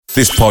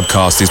This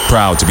podcast is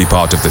proud to be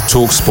part of the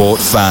TalkSport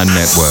Fan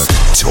Network.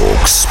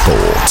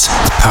 TalkSport.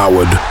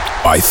 Powered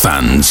by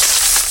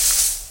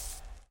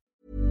fans.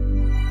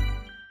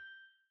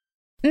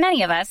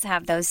 Many of us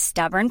have those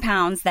stubborn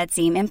pounds that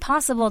seem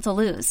impossible to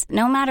lose,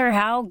 no matter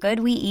how good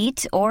we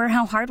eat or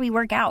how hard we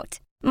work out.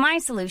 My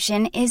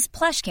solution is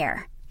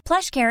PlushCare.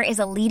 PlushCare is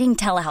a leading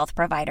telehealth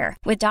provider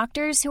with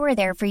doctors who are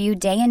there for you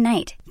day and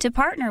night to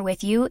partner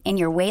with you in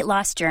your weight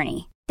loss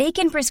journey. They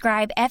can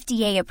prescribe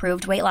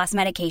FDA-approved weight loss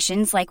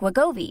medications like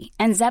Wegovy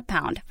and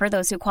Zepbound for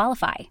those who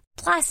qualify.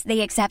 Plus,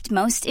 they accept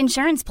most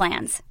insurance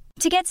plans.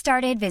 To get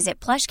started, visit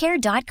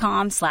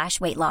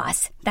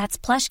plushcare.com/weightloss. That's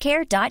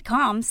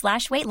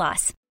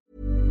plushcare.com/weightloss.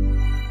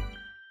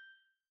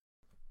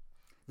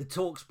 The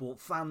TalkSport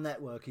Fan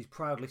Network is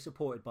proudly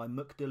supported by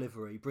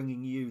McDelivery,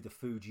 bringing you the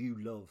food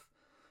you love.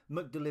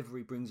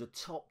 McDelivery brings a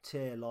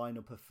top-tier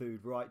lineup of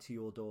food right to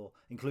your door,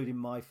 including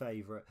my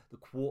favourite, the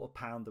Quarter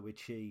Pounder with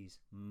cheese.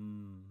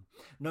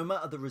 No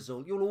matter the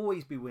result, you'll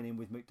always be winning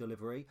with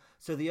McDelivery,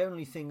 so the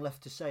only thing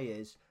left to say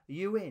is, are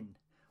you in?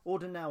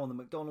 Order now on the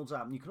McDonald's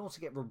app, and you can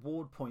also get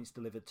reward points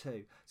delivered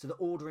too, so that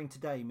ordering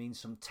today means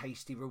some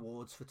tasty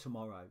rewards for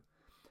tomorrow.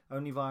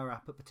 Only via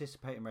app at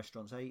participating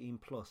restaurants.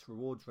 18+.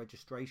 Rewards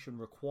registration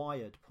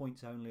required.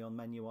 Points only on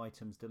menu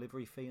items.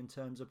 Delivery fee and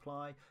terms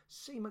apply.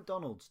 See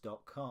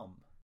mcdonalds.com.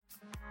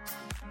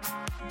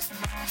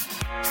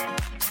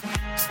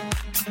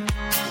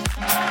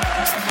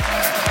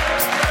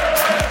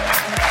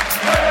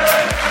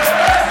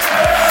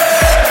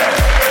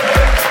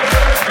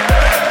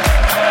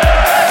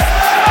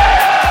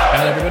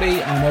 Hello everybody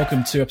and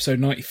welcome to episode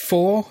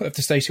 94 of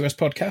the Stacey West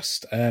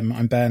podcast.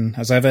 I'm Ben,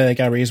 as ever.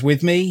 Gary is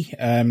with me.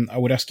 I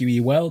would ask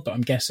you well, but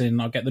I'm guessing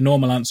I'll get the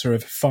normal answer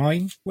of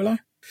fine, will I?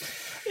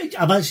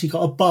 I've actually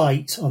got a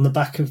bite on the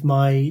back of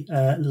my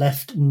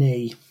left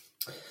knee.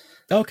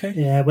 Okay.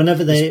 Yeah,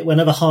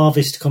 whenever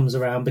harvest comes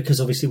around, because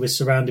obviously we're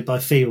surrounded by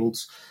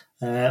fields,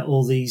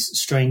 all these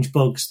strange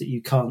bugs that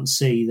you can't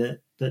see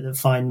that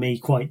find me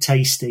quite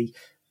tasty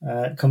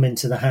come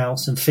into the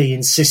house, and Fee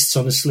insists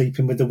on us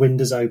sleeping with the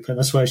windows open.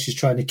 I swear she's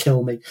trying to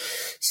kill me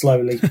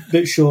slowly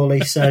but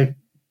surely. So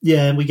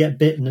yeah, we get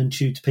bitten and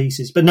chewed to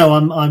pieces. But no,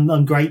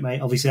 I'm great, mate.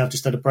 Obviously, I've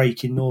just had a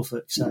break in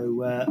Norfolk,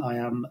 so I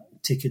am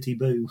tickety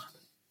boo.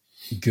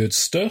 Good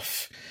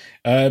stuff.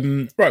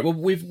 Right, well,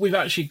 we've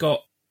actually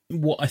got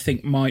what I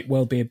think might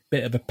well be a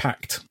bit of a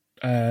packed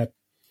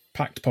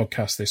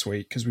podcast this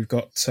week, because we've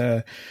got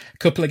a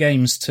couple of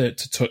games to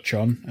touch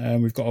on.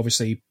 We've got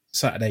obviously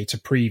Saturday to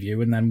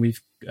preview, and then we're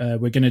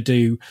going to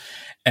do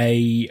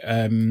a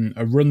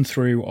run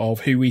through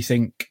of who we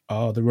think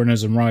are the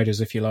runners and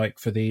riders, if you like,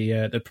 for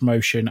the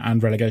promotion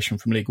and relegation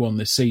from League One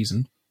this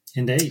season.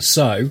 Indeed.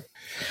 So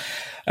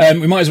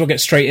we might as well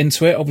get straight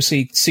into it.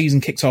 Obviously,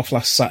 season kicked off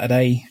last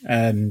Saturday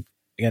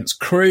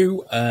against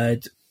Crewe.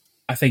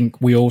 I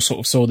think we all sort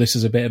of saw this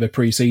as a bit of a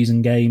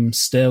pre-season game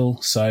still,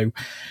 so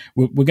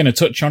we're going to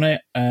touch on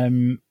it.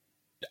 I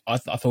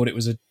thought it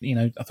was a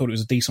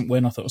decent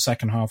win. I thought the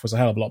second half was a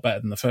hell of a lot better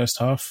than the first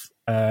half,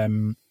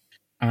 and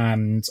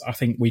I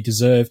think we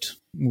deserved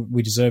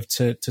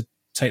to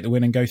take the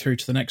win and go through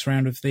to the next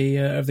round of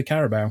the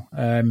Carabao.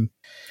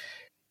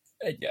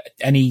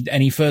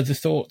 Any further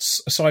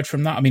thoughts aside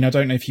from that? I mean, I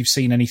don't know if you've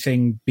seen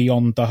anything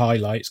beyond the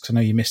highlights, because I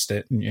know you missed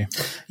it, didn't you?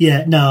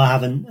 Yeah, no, I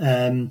haven't.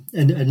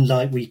 And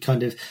like we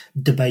kind of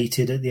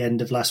debated at the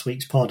end of last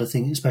week's pod, I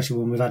think, especially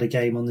when we've had a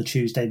game on the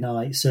Tuesday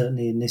night,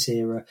 certainly in this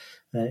era,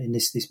 in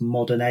this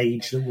modern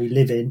age that we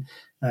live in,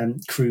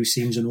 Crewe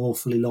seems an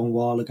awfully long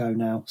while ago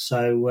now.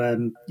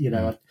 So,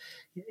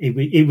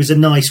 it was a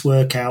nice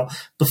workout.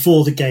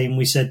 Before the game,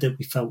 we said that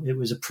we felt it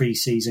was a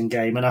pre-season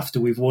game, and after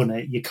we've won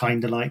it, you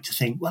kind of like to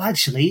think, well,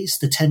 actually, it's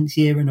the 10th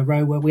year in a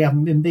row where we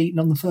haven't been beaten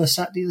on the first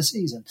Saturday of the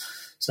season.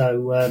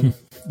 So,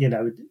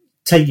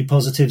 take your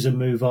positives and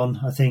move on.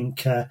 I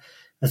think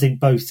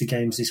both the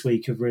games this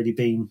week have really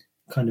been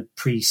kind of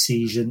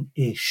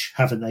pre-season-ish,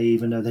 haven't they?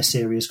 Even though they're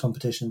serious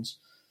competitions.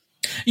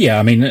 Yeah,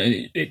 I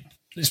mean,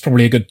 it's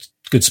probably a good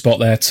spot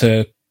there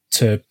to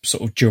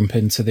sort of jump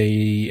into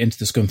the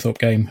Scunthorpe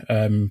game.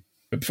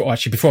 But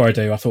before I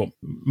do, I thought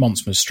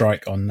Monsmer's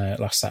strike on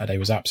last Saturday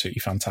was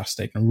absolutely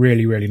fantastic, and a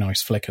really, really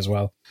nice flick as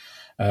well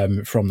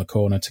from the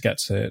corner to get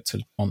to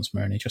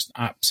Monsmer, and he just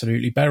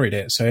absolutely buried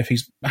it. So if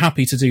he's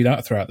happy to do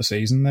that throughout the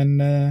season, then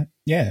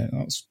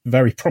that's a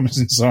very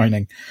promising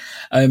signing.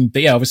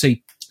 But yeah,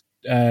 obviously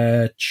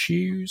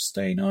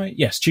Tuesday night,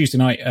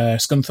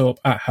 Scunthorpe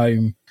at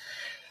home.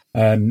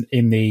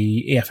 In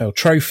the EFL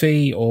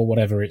Trophy, or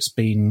whatever it's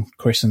been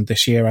christened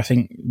this year. I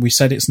think we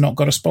said it's not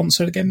got a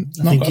sponsor again.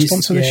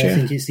 This year. I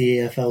think it's the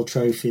EFL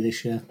Trophy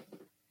this year.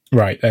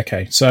 Right.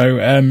 Okay.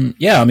 So, I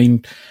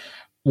mean,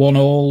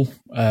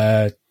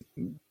 1-1,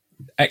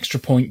 extra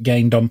point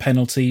gained on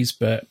penalties,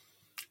 but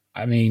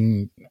I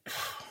mean,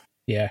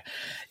 yeah,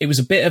 it was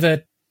a bit of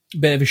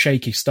a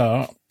shaky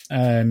start.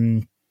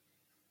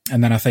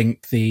 And then I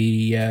think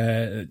you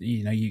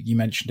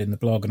mentioned in the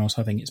blog, and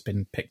also I think it's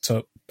been picked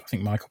up. I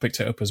think Michael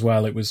picked it up as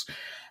well. It was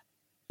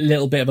a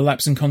little bit of a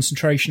lapse in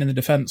concentration in the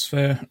defence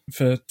for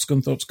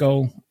Scunthorpe's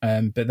goal.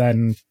 But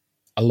then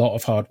a lot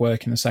of hard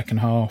work in the second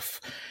half.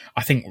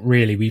 I think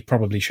really we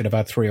probably should have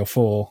had 3 or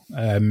 4,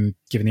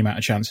 given the amount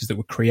of chances that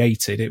were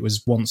created. It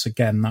was once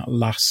again that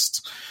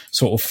last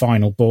sort of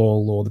final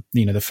ball or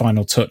the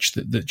final touch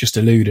that just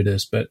eluded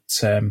us. But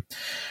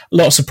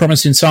lots of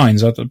promising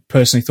signs. I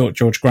personally thought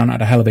George Grant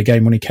had a hell of a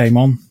game when he came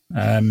on.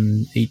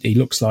 He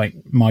looks like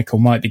Michael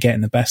might be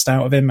getting the best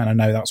out of him, and I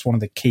know that's one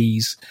of the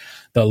keys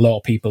that a lot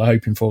of people are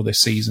hoping for this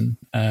season.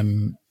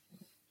 I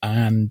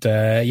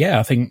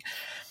think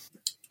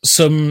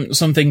some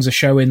things are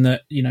showing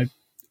that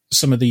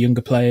some of the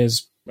younger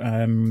players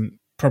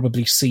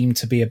probably seem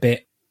to be a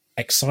bit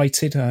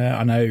excited.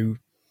 I know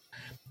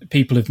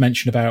people have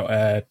mentioned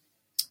about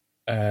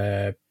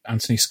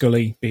Anthony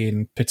Scully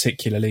being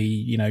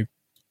particularly,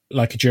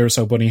 like a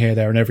Duracell bunny here,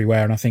 there and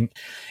everywhere. And I think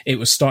it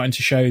was starting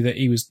to show that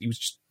he was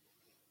just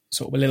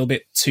sort of a little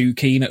bit too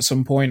keen at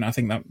some point. I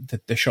think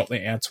that the shot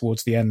that he had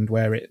towards the end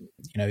where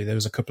there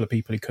was a couple of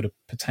people he could have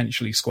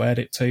potentially squared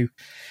it to.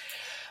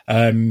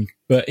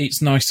 But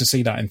it's nice to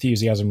see that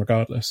enthusiasm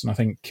regardless. And I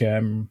think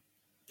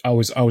I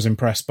was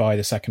impressed by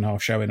the second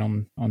half showing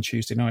on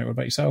Tuesday night. What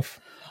about yourself?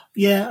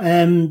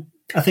 Yeah,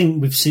 I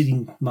think we've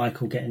seen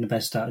Michael getting the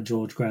best out of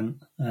George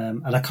Grant.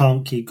 And I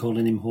can't keep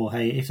calling him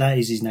Jorge. If that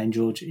is his name,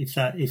 George, if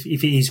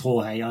it is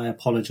Jorge, I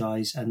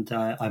apologise and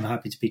I'm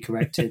happy to be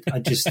corrected. I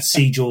just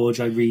see George,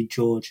 I read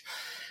George.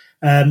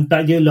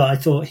 But look, I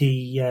thought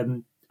he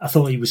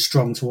was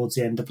strong towards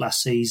the end of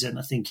last season.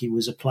 I think he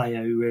was a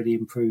player who really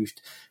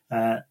improved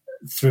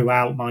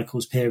throughout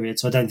Michael's period.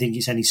 So I don't think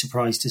it's any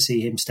surprise to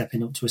see him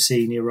stepping up to a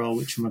senior role,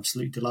 which I'm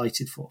absolutely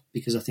delighted for,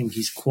 because I think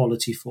he's a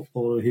quality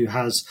footballer who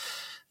has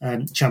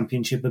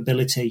championship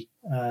ability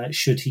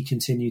should he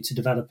continue to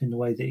develop in the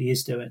way that he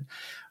is doing.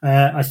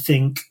 I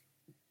think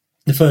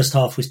the first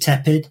half was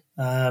tepid.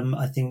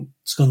 I think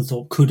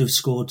Scunthorpe could have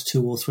scored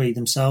 2 or 3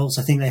 themselves.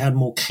 I think they had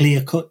more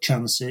clear-cut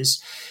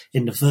chances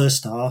in the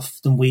first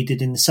half than we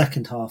did in the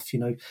second half.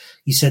 You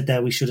said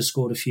there we should have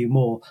scored a few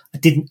more. I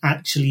didn't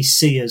actually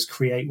see us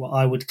create what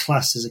I would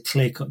class as a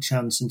clear-cut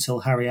chance until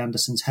Harry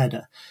Anderson's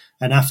header.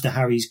 And after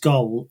Harry's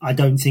goal, I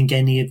don't think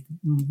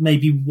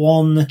maybe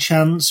one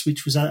chance,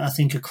 which was, I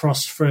think, a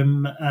cross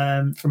from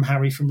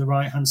Harry from the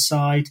right-hand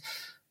side,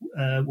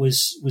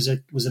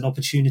 was an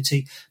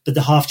opportunity. But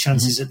the half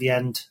chances at the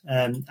end,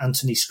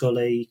 Anthony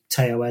Scully,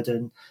 Teo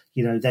Eden,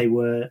 they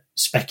were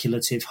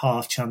speculative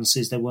half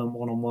chances. They weren't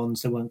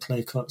one-on-ones. They weren't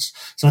clear cuts.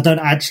 So I don't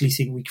actually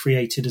think we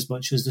created as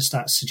much as the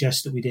stats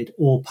suggest that we did,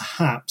 or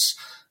perhaps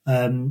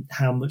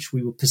how much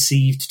we were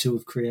perceived to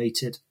have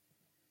created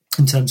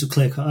in terms of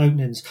clear-cut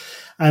openings.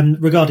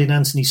 Regarding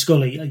Anthony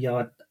Scully,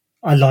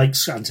 I like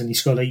Anthony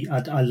Scully.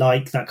 I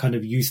like that kind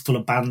of youthful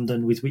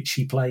abandon with which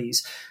he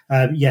plays.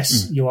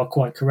 Yes, you are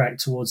quite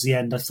correct. Towards the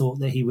end, I thought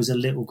that he was a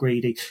little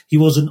greedy. He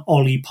wasn't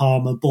Ollie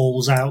Palmer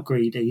balls out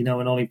greedy, and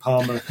Ollie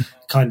Palmer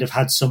kind of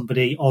had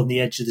somebody on the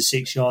edge of the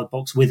 6-yard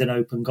box with an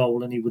open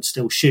goal and he would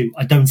still shoot.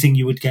 I don't think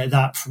you would get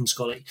that from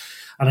Scully.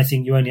 And I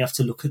think you only have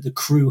to look at the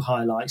Crewe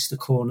highlights, the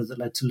corner that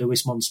led to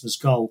Lewis Monsma's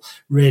goal.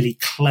 Really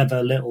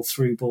clever little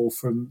through ball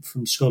from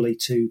Scully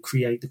to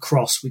create the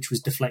cross, which was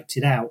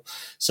deflected out.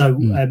 So,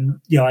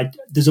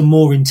 there's a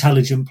more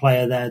intelligent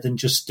player there than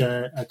just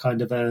a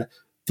kind of a,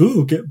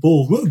 get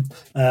ball, run.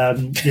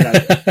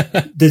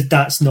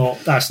 That's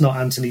not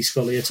Anthony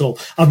Scully at all.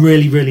 I'm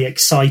really, really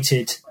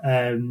excited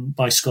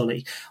by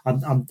Scully.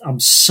 I'm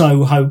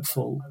so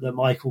hopeful that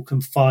Michael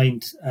can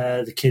find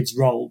the kid's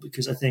role,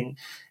 because I think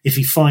if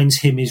he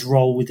finds his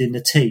role within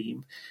the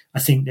team,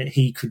 I think that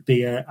he could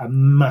be a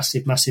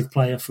massive, massive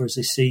player for us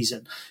this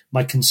season.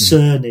 My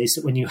concern is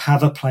that when you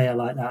have a player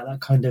like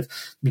that kind of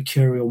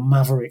mercurial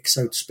maverick,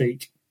 so to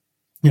speak,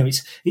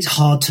 it's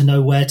hard to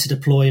know where to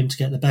deploy him to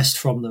get the best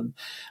from them.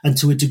 And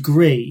to a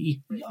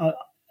degree,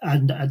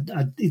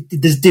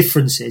 there's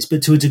differences,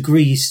 but to a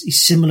degree,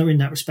 he's similar in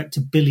that respect to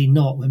Billy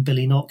Knott when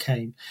Billy Knott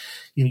came.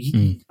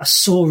 I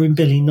saw in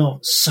Billy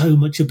Knott so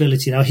much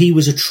ability. Now, he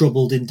was a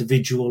troubled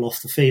individual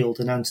off the field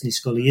and Anthony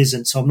Scully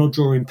isn't, so I'm not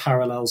drawing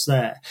parallels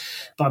there.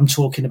 But I'm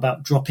talking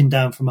about dropping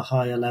down from a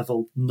higher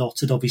level. Knott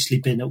had obviously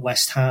been at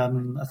West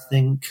Ham, I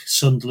think,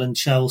 Sunderland,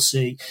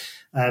 Chelsea.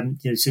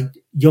 So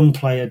young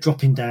player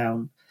dropping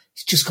down.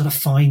 He's just got to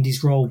find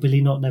his role.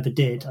 Billy Knott never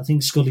did. I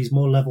think Scully's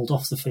more levelled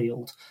off the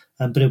field,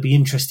 but it'll be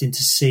interesting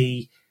to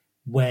see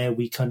where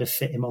we kind of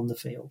fit him on the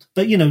field.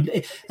 But at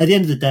the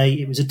end of the day,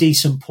 it was a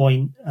decent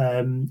point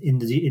in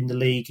the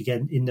league,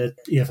 again in the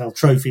EFL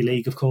Trophy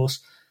League, of course,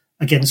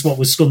 against what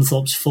was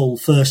Scunthorpe's full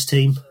first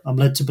team. I'm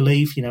led to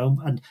believe,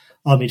 and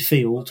our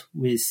midfield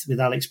with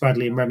Alex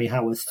Bradley and Remy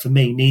Howarth. For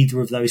me,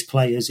 neither of those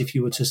players, if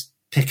you were to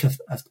pick a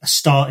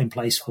starting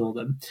place for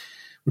them,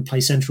 would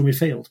play central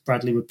midfield.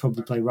 Bradley would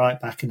probably play right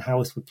back and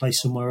Howarth would play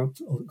somewhere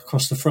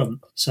across the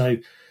front. So,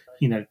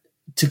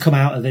 to come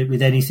out of it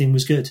with anything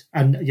was good.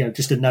 And,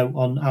 just a note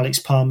on Alex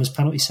Palmer's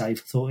penalty save.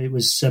 I thought it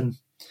was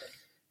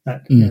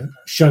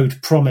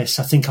showed promise.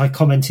 I think I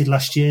commented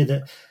last year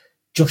that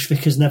Josh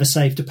Vickers never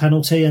saved a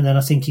penalty, and then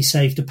I think he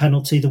saved a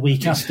penalty the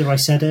week after I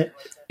said it.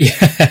 Yeah,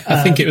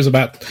 I think it was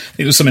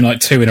something like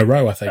 2 in a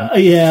row, I think.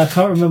 Yeah, I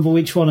can't remember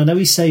which one. I know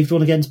he saved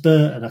one against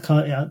Burton.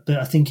 But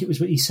I think it was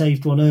he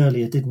saved one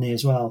earlier, didn't he,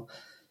 as well?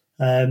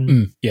 Yeah.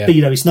 But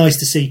it's nice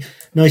to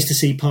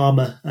see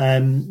Palmer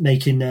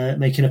making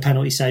a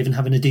penalty save and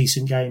having a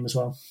decent game as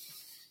well.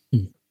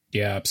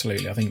 Yeah,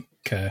 absolutely. I think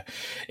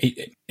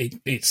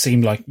it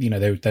seemed like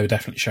they were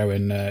definitely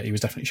showing. He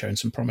was definitely showing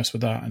some promise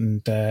with that,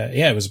 and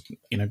it was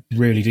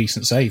really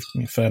decent save,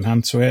 firm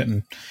hand to it,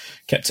 and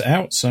kept it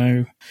out.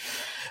 So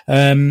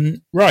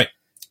right,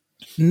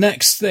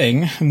 next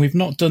thing, and we've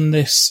not done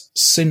this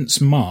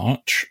since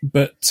March,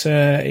 but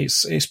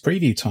it's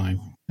preview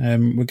time.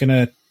 We're going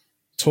to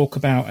talk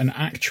about an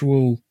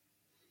actual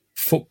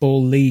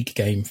football league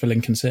game for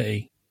Lincoln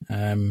City.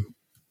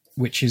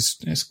 Which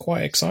is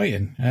quite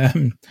exciting.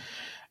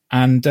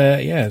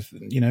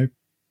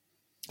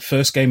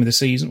 First game of the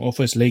season, or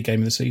first league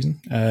game of the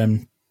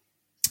season.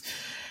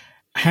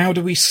 How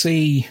do we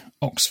see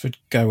Oxford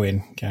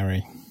going,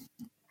 Gary?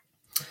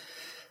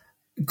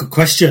 Good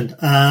question.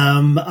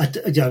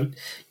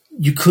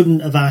 You couldn't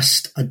have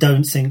asked, I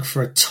don't think,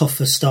 for a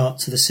tougher start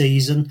to the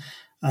season.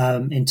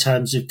 In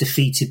terms of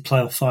defeated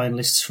playoff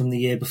finalists from the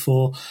year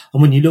before.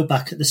 And when you look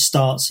back at the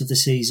starts of the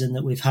season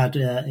that we've had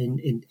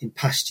in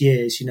past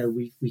years,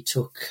 we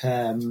took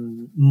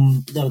Accrington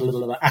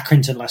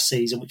last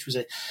season, which was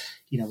a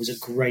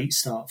great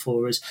start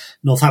for us.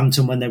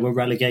 Northampton, when they were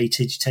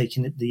relegated, you're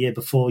taking it the year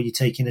before, you're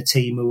taking a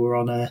team who were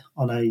on a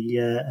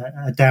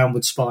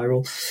downward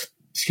spiral,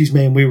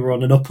 and we were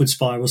on an upward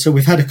spiral. So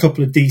we've had a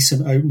couple of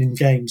decent opening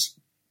games.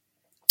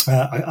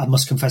 I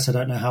must confess, I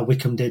don't know how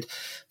Wycombe did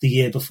the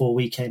year before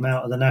we came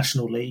out of the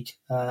National League.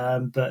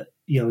 But,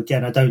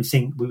 again, I don't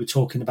think we were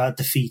talking about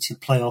defeated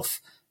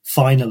playoff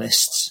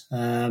finalists.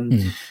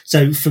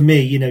 So for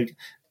me,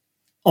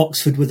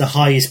 Oxford were the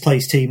highest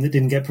placed team that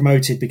didn't get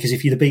promoted, because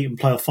if you're the beaten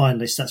playoff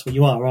finalists, that's what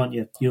you are, aren't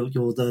you?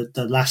 You're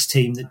the last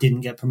team that didn't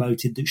get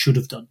promoted that should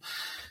have done.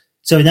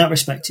 So in that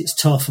respect, it's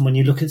tough. And when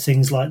you look at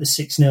things like the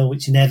 6-0,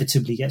 which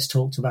inevitably gets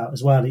talked about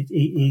as well,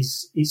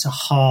 it's a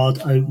hard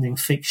opening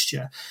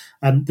fixture.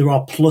 There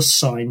are plus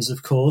signs,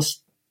 of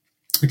course,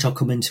 which I'll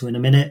come into in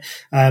a minute.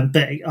 But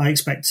I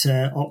expect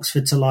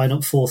Oxford to line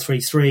up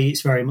 4-3-3.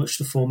 It's very much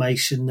the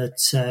formation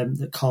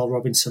that Carl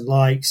Robinson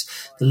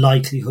likes. The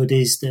likelihood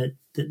is that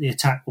the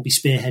attack will be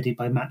spearheaded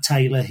by Matt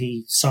Taylor.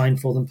 He signed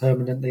for them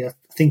permanently. I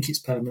think it's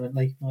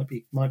permanently. Might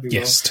be wrong.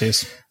 Yes, it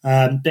is.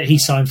 But he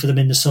signed for them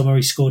in the summer.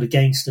 He scored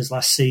against us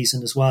last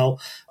season as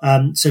well.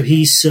 So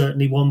he's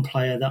certainly one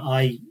player that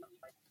I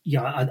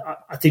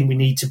think we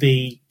need to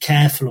be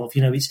careful of.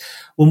 It's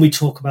when we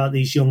talk about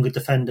these younger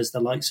defenders, the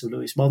likes of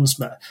Lewis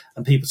Monsma,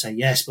 and people say,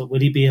 yes, but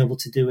will he be able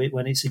to do it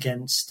when it's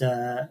against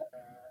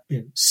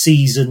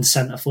seasoned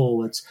centre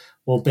forwards?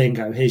 Well,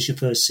 bingo, here's your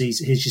first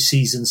season. Here's your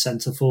seasoned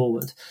centre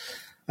forward.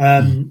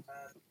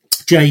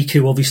 Jake,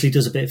 who obviously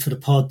does a bit for the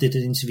pod, did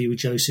an interview with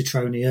Joe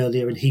Citrone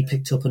earlier, and he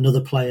picked up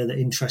another player that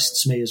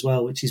interests me as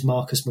well, which is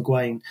Marcus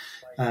McGuane,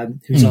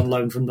 who's on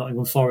loan from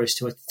Nottingham Forest,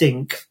 who I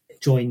think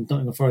joined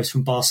Nottingham Forest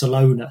from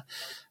Barcelona.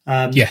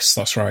 Yes,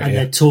 that's right. And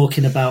they're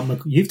talking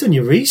about... You've done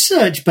your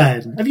research,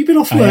 Ben. Have you been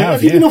off work?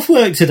 Have you been off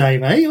work today,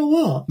 mate, or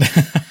what?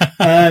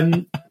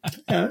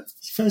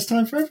 It's first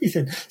time for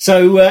everything.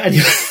 So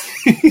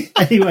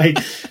anyway,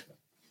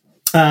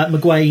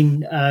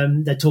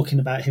 McGuane, they're talking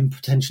about him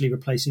potentially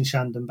replacing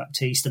Shandon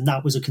Baptiste, and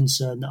that was a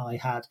concern that I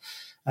had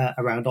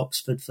around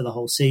Oxford for the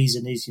whole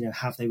season. Is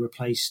have they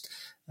replaced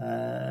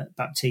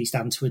Baptiste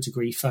and to a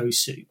degree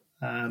Fosu?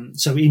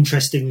 So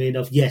interestingly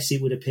enough, yes,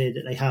 it would appear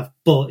that they have,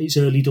 but it's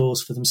early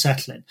doors for them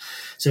settling.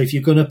 So if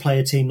you're going to play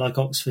a team like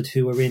Oxford,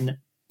 who are in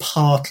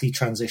partly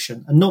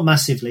transition and not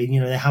massively,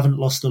 they haven't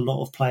lost a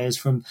lot of players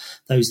from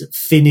those that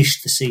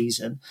finished the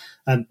season,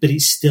 but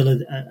it's still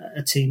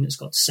a team that's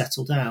got to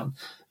settle down.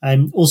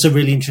 I'm also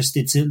really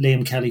interested to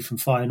Liam Kelly from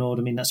Feyenoord.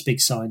 I mean, that's a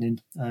big signing.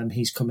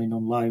 He's coming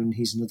on loan.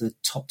 He's another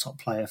top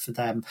player for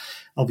them.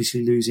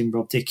 Obviously, losing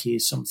Rob Dickey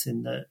is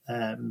something that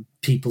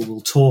people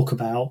will talk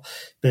about,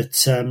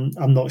 but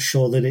I'm not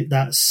sure that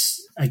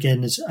that's,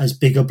 again, as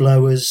big a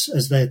blow as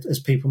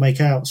people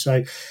make out.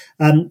 So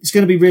it's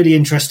going to be really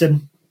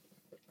interesting.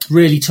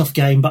 Really tough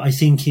game, but I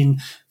think in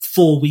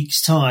 4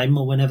 weeks' time,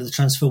 or whenever the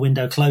transfer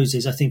window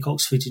closes, I think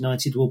Oxford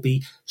United will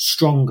be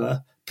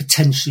stronger,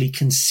 potentially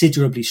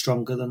considerably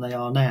stronger than they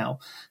are now.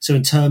 So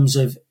in terms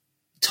of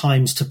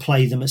times to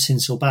play them at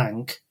Sincil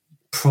Bank,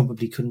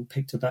 probably couldn't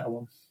pick a better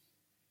one.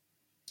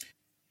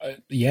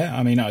 Yeah,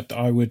 I mean,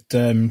 I would,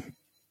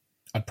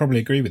 I'd probably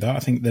agree with that. I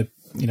think the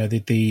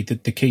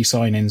key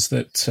signings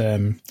that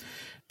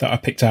I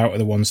picked out are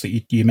the ones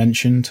that you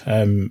mentioned,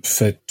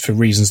 for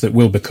reasons that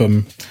will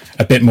become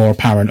a bit more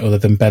apparent, other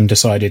than Ben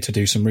decided to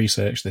do some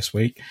research this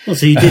week. Well,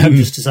 so you didn't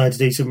just decide to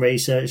do some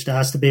research. There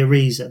has to be a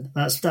reason.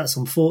 That's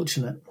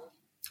unfortunate.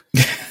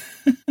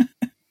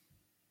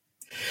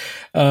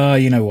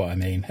 You know what I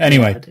mean.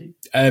 Anyway,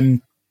 I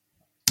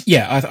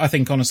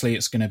think honestly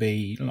it's going to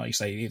be, like you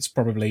say, it's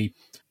probably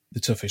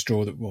toughest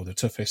draw the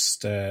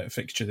toughest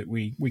fixture that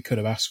we could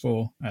have asked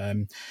for.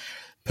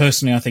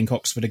 Personally, I think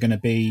Oxford are going to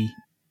be,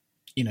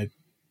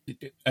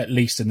 at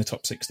least in the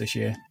top 6 this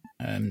year.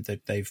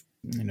 They've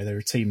they're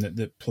a team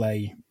that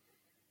play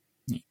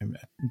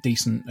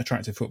decent,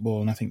 attractive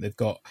football, and I think they've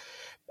got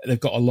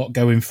a lot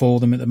going for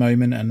them at the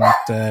moment.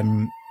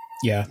 And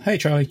hey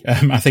Charlie,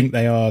 I think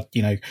they are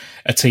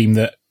a team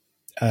that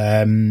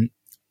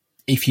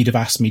if you'd have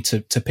asked me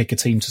to pick a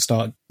team to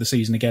start the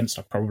season against,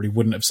 I probably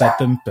wouldn't have said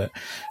them. But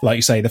like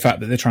you say, the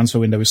fact that the transfer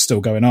window is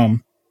still going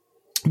on,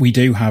 we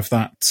do have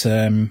that.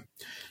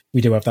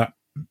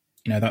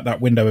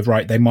 That window of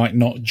right. They might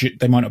not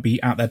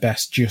be at their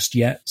best just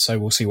yet. So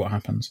we'll see what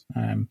happens.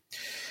 I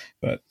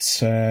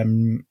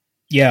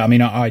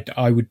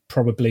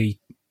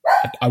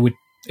would.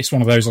 It's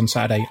one of those on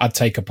Saturday. I'd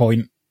take a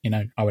point.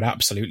 I would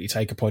absolutely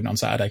take a point on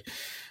Saturday.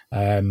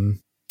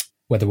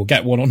 Whether we'll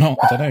get one or not,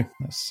 I don't know.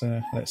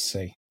 Let's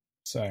see.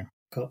 So,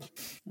 cool.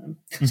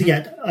 So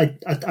yeah,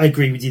 I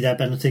agree with you there,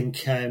 Ben. I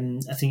think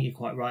you're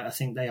quite right. I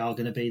think they are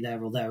going to be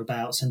there or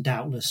thereabouts, and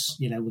doubtless,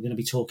 we're going to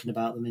be talking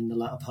about them in the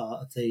latter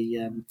part of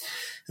the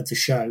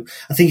show.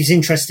 I think it's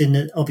interesting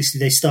that obviously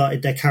they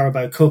started their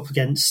Carabao Cup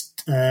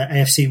against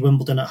AFC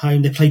Wimbledon at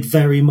home. They played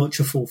very much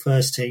a full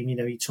first team.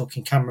 You're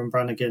talking Cameron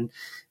Brannigan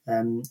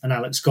and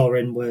Alex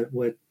Gorin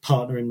were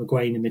partnering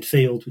McGuane in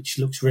midfield, which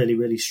looks really,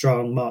 really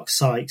strong. Mark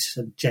Sykes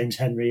and James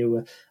Henry, who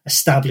were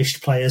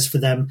established players for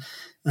them,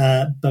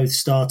 both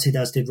started,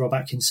 as did Rob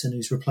Atkinson,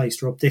 who's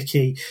replaced Rob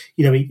Dickey.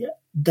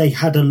 They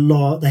had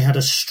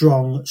a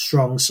strong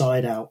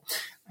side out.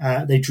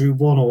 They drew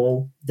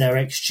 1-1. Their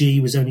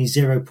XG was only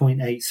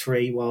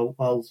 0.83,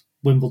 while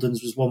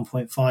Wimbledon's was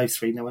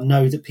 1.53. Now, I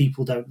know that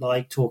people don't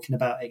like talking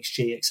about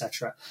XG,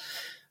 etc.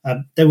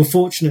 They were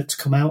fortunate to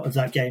come out of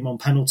that game on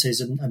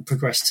penalties and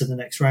progress to the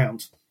next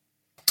round.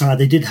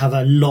 They did have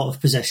a lot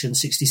of possession,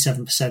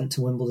 67%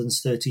 to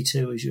Wimbledon's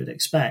 32%, as you would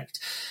expect.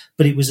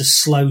 But it was a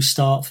slow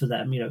start for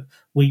them.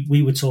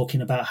 We were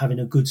talking about having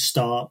a good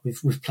start.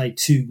 We've played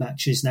 2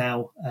 matches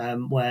now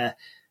where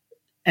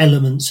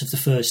elements of the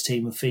first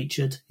team were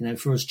featured.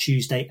 For us,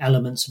 Tuesday,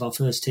 elements of our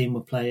first team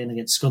were playing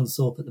against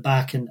Scunthorpe at the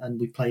back, and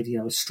we played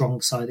a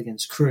strong side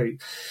against Crewe.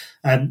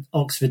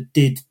 Oxford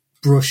did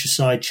brush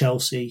aside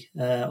Chelsea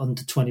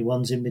under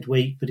 21s in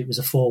midweek, but it was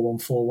a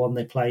 4-1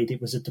 they played. It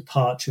was a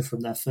departure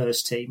from their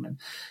first team,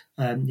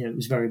 and it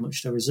was very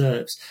much their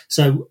reserves.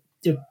 So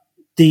the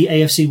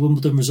AFC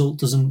Wimbledon result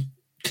doesn't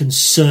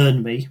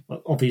concern me,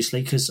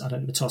 obviously, because I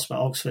don't give a toss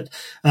about Oxford.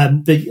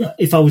 But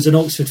if I was an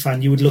Oxford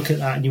fan, you would look at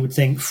that and you would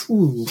think,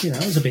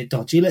 that was a bit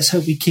dodgy. Let's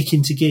hope we kick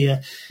into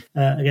gear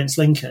against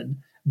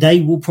Lincoln.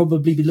 They will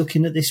probably be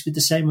looking at this with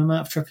the same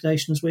amount of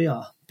trepidation as we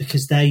are,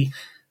 because they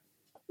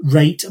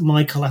rate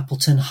Michael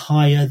Appleton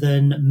higher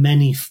than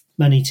many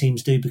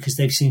teams do, because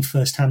they've seen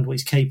firsthand what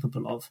he's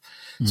capable of.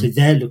 So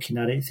they're looking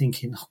at it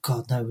thinking, oh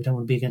God, no, we don't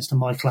want to be against a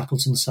Michael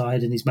Appleton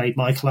side, and he's made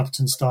Michael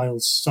Appleton style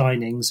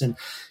signings, and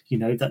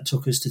that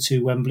took us to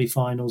 2 Wembley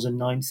finals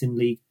and 9th in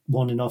League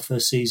One in our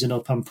first season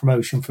up, and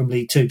promotion from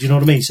League Two. Do you know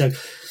what I mean? So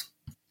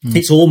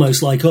it's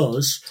almost like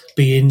us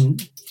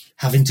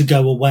having to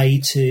go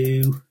away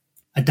to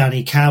a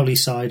Danny Cowley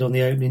side on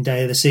the opening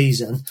day of the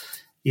season.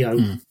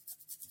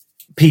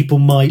 People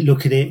might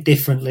look at it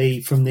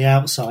differently from the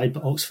outside,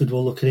 but Oxford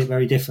will look at it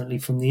very differently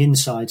from the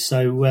inside.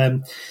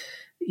 So,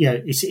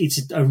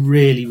 it's a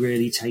really,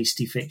 really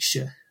tasty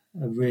fixture.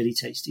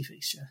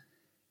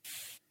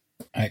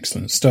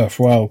 Excellent stuff.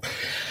 Well,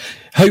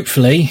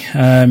 hopefully,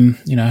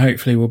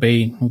 we'll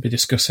be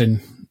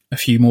discussing a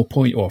few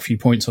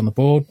points on the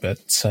board. But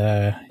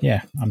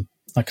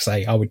like I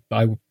say, I would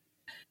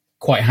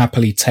quite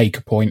happily take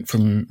a point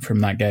from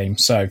that game.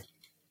 So.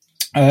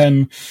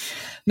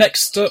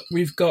 Next up,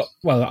 we've got,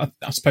 I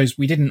suppose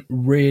we didn't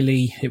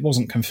really, it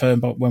wasn't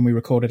confirmed when we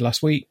recorded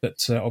last week, but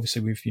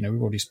obviously we've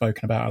already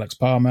spoken about Alex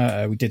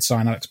Palmer. We did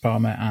sign Alex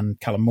Palmer and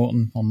Callum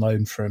Morton on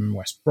loan from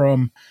West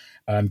Brom.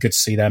 Good to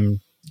see them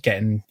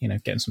getting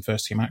some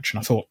first team action.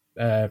 I thought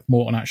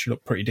Morton actually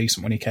looked pretty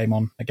decent when he came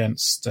on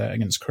against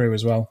Crewe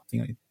as well. I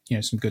think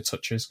some good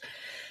touches.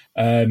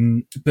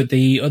 But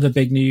the other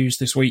big news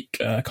this week,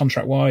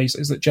 contract-wise,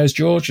 is that Jez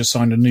George has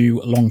signed a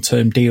new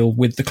long-term deal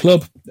with the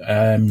club.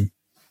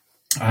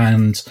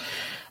 And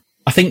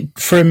I think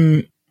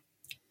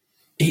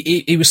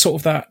he was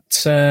sort of that,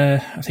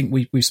 I think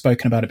we've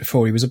spoken about it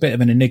before, he was a bit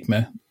of an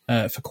enigma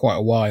for quite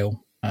a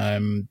while,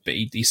 but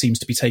he seems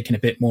to be taking a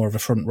bit more of a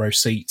front row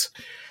seat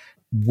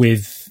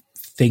with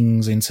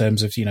things in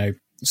terms of,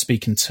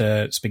 speaking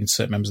to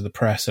certain members of the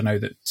press. I know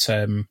that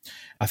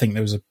I think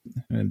there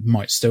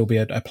might still be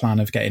a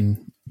plan of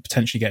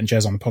potentially getting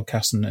Jez on the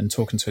podcast and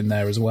talking to him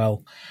there as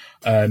well.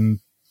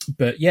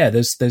 But yeah,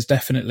 there's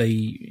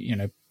definitely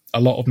a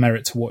lot of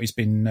merit to what he's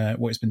been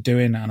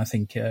doing, and I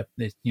think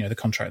the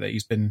contract that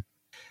he's been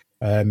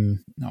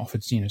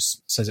offered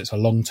says it's a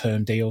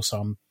long-term deal.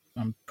 So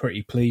I'm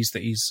pretty pleased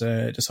that he's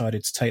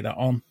decided to take that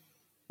on.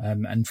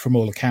 And from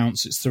all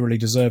accounts, it's thoroughly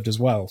deserved as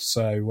well.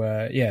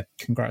 So,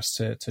 congrats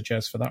to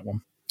Jez for that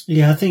one.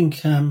 Yeah, I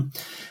think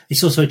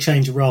it's also a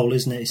change of role,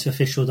 isn't it? It's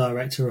official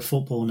director of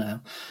football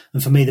now.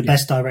 And for me, the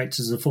best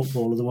directors of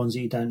football are the ones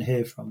that you don't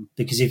hear from,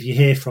 because if you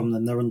hear from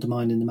them, they're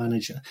undermining the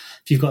manager.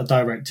 If you've got a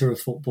director of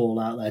football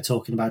out there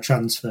talking about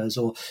transfers,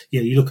 or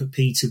you look at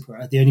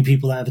Peterborough, the only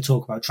people that ever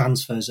talk about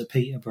transfers at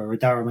Peterborough are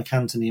Darragh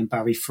McAntony and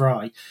Barry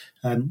Fry.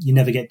 You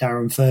never get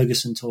Darren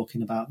Ferguson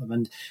talking about them.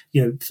 And,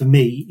 for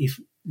me, if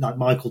like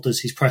Michael does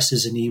his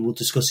presses and he will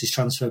discuss his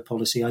transfer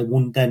policy, I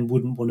wouldn't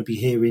want to be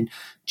hearing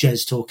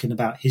Jez talking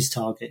about his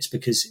targets,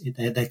 because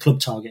they're club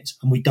targets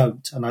and we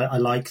don't. And I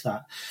like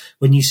that.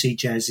 When you see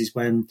Jez is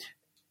when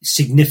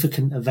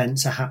significant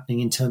events are happening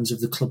in terms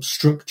of the club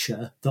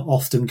structure that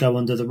often go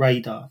under the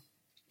radar.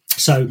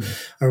 So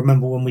I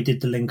remember when we did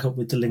the link up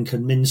with the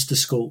Lincoln Minster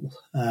School,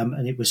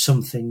 and it was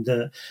something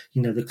that,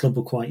 the club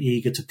were quite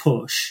eager to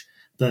push,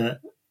 but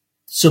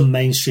some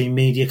mainstream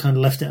media kind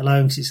of left it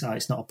alone because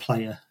it's not a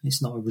player, it's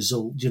not a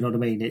result. Do you know what I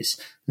mean? It's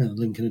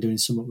Lincoln are doing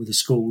something with the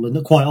school,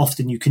 and quite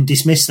often you can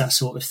dismiss that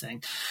sort of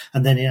thing.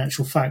 And then in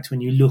actual fact,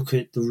 when you look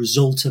at the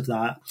result of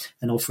that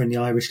and offering the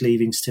Irish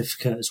leaving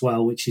certificate as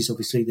well, which is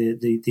obviously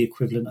the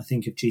equivalent, I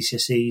think, of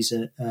GCSEs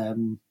at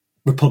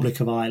Republic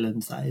of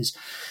Ireland, that is.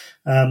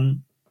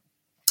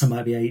 It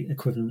might be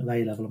equivalent of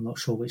A-level. I'm not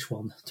sure which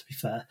one, to be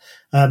fair.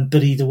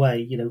 But either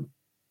way,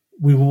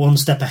 we were one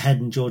step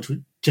ahead, and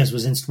Jez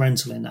was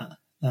instrumental in that.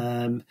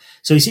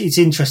 So it's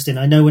interesting.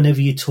 I know whenever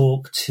we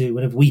talk to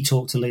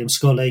Liam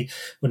Scully,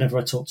 whenever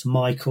I talk to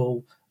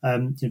Michael,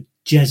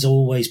 Jez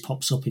always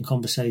pops up in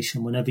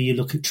conversation. Whenever you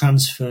look at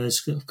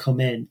transfers that have come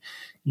in,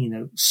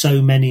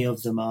 so many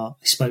of them I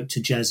spoke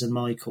to Jez and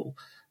Michael.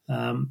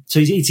 So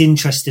it's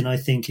interesting, I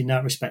think, in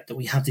that respect, that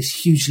we have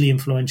this hugely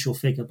influential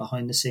figure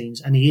behind the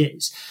scenes, and he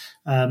is,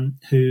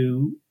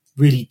 who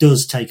really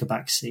does take a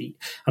back seat.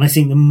 And I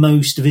think the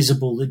most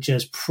visible that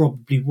Jez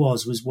probably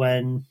was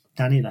when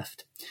Danny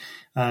left.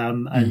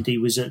 And he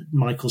was at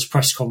Michael's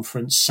press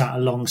conference, sat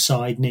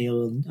alongside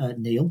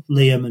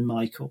Liam and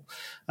Michael.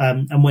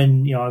 And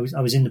when I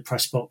was in the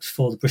press box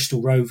for the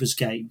Bristol Rovers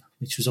game,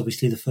 which was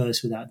obviously the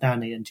first without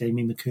Danny, and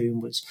Jamie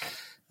McCoon was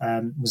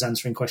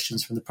answering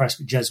questions from the press,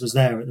 but Jez was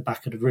there at the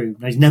back of the room.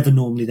 Now, he's never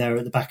normally there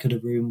at the back of the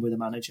room with a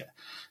manager,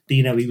 but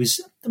he was.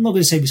 I'm not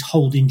going to say he was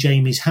holding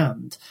Jamie's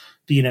hand,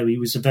 but he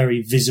was a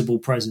very visible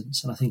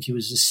presence, and I think he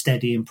was a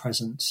steadying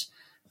presence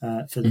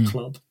for the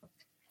club.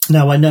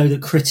 Now, I know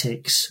that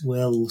critics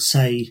will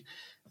say,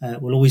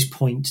 will always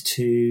point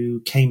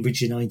to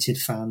Cambridge United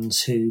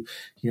fans who,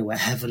 were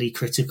heavily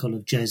critical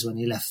of Jez when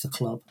he left the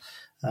club.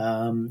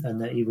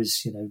 And that he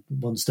was,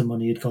 once the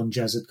money had gone,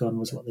 Jez had gone,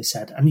 was what they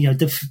said. And,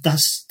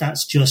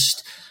 that's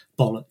just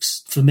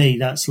bollocks. For me,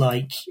 that's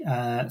like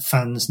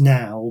fans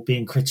now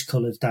being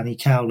critical of Danny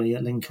Cowley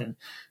at Lincoln.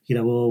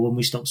 Or when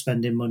we stopped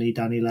spending money,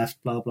 Danny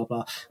left, blah, blah,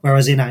 blah.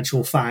 Whereas in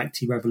actual fact,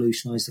 he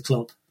revolutionised the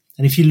club.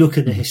 And if you look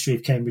at the history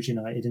of Cambridge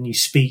United and you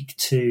speak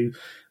to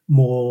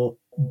more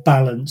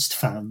balanced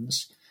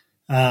fans,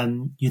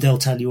 they'll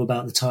tell you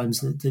about the times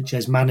that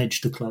Jez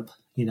managed the club,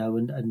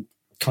 and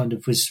kind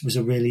of was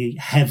a really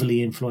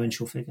heavily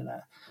influential figure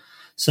there.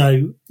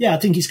 So, yeah, I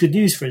think it's good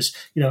news for us.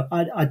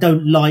 I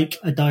don't like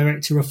a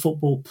director of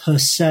football per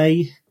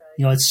se.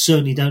 I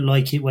certainly don't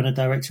like it when a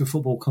director of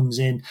football comes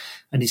in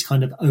and is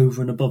kind of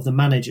over and above the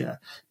manager.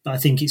 But I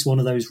think it's one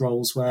of those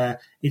roles where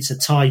it's a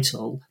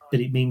title, but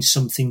it means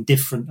something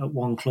different at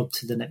one club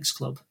to the next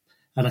club.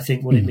 And I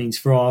think what it means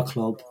for our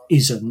club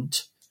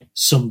isn't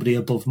somebody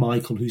above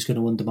Michael who's going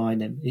to undermine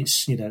him.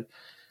 It's,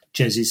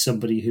 Jez is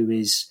somebody who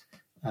is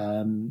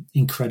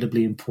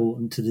incredibly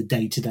important to the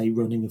day-to-day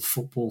running of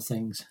football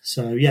things.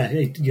 So,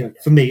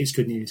 for me, it's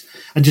good news.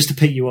 And just to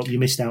pick you up, you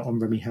missed out on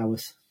Remy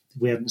Howarth.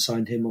 We hadn't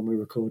signed him when we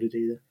recorded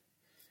either.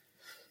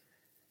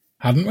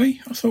 Hadn't we?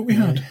 I thought we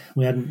had.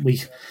 We hadn't.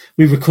 We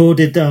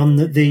recorded on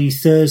the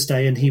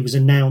Thursday, and he was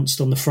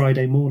announced on the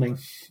Friday morning.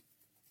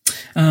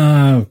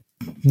 Oh,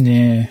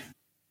 yeah.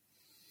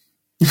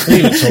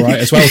 He looks all right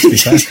as well, to be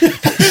fair.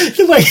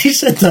 The way he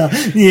said that,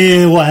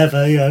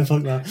 whatever,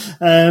 fuck that.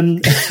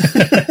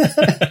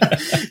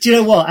 Do you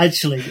know what?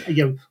 Actually,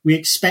 we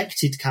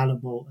expected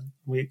Callum Morton,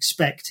 we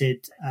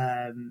expected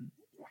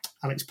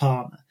Alex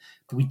Palmer.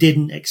 We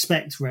didn't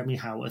expect Remy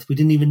Howarth. We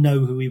didn't even know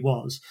who he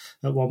was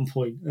at one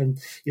point. And,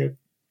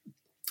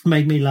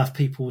 made me laugh.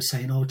 People were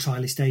saying,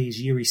 trialist A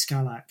is Yuri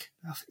Skalak.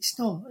 It's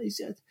not.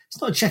 It's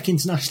not a Czech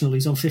international.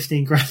 He's on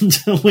 15 grand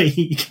a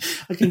week.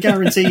 I can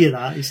guarantee you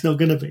that. It's not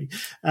going to be.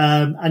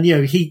 And,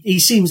 he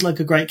seems like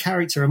a great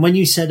character. And when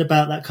you said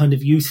about that kind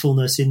of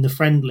youthfulness in the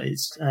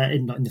friendlies,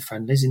 not in the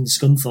friendlies, in the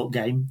Scunthorpe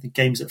game, the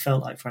games that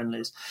felt like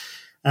friendlies,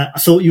 I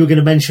thought you were going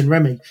to mention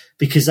Remy,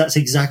 because that's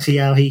exactly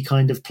how he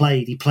kind of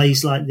played. He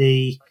plays like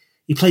the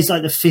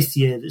fifth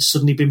year that's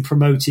suddenly been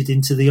promoted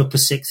into the upper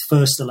sixth,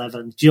 first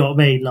 11. Do you know what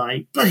I mean?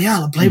 Like, bloody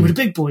hell, I'm playing with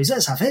the big boys.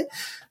 Let's have it.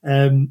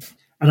 And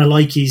I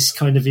like his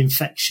kind of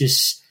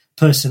infectious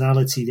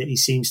personality that he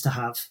seems to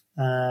have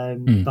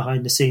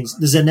behind the scenes.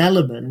 There's an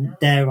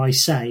element, dare I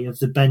say, of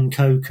the Ben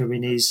Coker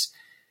in his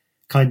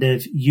kind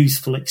of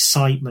youthful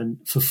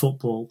excitement for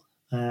football.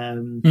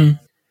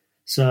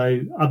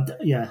 So,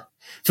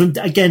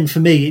 For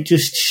me, it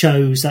just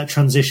shows that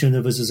transition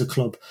of us as a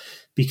club,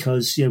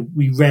 because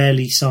we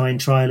rarely sign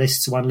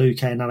trialists. Juan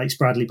Luque and Alex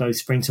Bradley both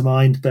spring to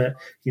mind, but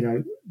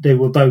they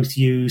were both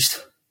used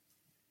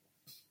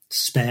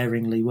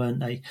sparingly,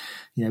 weren't they?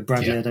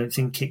 Bradley, I don't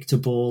think kicked a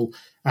ball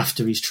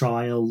after his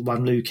trial.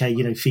 Juan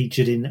Luque,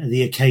 featured in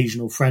the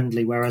occasional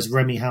friendly, whereas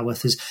Remy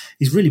Howarth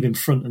he's really been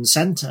front and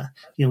centre.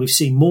 We've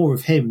seen more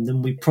of him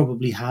than we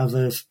probably have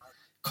of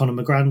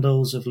Conor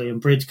McGrandles, of Liam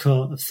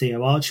Bridcut, of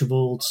Theo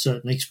Archibald,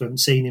 certainly, because we haven't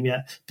seen him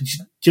yet. But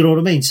do you know what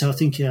I mean? So I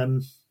think,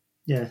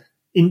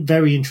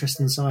 very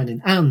interesting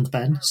signing. And,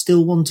 Ben,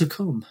 still one to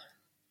come.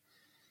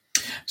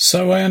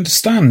 So I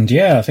understand,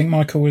 yeah. I think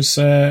Michael was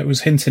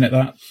hinting at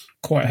that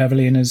quite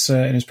heavily in his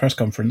press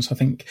conference. I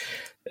think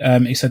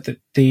he said that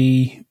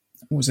the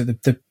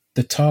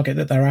target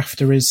that they're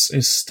after is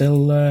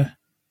still their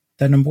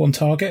number one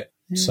target.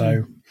 Yeah.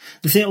 So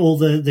I think all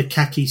the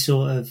khaki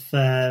sort of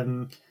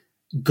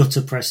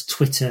gutter press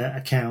Twitter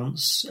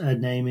accounts are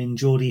naming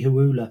Jordi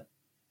Hawula,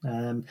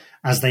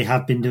 as they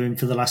have been doing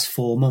for the last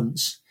 4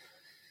 months.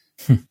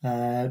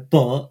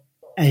 But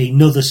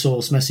another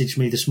source messaged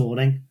me this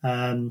morning,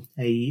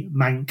 a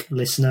Manc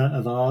listener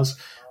of ours,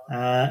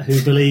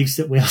 who believes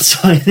that we are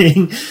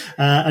signing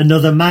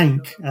another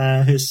Manc,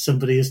 as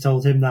somebody has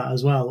told him that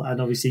as well. And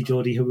obviously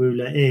Jordi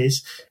Hawula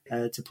is,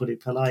 to put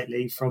it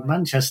politely, from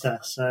Manchester.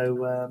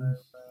 So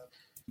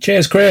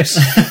cheers, Chris.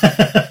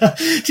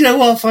 Do you know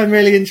what I find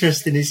really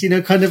interesting is,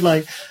 kind of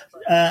like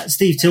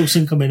Steve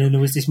Tilson come in and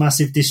there was this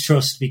massive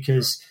distrust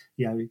because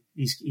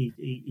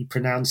he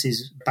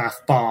pronounces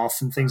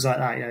bath and things like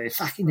that.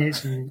 Fucking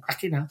it, and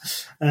fucking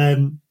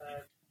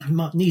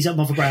knees up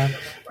off the ground,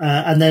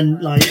 and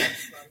then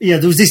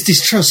there was this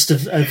distrust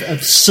of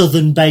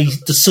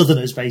the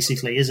Southerners,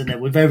 basically, isn't there?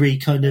 We're very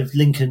kind of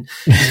Lincoln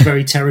is a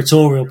very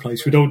territorial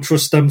place. We don't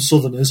trust them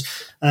Southerners,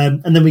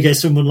 and then we get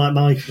someone like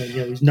Michael,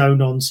 who's no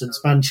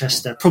nonsense,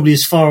 Manchester, probably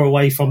as far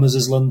away from us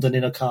as London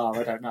in a car.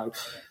 I don't know,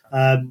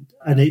 and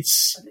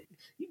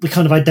we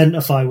kind of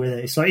identify with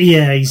it. It's like,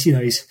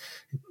 he's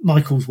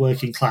Michael's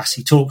working class.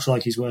 He talks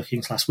like he's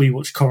working class. We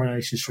watch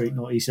Coronation Street,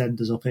 not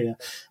EastEnders up here.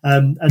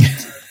 And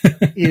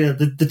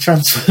the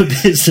transfer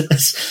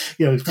business,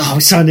 we're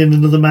signing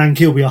another man.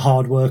 He'll be a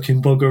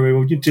hard-working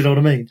bugger. Do you know what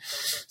I mean?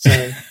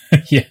 So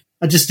yeah.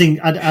 I just think,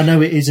 I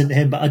know it isn't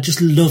him, but I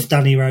just love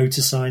Danny Rowe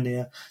to sign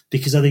here,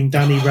 because I think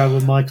Danny Rowe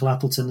and Michael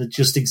Appleton are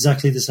just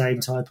exactly the same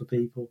type of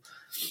people.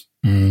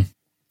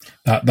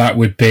 That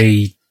would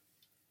be,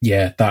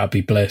 that would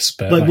be bliss.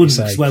 But it wouldn't,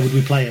 because where would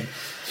we play him?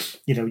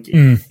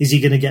 Is he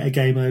going to get a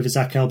game over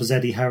Zach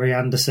Elbazetti, Harry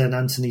Anderson,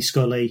 Anthony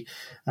Scully,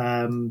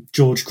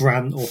 George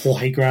Grant or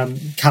Jorge Grant,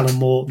 Callum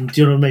Morton?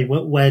 Do you know what I mean?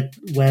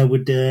 Where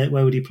would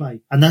he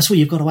play? And that's what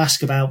you've got to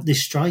ask about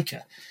this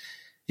striker.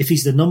 If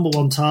he's the number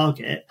one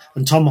target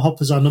and Tom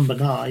Hopper's our number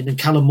 9 and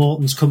Callum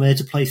Morton's come here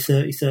to play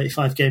 30,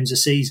 35 games a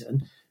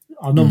season,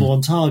 our number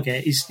one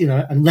target is,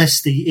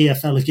 unless the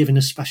EFL are giving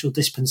a special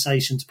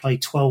dispensation to play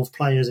 12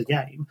 players a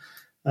game,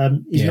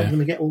 he's not going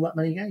to get all that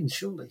many games,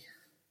 surely.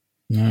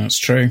 No, that's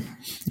true.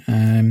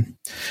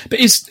 But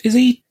is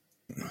he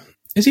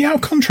out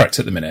of contract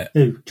at the minute?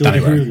 Who?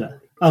 Jordi Hawula?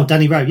 Oh,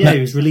 Danny Rowe. Yeah, he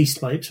was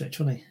released by Ipswich,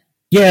 wasn't he?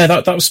 Yeah,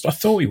 that was. I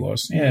thought he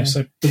was. Yeah.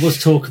 So there was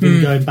talk of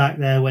him going back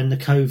there when the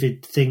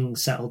COVID thing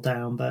settled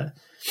down. But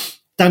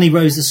Danny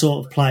Rowe's the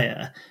sort of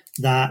player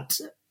that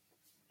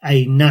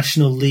a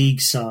National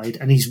League side,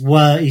 and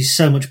he's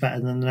so much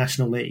better than the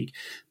National League,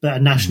 but a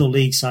National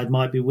League side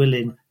might be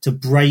willing to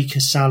break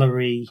a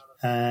salary.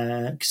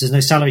 Because there's no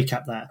salary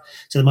cap there,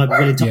 so they might be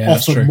willing to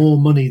offer more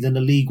money than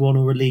a League One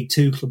or a League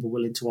Two club are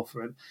willing to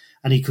offer him,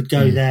 and he could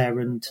go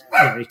there and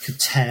he could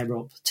tear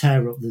up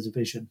the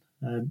division.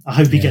 I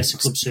hope he gets a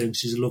club soon,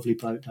 because he's a lovely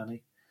bloke,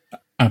 Danny.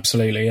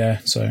 Absolutely, yeah.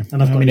 So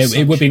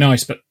it would be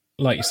nice, but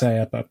like you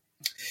say,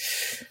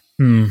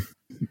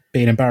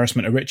 be an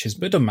embarrassment of riches,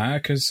 but it doesn't matter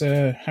because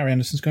Harry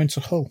Anderson's going to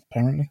Hull.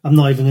 Apparently, I'm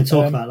not even going to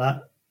talk about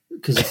that.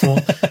 Because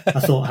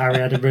I thought Harry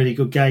had a really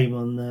good game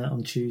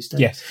on Tuesday.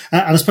 Yes,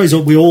 and I suppose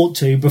what we ought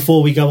to,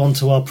 before we go on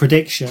to our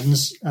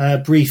predictions,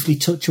 briefly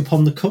touch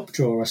upon the cup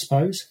draw. I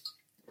suppose.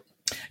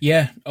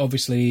 Yeah,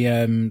 obviously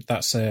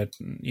that's a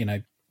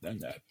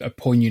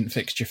poignant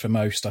fixture for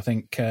most. I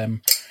think a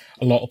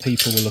lot of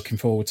people were looking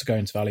forward to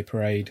going to Valley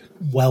Parade.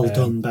 Well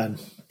done, Ben.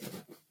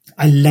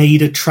 I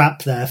laid a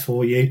trap there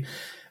for you,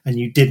 and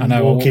you didn't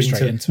walk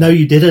into it. No,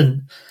 you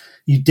didn't.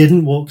 You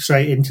didn't walk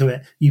straight into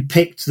it. You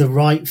picked the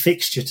right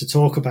fixture to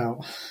talk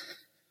about.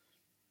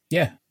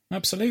 Yeah,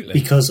 absolutely.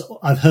 Because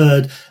I've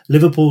heard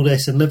Liverpool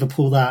this and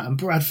Liverpool that, and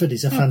Bradford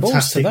is a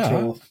fantastic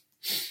draw.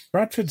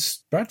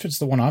 Bradford's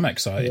the one I'm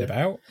excited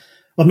about.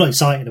 Well, I'm not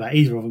excited about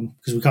either of them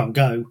because we can't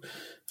go.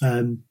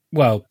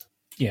 But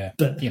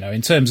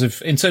in terms of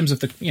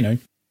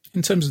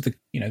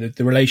the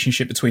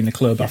relationship between the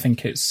club, I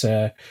think it's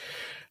a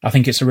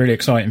really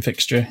exciting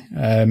fixture.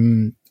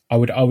 I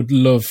would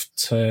love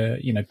to,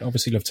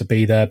 obviously love to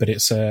be there, but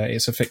it's a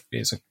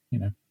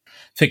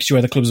fixture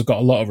where the clubs have got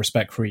a lot of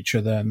respect for each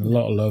other and a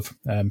lot of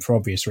love for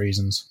obvious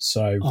reasons.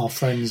 So our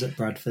friends at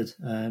Bradford,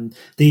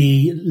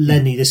 the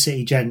Lenny, the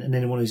City gent, and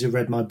anyone who's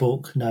read my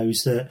book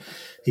knows that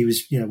he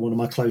was, one of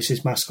my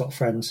closest mascot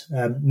friends.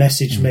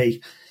 Messaged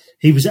me.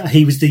 He was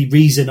the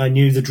reason I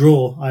knew the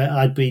draw.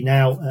 I'd been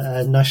out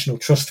at a National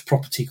Trust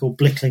property called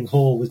Blickling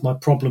Hall with my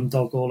problem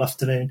dog all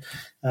afternoon,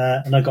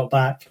 and I got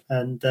back,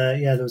 and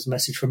there was a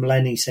message from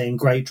Lenny saying,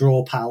 "Great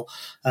draw, pal,"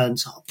 and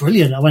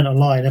brilliant. I went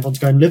online. Everyone's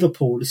going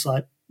Liverpool. It's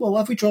like, well,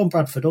 have we drawn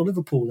Bradford or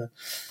Liverpool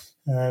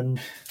then?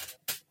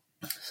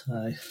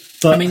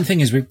 But I mean, the thing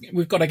is,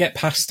 we've got to get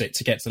past it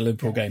to get to the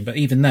Liverpool game. But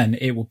even then,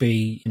 it will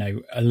be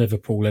a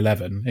Liverpool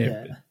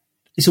 11.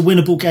 It's a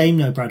winnable game,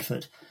 no,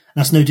 Bradford.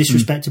 That's no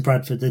disrespect to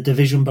Bradford, the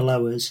division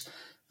below us.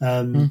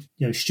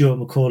 Stuart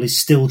McCall is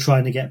still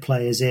trying to get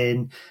players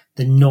in.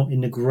 They're not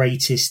in the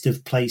greatest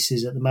of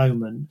places at the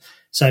moment.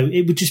 So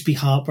it would just be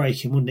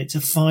heartbreaking, wouldn't it,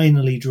 to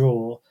finally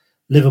draw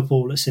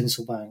Liverpool at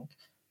Sincilbank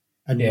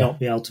and not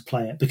be able to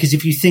play it. Because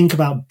if you think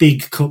about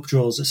big cup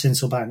draws at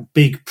Sincilbank,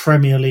 big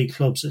Premier League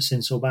clubs at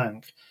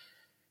Sincilbank,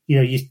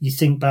 you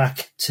think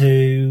back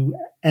to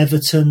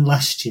Everton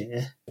last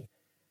year,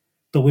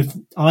 but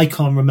I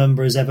can't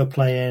remember us ever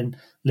playing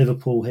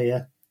Liverpool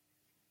here,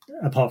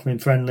 apart from in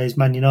friendlies.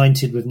 Man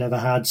United we've never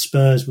had.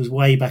 Spurs was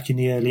way back in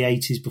the early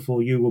 80s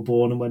before you were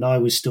born and when I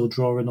was still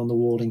drawing on the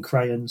wall in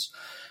crayons.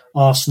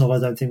 Arsenal I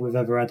don't think we've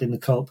ever had in the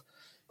cup.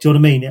 Do you know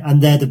what I mean?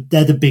 And they're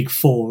the big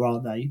four,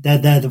 aren't they?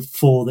 They're the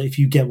four that if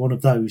you get one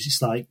of those,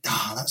 it's like,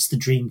 that's the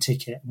dream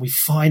ticket. And we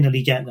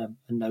finally get them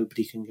and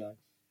nobody can go.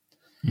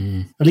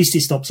 At least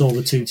it stops all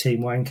the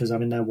two-team wankers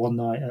having their one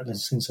night at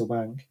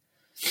Sincilbank.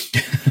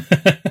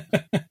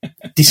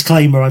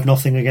 Disclaimer, I've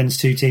nothing against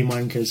two-team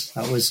wankers.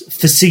 That was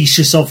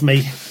facetious of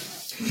me.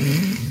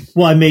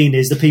 What I mean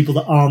is the people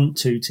that aren't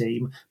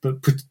two-team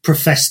but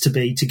profess to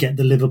be to get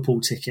the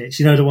Liverpool tickets.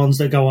 The ones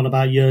that go on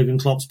about Jurgen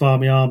Klopp's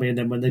Barmy Army and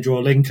then when they draw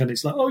Lincoln,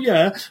 it's like, oh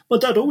yeah, my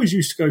dad always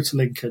used to go to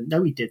Lincoln.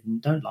 No, he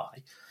didn't. Don't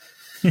lie.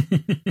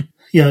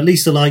 At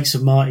least the likes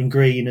of Martin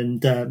Green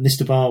and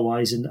Mr.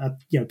 Barwise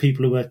and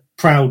people who are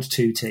proud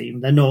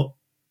two-team, they're not.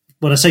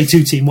 When I say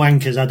two-team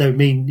wankers, I don't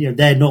mean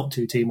they're not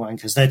two-team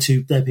wankers.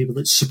 They're people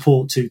that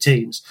support two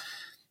teams.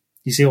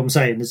 You see what I'm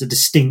saying? There's a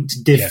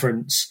distinct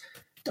difference.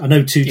 Yeah. I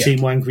know two-team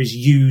wanker is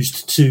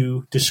used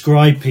to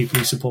describe people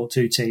who support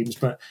two teams,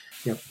 but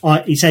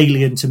it's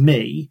alien to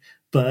me.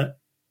 But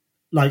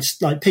like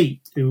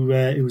Pete, who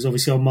was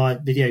obviously on my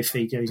video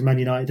feed, he's Man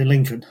United and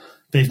Lincoln.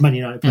 But if Man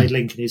United played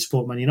Lincoln, he'd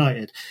support Man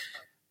United.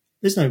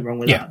 There's no wrong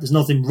with that. There's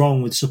nothing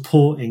wrong with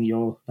supporting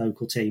your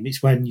local team.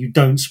 It's when you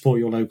don't support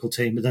your local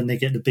team, but then they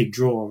get the big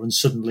draw and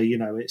suddenly,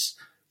 it's,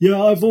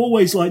 I've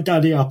always liked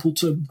Danny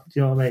Appleton. Do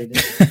you know what I mean?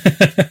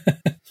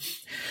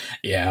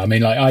 Yeah, I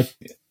mean,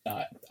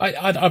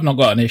 I've not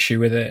got an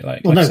issue with it. No,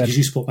 because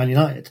you support Man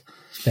United.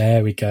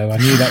 There we go. I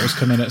knew that was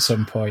coming at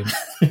some point.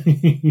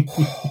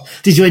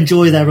 Did you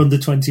enjoy their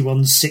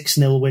under-21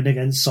 6-0 win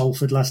against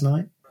Salford last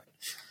night?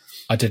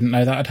 I didn't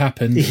know that had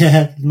happened.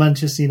 Yeah,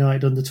 Manchester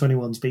United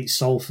under-21s beat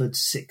Salford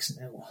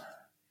 6-0.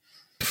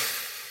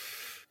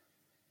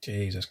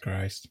 Jesus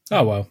Christ.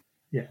 Oh, well.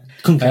 Yeah.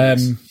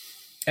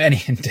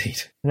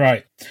 Indeed.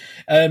 Right.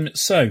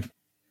 So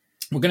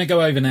we're going to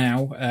go over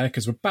now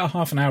because we're about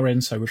half an hour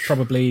in, so we'll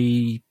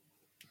probably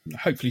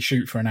hopefully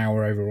shoot for an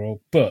hour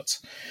overall. But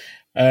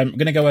we're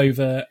going to go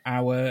over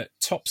our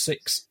top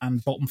 6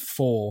 and bottom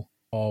 4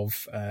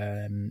 of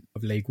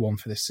League One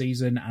for this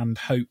season and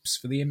hopes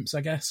for the Imps,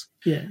 I guess.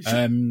 Yeah.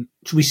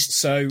 Should we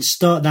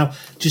start now?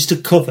 Just to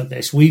cover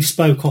this, we've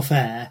spoke off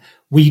air.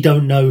 We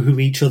don't know who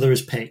each other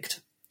has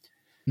picked.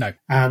 No.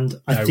 And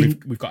I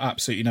think we've got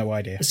absolutely no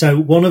idea. So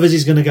one of us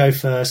is going to go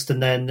first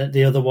and then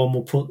the other one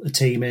will put a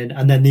team in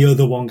and then the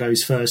other one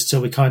goes first.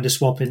 So we're kind of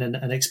swapping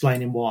and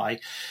explaining why.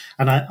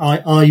 And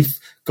I've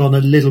gone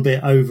a little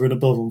bit over and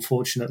above,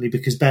 unfortunately,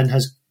 because Ben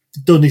has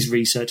done his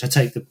research. I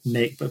take the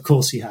mick, but of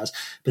course he has.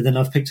 But then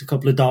I've picked a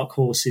couple of dark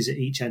horses at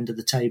each end of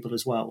the table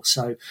as well.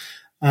 So,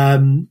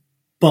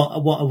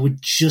 but what I would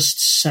just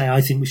say,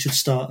 I think we should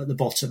start at the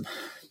bottom.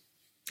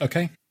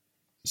 Okay.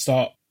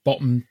 Start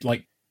bottom,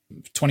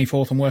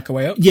 24th and work our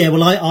way up? Yeah,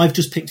 well, I've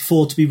just picked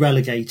 4 to be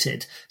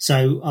relegated.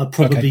 So I'll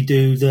probably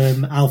do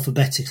them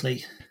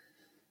alphabetically.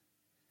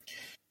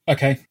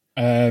 Okay.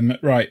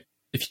 Right.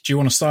 Do you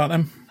want to start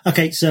then?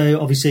 Okay,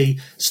 so obviously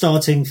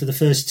starting for the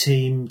first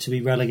team to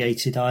be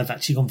relegated, I've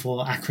actually gone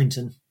for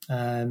Accrington,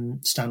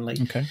 Stanley.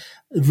 Okay.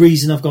 The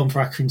reason I've gone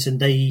for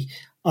Accrington,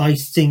 I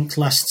think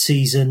last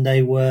season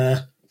they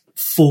were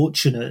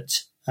fortunate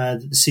that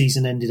the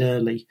season ended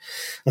early.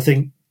 I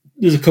think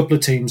there's a couple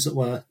of teams that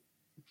were.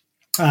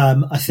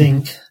 I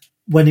think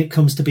when it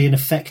comes to being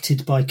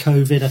affected by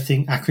COVID, I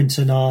think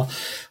Accrington are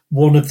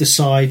one of the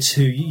sides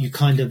who you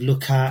kind of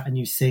look at and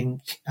you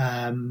think,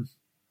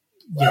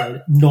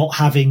 not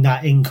having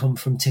that income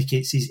from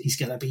tickets is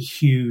going to be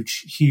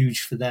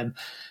huge for them.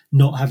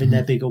 Not having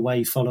their big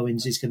away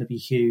followings is going to be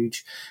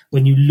huge.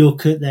 When you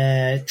look at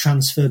their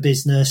transfer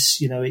business,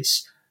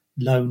 it's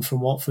loan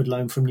from Watford,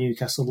 loan from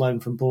Newcastle,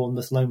 loan from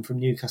Bournemouth, loan from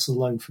Newcastle,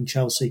 loan from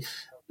Chelsea.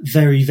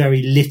 very,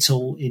 very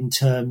little in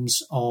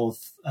terms of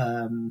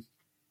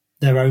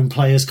their own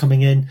players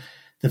coming in.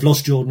 They've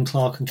lost Jordan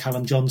Clark and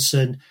Callum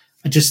Johnson.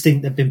 I just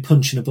think they've been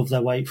punching above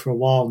their weight for a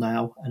while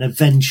now, and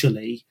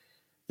eventually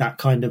that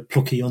kind of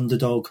plucky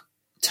underdog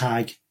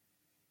tag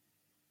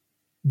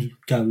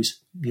goes.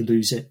 You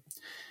lose it.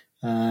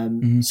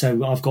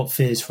 So I've got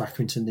fears for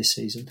Accrington this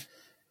season.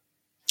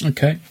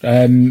 Okay.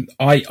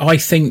 I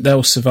think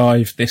they'll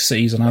survive this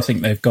season. I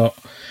think they've got...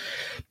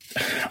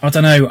 I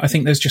don't know. I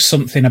think there's just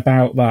something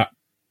about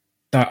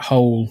that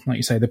whole, like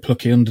you say, the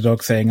plucky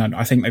underdog thing.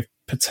 I think they've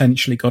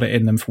potentially got it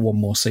in them for one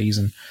more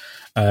season.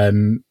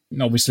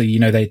 Obviously, you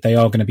know, they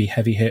are going to be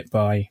heavy hit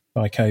by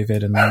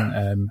COVID, and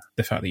then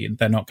the fact that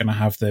they're not going to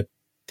have the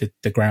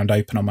ground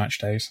open on match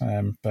days.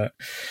 But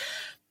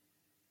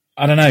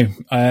I don't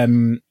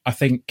know. I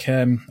think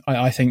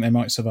they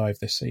might survive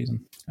this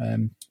season.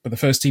 But the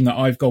first team that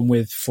I've gone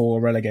with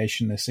for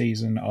relegation this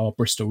season are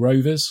Bristol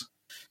Rovers.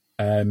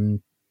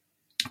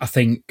 I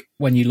think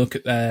when you look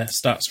at their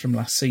stats from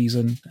last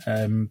season,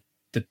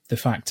 the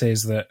fact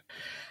is that,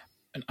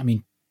 I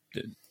mean,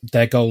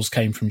 their goals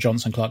came from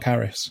Johnson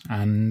Clark-Harris,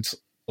 and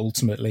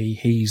ultimately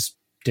he's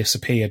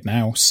disappeared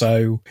now.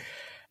 So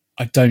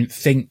I don't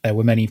think there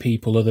were many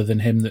people other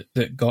than him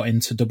that got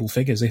into double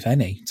figures, if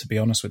any, to be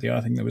honest with you.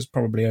 I think there was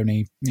probably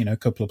only, you know, a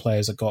couple of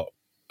players that got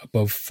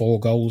above 4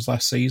 goals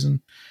last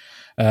season.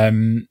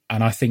 And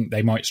I think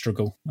they might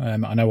struggle. I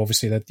know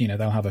obviously that, you know,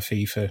 they'll have a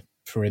fee for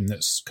him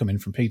that's coming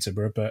from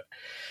Peterborough, but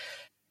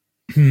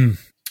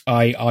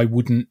I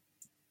wouldn't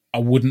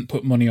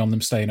put money on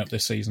them staying up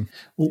this season.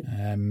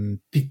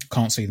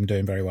 Can't see them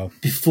doing very well.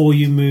 Before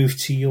you move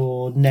to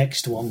your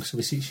next one, because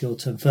obviously it's your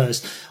turn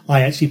first,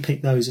 I actually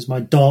picked those as my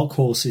dark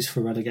horses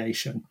for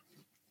relegation.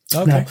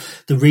 Okay. Now,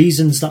 the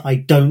reasons that I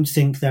don't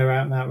think they're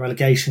out-and-out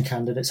relegation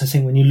candidates, I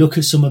think when you look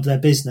at some of their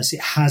business, it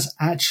has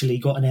actually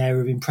got an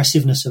air of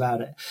impressiveness about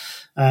it.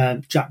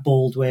 Jack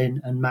Baldwin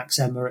and Max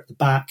Emma at the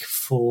back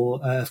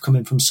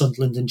coming from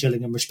Sunderland and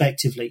Gillingham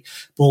respectively.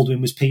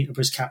 Baldwin was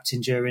Peterborough's captain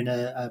during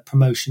a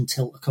promotion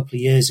tilt a couple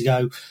of years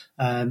ago.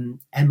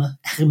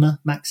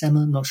 Max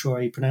Emma, I'm not sure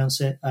how you pronounce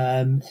it,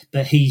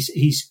 but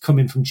he's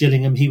coming from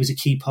Gillingham. He was a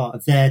key part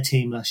of their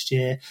team last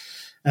year.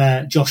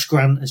 Josh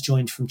Grant has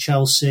joined from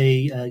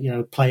Chelsea,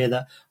 a player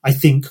that I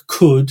think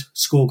could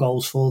score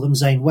goals for them.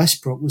 Zane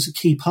Westbrook was a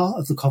key part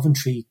of the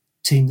Coventry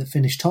team that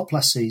finished top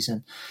last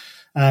season.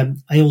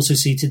 I also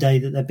see today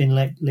that they've been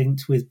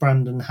linked with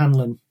Brandon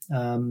Hanlon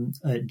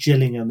at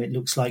Gillingham. It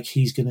looks like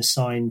he's going to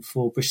sign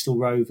for Bristol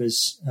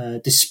Rovers,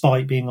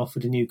 despite being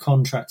offered a new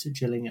contract at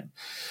Gillingham.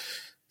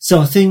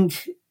 So I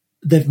think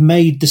they've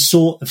made the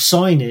sort of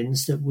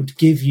signings that would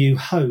give you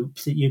hope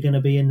that you're going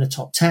to be in the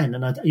top 10.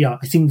 And I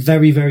think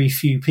very, very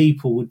few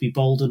people would be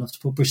bold enough to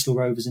put Bristol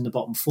Rovers in the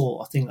bottom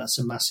 4. I think that's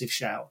a massive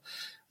shout.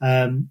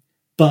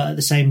 But at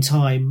the same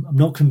time, I'm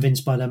not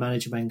convinced by their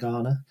manager, Ben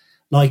Garner.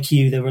 Like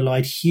you, they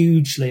relied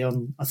hugely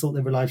on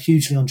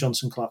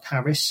Johnson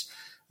Clark-Harris.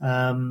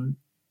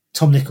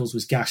 Tom Nichols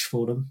was gash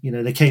for them. You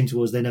know, they came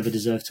to us, they never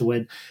deserved to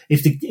win.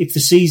 If the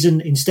season,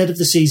 instead of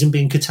the season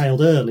being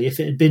curtailed early, if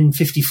it had been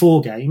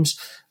 54 games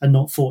and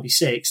not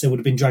 46, they would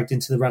have been dragged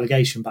into the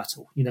relegation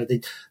battle. You know,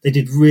 they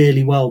did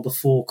really well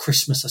before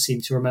Christmas, I seem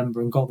to remember,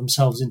 and got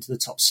themselves into the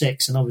top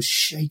 6, and I was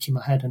shaking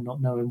my head and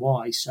not knowing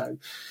why. So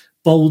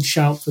bold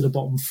shout for the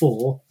bottom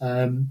 4,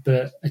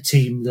 but a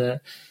team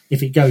that,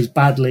 if it goes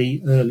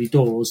badly early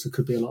doors, there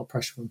could be a lot of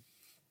pressure on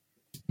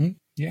them.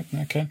 Yeah,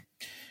 okay.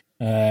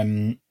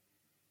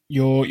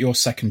 Your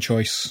second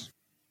choice.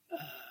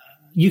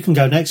 You can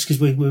go next because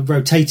we're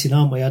rotating,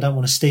 aren't we? I don't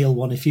want to steal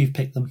one if you've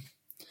picked them.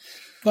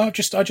 Well, I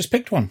just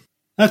picked one.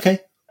 Okay.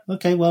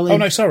 Well. Oh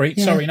no, sorry.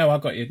 No, I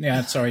got you.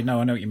 Yeah, sorry. No,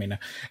 I know what you mean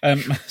now.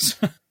 My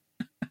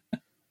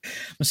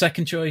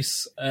second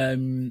choice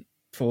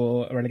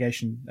for a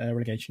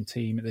relegation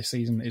team this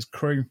season is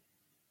Crewe.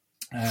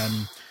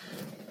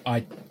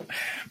 I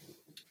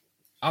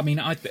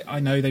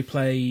know they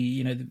play.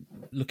 You know,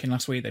 looking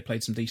last week, they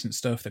played some decent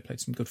stuff. They played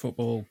some good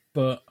football,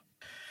 but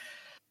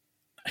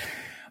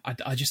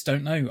I just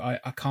don't know.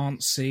 I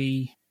can't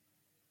see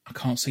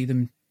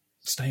them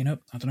staying up.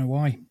 I don't know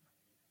why.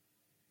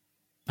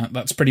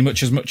 That's pretty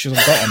much as I've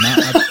got on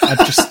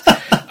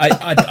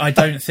that. I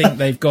don't think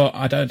they've got.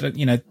 I don't.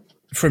 You know,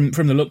 from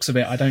the looks of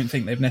it, I don't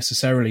think they've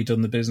necessarily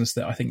done the business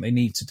that I think they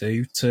need to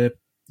do to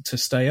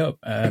stay up.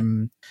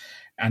 And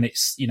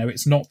it's, you know,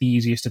 it's not the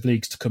easiest of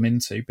leagues to come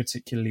into,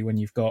 particularly when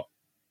you've got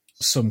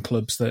some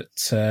clubs that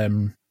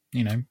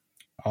you know,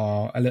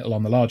 are a little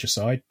on the larger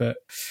side. But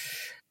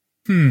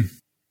okay.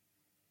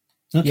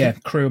 Yeah,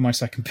 Crewe are my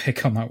second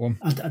pick on that one.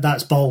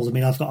 That's bold. I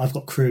mean, I've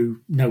got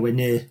Crewe nowhere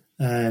near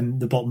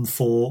the bottom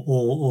 4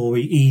 or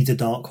either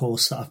dark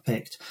horse that I've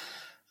picked.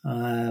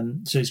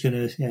 So it's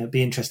going to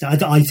be interesting.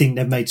 I think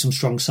they've made some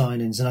strong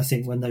signings, and I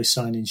think when those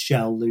signings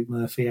gel, Luke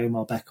Murphy,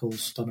 Omar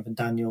Beckles, Donovan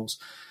Daniels,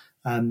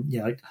 I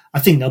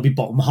think they'll be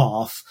bottom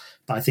half,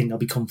 but I think they'll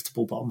be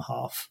comfortable bottom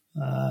half.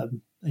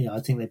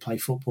 I think they play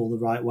football the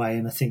right way,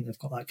 and I think they've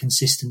got that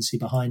consistency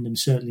behind them.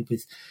 Certainly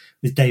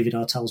with David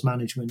Artell's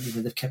management,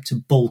 they've kept a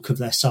bulk of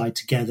their side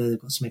together.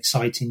 They've got some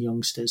exciting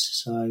youngsters.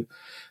 So,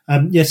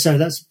 so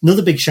that's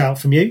another big shout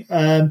from you.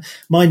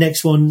 My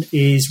next one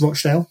is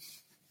Rochdale.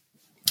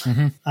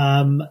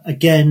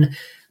 Again,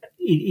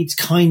 it's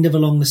kind of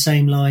along the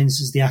same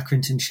lines as the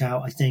Accrington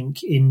shout, I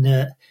think, in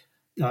that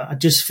I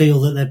just feel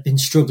that they've been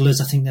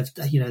strugglers. I think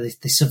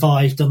they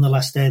survived on the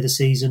last day of the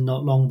season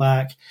not long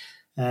back.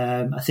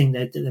 I think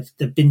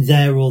they've been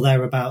there or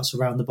thereabouts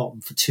around the bottom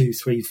for 2,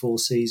 3, 4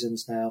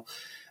 seasons now.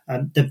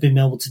 They've been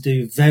able to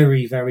do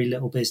very, very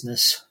little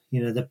business.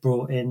 They've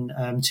brought in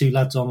 2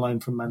 lads on loan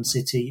from Man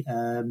City,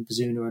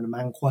 Bazuna and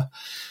Amankwa,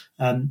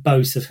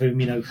 both of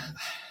whom,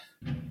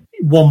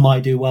 one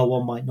might do well,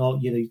 one might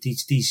not.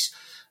 These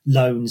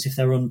loans, if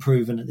they're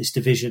unproven at this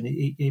division,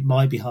 it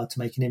might be hard to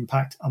make an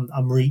impact.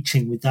 I'm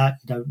reaching with that,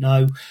 you don't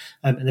know.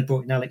 And they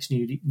brought in Alex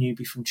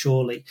Newby from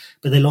Chorley,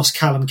 but they lost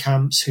Callum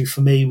Camps, who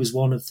for me was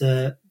one of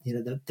the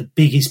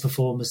biggest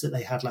performers that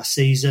they had last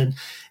season.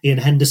 Ian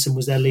Henderson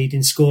was their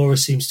leading scorer,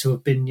 seems to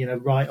have been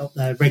right up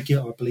there,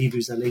 I believe he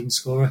was their leading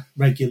scorer,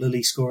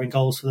 regularly scoring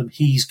goals for them.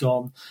 He's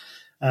gone.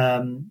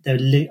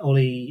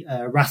 Ollie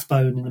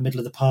Rathbone in the middle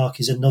of the park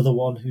is another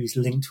one who's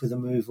linked with a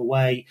move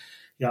away.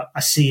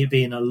 I see it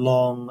being a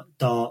long,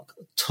 dark,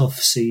 tough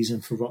season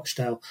for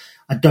Rochdale.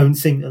 I don't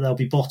think that they'll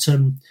be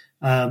bottom,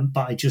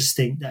 but I just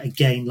think that,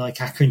 again, like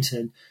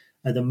Accrington,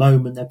 at the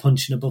moment they're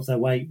punching above their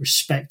weight.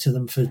 Respect to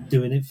them for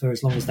doing it for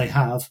as long as they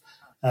have.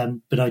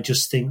 But I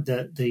just think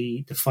that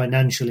the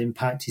financial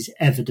impact is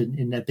evident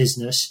in their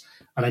business,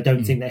 and I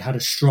don't think they had a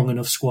strong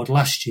enough squad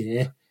last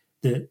year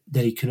that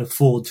they can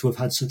afford to have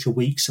had such a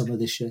weak summer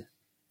this year.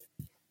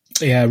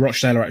 Yeah,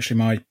 Rochdale are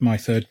actually my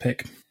third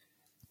pick.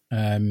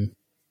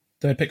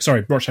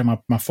 Rochdale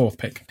my fourth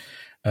pick.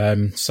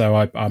 So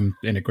I'm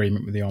in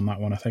agreement with you on that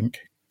one, I think.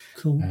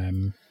 Cool.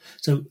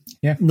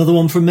 Another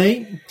one from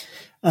me.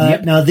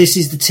 Now, this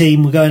is the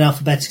team, we're going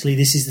alphabetically,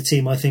 this is the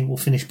team I think will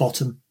finish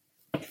bottom.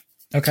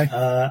 Okay.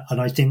 And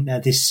I think they're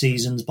this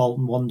season's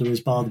Bolton Wanderers,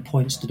 bar the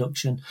points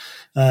deduction.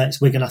 It's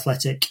Wigan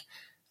Athletic.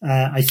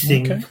 I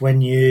think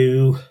when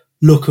you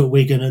look at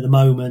Wigan at the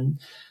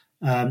moment,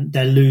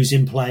 they're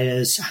losing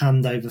players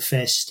hand over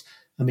fist.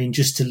 I mean,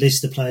 just to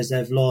list the players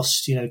they've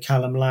lost,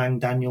 Callum Lang,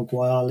 Daniel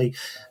Guayali,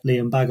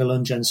 Liam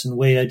Bagalun, Jensen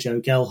Weir, Joe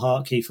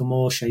Gelhart, Kiefer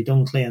Moore, Shea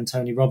Dunkley,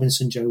 Anthony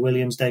Robinson, Joe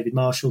Williams, David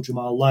Marshall,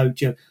 Jamal Lowe,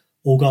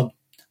 all gone.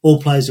 All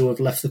players who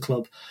have left the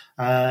club.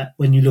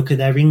 When you look at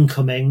their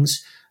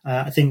incomings,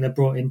 I think they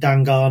brought in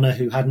Dan Garner,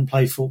 who hadn't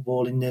played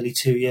football in nearly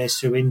 2 years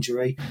through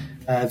injury.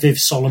 Viv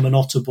Solomon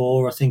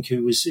Otterbor, I think,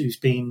 who's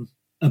been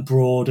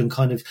abroad and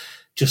kind of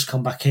just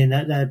come back in.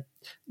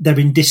 They're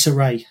in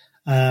disarray.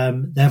 They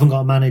haven't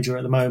got a manager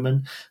at the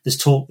moment. There's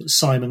talk that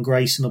Simon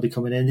Grayson will be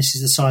coming in. This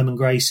is the Simon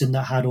Grayson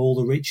that had all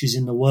the riches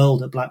in the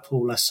world at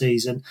Blackpool last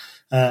season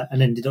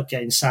and ended up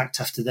getting sacked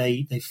after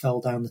they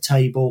fell down the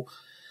table.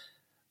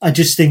 I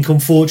just think,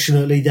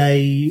 unfortunately,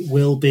 they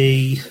will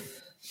be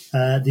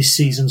this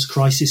season's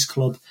crisis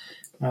club.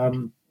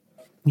 And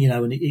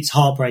it's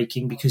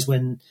heartbreaking because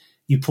when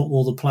you put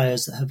all the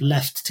players that have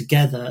left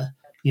together,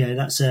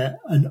 that's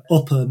an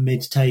upper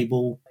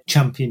mid-table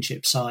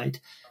championship side.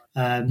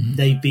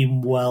 They've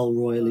been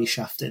royally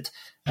shafted.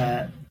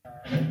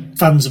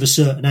 Fans of a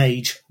certain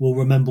age will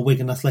remember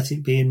Wigan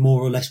Athletic being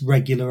more or less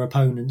regular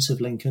opponents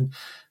of Lincoln.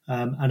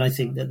 And I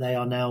think that they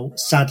are now,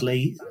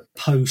 sadly,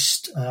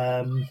 post...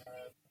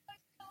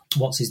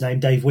 what's his name,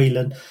 Dave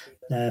Whelan,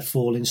 they're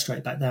falling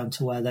straight back down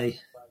to where they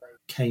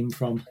came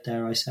from,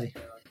 dare I say.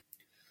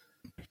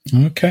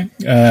 Okay.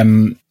 I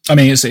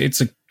mean,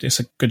 it's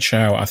a good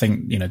shout. I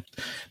think,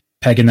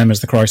 pegging them as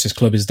the crisis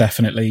club is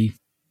definitely,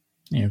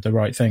 the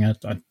right thing.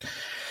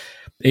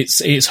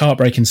 It's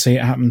heartbreaking to see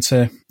it happen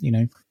to,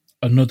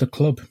 another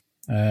club.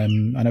 I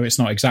know it's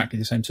not exactly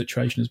the same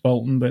situation as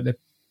Bolton, but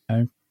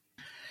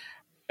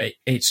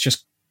it's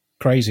just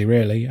crazy,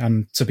 really.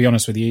 And to be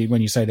honest with you,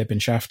 when you say they've been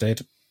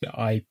shafted,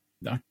 I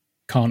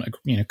can't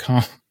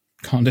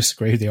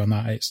disagree with you on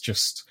that. It's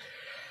just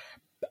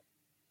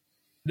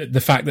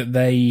the fact that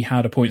they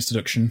had a points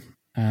deduction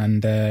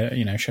and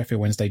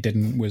Sheffield Wednesday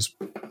didn't was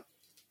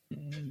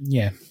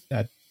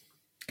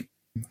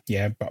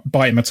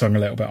biting my tongue a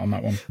little bit on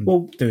that one.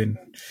 Well,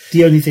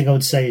 the only thing I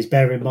would say is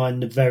bear in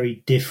mind the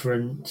very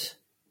different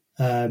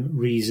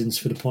reasons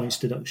for the points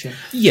deduction.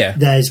 Yeah,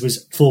 theirs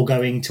was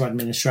foregoing to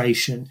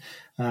administration.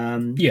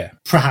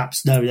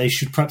 Perhaps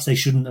they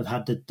shouldn't have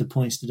had the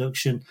points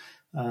deduction.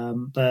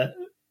 But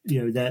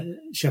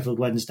Sheffield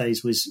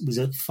Wednesday's was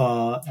a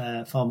far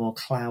more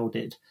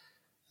clouded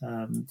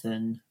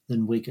than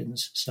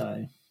Wigan's.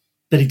 So,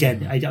 but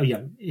again,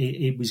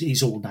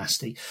 it's all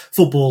nasty.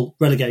 Football,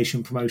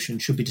 relegation, promotion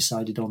should be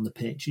decided on the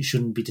pitch. It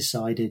shouldn't be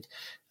decided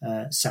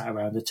sat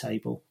around a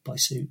table by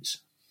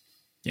suits.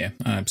 Yeah,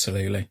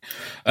 absolutely.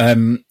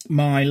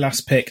 My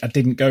last pick, I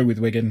didn't go with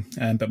Wigan,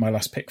 but my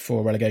last pick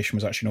for relegation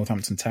was actually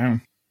Northampton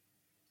Town.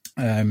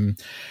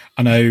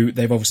 I know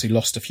they've obviously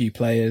lost a few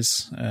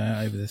players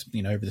over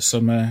the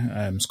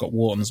summer. Scott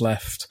Wharton's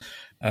left.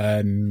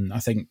 I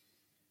think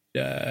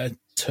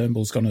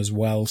Turnbull's gone as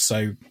well.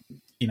 So,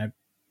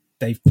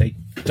 they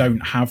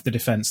don't have the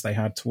defence they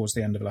had towards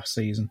the end of last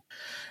season.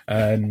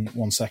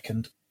 1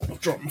 second.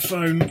 I've dropped my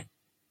phone.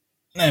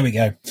 There we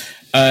go.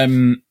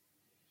 And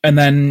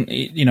then,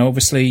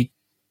 obviously,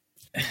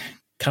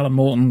 Callum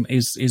Morton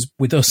is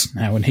with us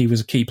now, and he was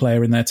a key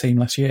player in their team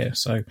last year.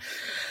 So,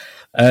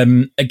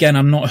 again,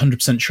 I'm not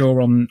 100%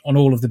 sure on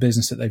all of the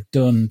business that they've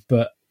done,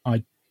 but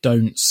I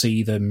don't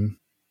see them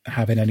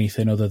having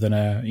anything other than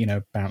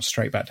bounce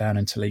straight back down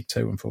into League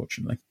Two,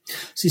 unfortunately.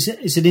 So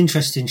it's an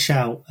interesting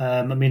shout.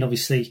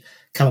 Obviously,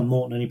 Callum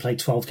Morton only played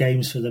 12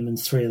 games for them,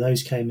 and 3 of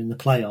those came in the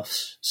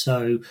playoffs.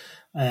 So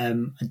I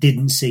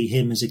didn't see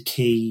him as a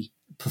key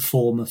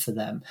performer for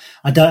them.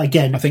 I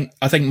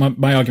think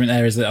my argument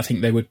there is that I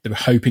think they were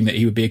hoping that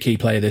he would be a key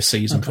player this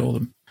season for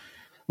them.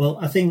 Well,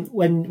 I think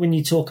when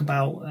you talk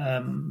about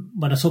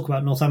when I talk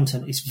about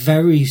Northampton, it's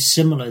very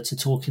similar to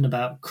talking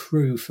about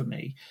Crewe for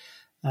me.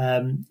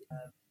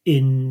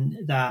 In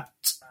that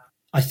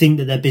I think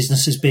that their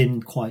business has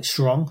been quite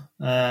strong.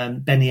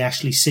 Benny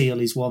Ashley-Seal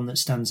is one that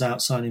stands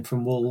out, signing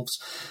from Wolves.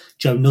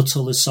 Joe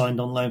Nuttall has signed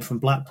on loan from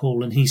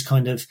Blackpool, and he's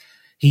going to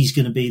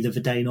be the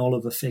Verdane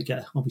Oliver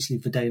figure. Obviously,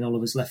 Verdane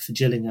Oliver's left for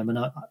Gillingham, and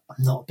I'm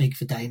not a big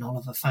Verdane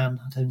Oliver fan.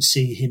 I don't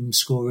see him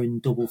scoring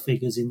double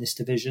figures in this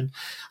division.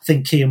 I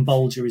think Kean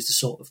Bolger is the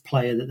sort of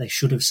player that they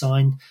should have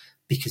signed,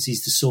 because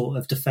he's the sort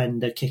of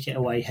defender, kick it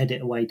away, head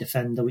it away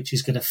defender, which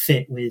is going to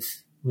fit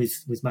with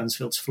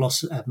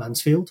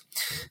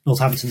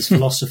Northampton's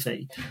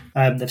philosophy.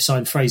 They've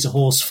signed Fraser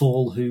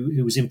Horsfall,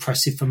 who was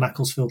impressive for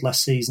Macclesfield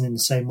last season in the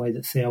same way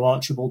that Theo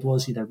Archibald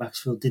was.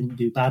 Macclesfield didn't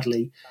do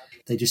badly.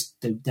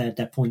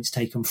 Their points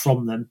taken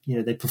from them.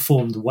 They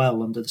performed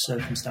well under the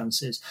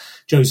circumstances.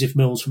 Joseph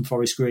Mills from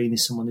Forest Green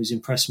is someone who's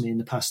impressed me in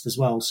the past as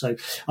well. So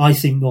I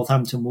think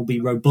Northampton will be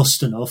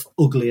robust enough,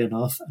 ugly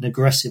enough, and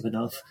aggressive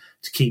enough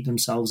to keep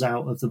themselves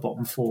out of the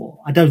bottom 4.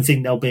 I don't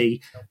think they'll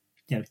be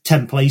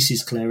 10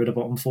 places clear of the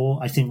bottom 4.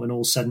 I think when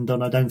all's said and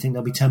done, I don't think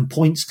they'll be 10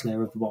 points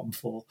clear of the bottom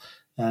 4.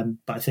 But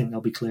I think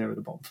they'll be clear of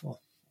the bottom 4.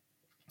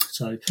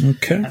 So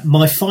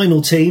my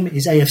final team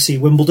is AFC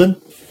Wimbledon.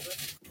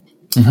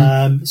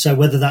 Mm-hmm. So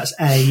whether that's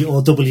A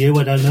or W,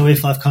 I don't know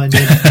if I've kind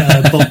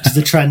of bumped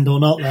the trend or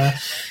not there.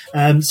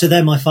 So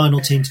they're my final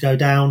team to go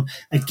down.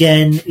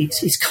 Again,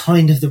 it's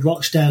kind of the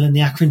Rochdale and the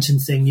Accrington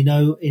thing,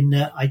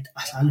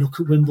 I look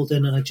at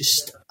Wimbledon and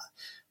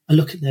I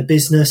look at their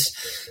business.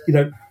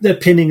 They're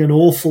pinning an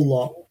awful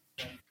lot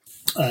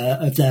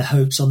of their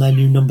hopes on their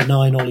new number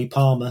 9, Ollie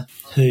Palmer,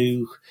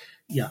 who,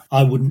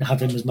 I wouldn't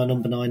have him as my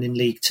number 9 in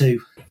League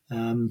Two,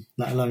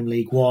 let alone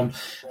League One.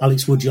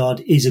 Alex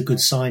Woodyard is a good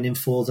signing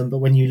for them, but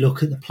when you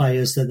look at the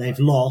players that they've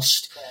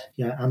lost,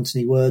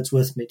 Anthony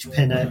Wordsworth, Mitch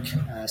Pinnock,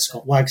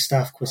 Scott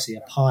Wagstaff, Kwesi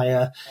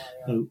Appiah,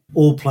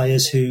 all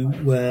players who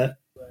were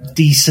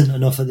decent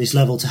enough at this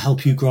level to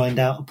help you grind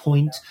out a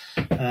point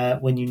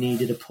when you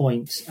needed a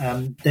point.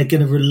 They're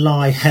going to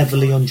rely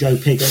heavily on Joe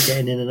Pigott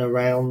getting in and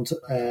around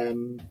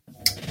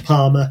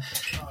Palmer.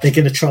 They're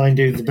going to try and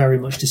do very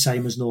much the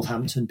same as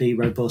Northampton: be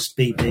robust,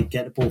 be big,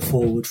 get the ball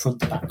forward, front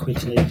to back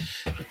quickly.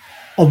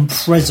 On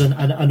present,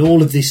 and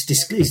all of this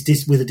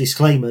is with a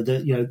disclaimer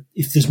that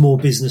if there's more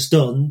business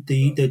done,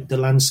 the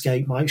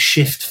landscape might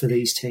shift for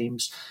these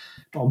teams.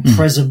 But on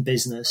present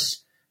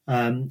business,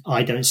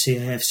 I don't see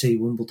AFC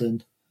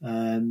Wimbledon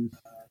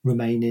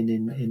remaining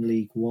in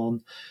League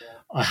One.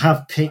 I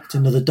have picked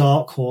another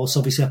dark horse.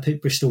 Obviously, I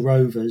picked Bristol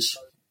Rovers.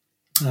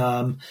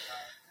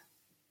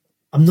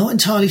 I'm not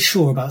entirely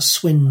sure about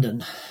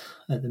Swindon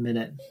at the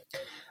minute.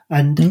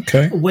 And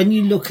when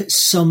you look at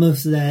some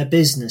of their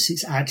business,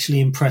 it's actually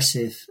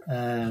impressive.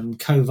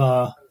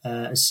 Kovar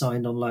has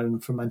signed on loan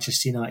from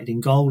Manchester United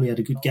in goal. He had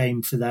a good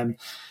game for them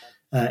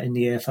in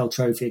the EFL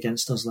Trophy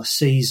against us last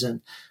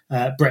season.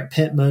 Brett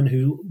Pittman,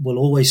 who will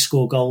always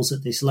score goals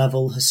at this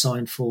level, has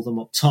signed for them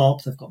up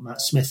top. They've got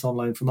Matt Smith on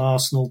loan from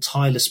Arsenal,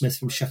 Tyler Smith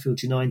from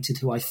Sheffield United,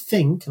 who I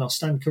think, and I'll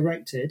stand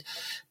corrected,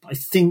 but I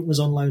think was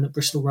on loan at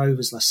Bristol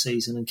Rovers last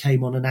season and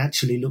came on and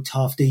actually looked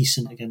half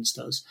decent against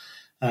us.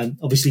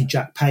 Obviously,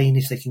 Jack Payne,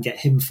 if they can get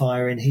him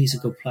firing, he's a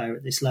good player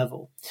at this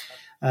level.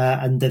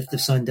 And they've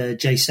signed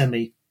Jay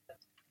Semi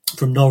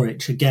from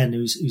Norwich, again,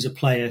 who's a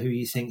player who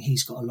you think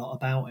he's got a lot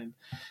about him.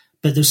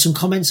 But there's some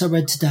comments I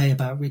read today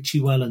about Richie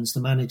Wellens, the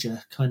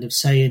manager, kind of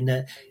saying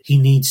that he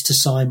needs to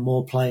sign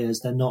more players.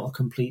 They're not a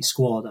complete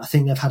squad. I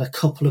think they've had a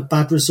couple of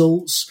bad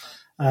results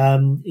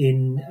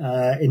in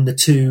the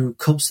 2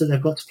 cups that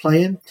they've got to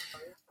play in.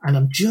 And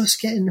I'm just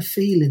getting the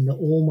feeling that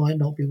all might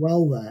not be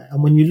well there.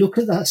 And when you look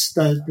at that,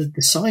 the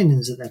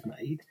signings that they've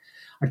made,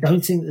 I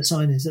don't think the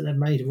signings that they've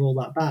made are all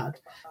that bad.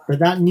 But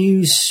that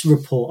news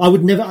report, I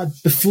would never,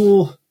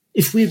 before,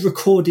 if we'd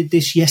recorded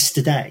this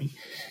yesterday,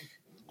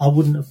 I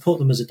wouldn't have put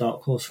them as a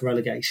dark horse for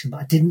relegation,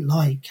 but I don't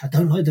like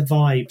the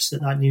vibes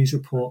that news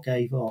report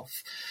gave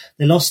off.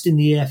 They lost in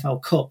the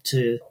EFL Cup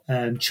to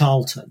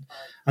Charlton,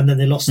 and then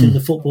they lost in the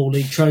Football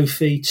League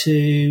Trophy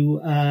to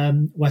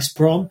West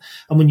Brom.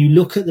 And when you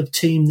look at the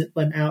team that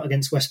went out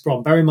against West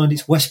Brom, bear in mind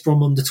it's West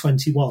Brom under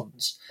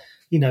 21s.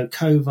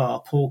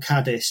 Kovar, Paul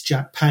Caddis,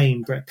 Jack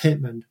Payne, Brett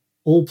Pittman,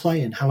 all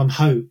playing. Hallam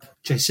Hope,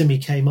 Jay Simi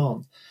came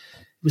on.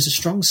 It was a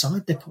strong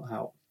side they put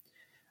out.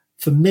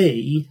 For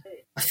me,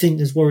 I think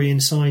there's worrying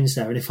signs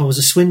there. And if I was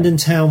a Swindon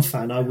Town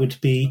fan, I would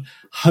be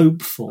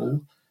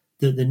hopeful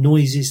that the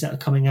noises that are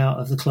coming out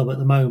of the club at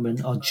the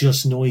moment are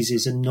just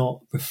noises and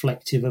not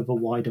reflective of a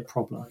wider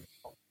problem.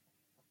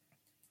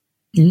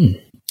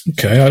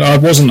 Okay, I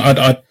wasn't.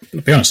 I'd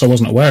be honest, I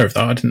wasn't aware of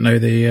that. I didn't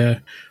know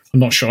I'm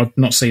not sure. I've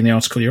not seen the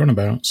article you're on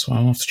about, so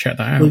I'll have to check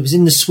that out. Well, it was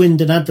in the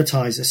Swindon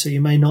Advertiser, so you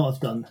may not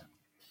have done.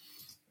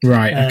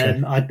 Right.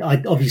 Okay.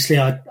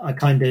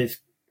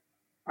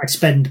 I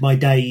spend my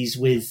days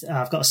with.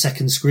 I've got a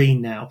second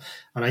screen now,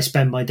 and I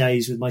spend my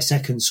days with my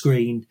second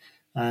screen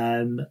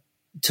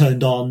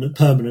turned on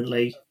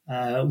permanently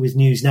with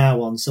News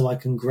Now on, so I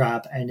can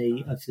grab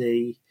any of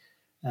the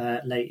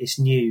latest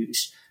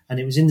news. And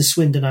it was in the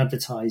Swindon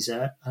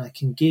Advertiser, and I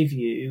can give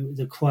you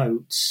the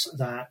quotes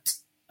that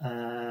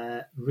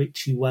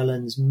Richie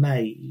Wellens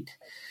made.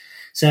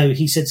 So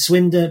he said,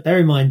 Swindon, bear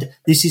in mind,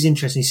 this is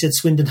interesting. He said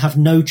Swindon have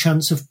no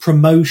chance of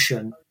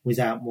promotion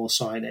without more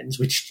sign-ins,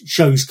 which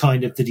shows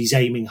kind of that he's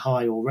aiming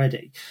high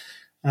already.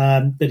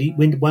 But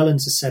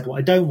Wellens has said, what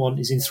I don't want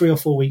is in 3 or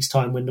 4 weeks'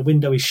 time, when the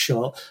window is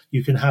shut,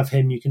 you can have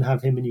him, and you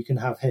can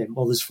have him.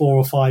 Well, there's 4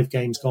 or 5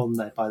 games gone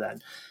there by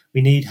then.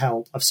 We need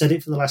help. I've said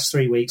it for the last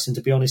 3 weeks, and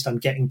to be honest, I'm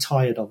getting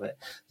tired of it.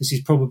 This is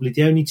probably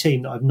the only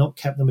team that I've not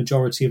kept the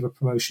majority of a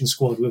promotion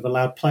squad. We've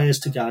allowed players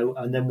to go,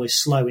 and then we're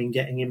slow in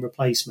getting in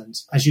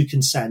replacements. As you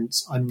can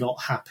sense, I'm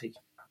not happy.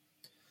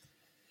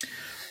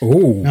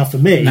 Oh, now for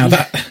me,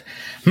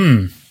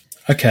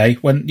 okay.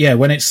 When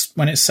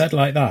it's said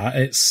like that,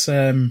 it's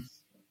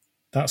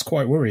that's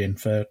quite worrying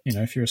for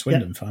if you're a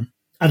Swindon fan.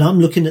 And I'm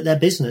looking at their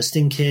business,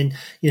 thinking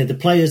the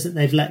players that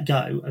they've let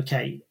go.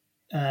 Okay,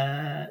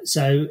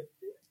 so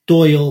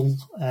Doyle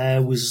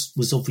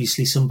was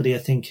obviously somebody I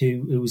think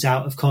who was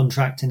out of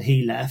contract and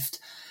he left.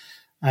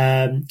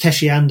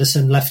 Keshi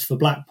Anderson left for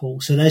Blackpool.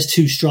 So there's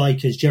 2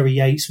 strikers. Jerry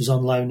Yates was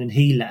on loan and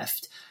he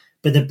left.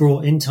 But they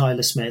brought in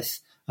Tyler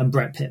Smith and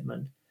Brett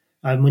Pittman.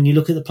 And when you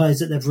look at the players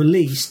that they've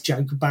released,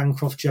 Jacob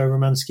Bancroft, Joe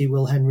Romanski,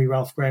 Will Henry,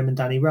 Ralph Graham and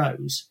Danny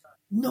Rose,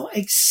 not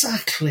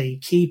exactly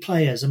key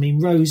players. I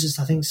mean, Rose has,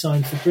 I think,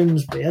 signed for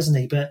Grimsby, hasn't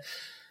he? But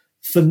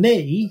for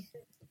me,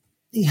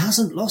 he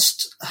hasn't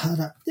lost.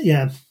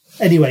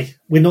 Anyway,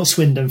 we're not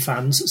Swindon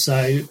fans,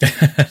 so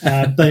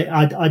but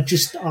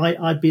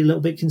I'd be a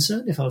little bit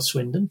concerned if I was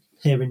Swindon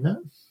hearing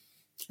that,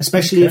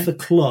 especially if a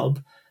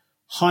club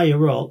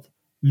higher up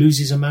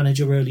loses a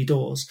manager early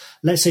doors.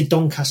 Let's say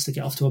Doncaster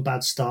get off to a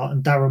bad start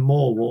and Darren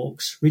Moore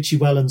walks. Richie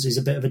Wellens is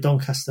a bit of a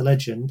Doncaster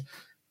legend.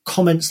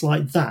 Comments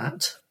like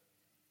that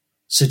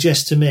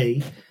suggest to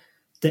me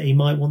that he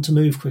might want to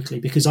move quickly,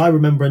 because I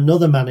remember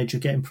another manager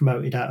getting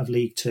promoted out of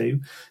League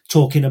Two,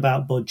 talking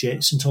about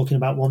budgets and talking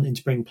about wanting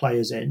to bring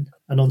players in.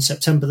 And on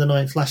September the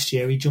 9th last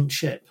year, he jumped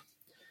ship.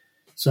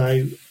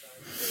 So,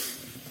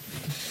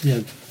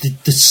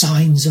 the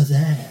signs are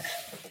there.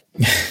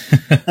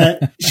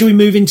 Should we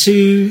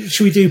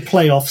do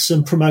playoffs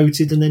and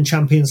promoted and then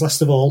champions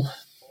last of all?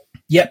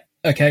 Yep.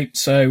 Okay,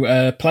 so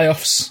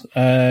playoffs.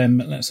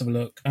 Let's have a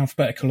look.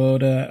 Alphabetical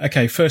order.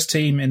 Okay, first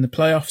team in the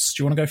playoffs.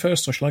 Do you want to go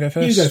first, or shall I go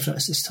first? You go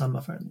first this time,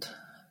 my friend.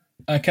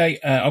 Okay,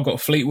 I've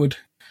got Fleetwood.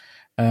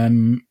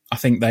 I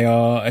think they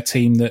are a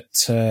team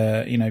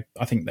that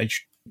I think they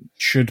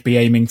should be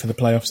aiming for the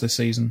playoffs this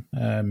season.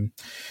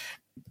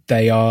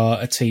 They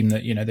are a team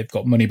that they've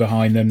got money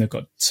behind them. They've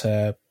got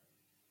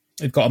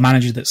a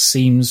manager that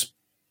seems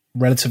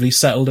relatively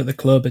settled at the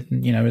club,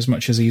 and as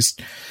much as he's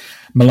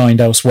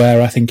maligned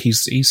elsewhere, I think he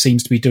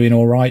seems to be doing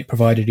all right,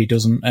 provided he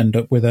doesn't end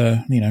up with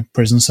a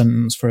prison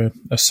sentence for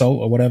assault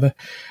or whatever.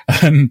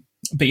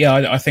 But yeah,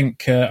 I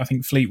think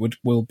Fleetwood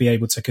will be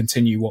able to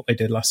continue what they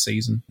did last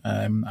season,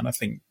 and I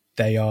think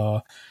they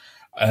are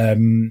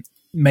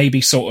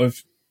maybe sort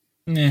of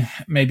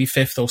maybe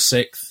 5th or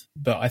 6th,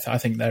 but I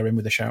think they're in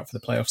with a shout for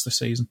the playoffs this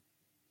season.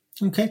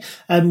 Okay,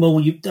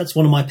 that's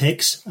one of my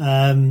picks.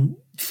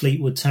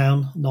 Fleetwood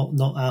Town,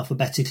 not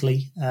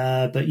alphabetically,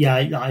 but yeah,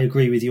 I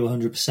agree with you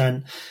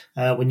 100%.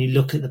 When you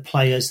look at the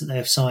players that they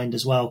have signed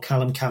as well,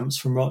 Callum Camps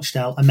from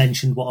Rochdale, I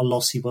mentioned what a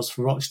loss he was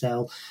for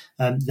Rochdale.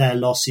 Their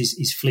loss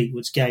is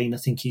Fleetwood's gain. I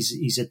think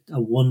he's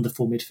a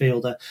wonderful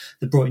midfielder.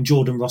 They brought in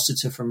Jordan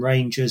Rossiter from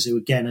Rangers, who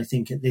again I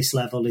think at this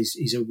level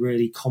is a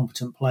really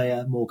competent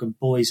player. Morgan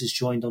Boys has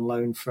joined on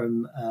loan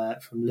from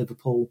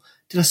Liverpool.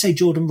 Did I say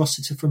Jordan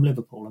Rossiter from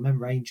Liverpool? I meant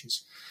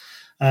Rangers.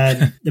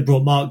 They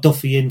brought Mark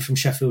Duffy in from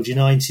Sheffield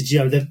United.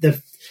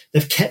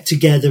 They've kept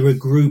together a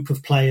group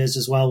of players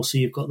as well. So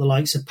you've got the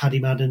likes of Paddy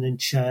Madden and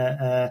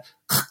Ched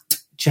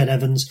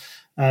Evans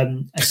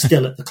are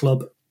still at the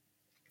club.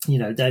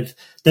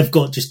 They've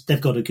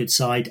got a good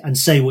side. And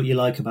say what you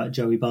like about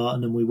Joey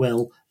Barton, and we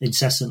will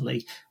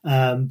incessantly.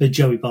 But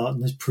Joey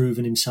Barton has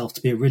proven himself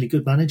to be a really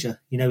good manager.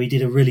 He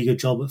did a really good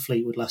job at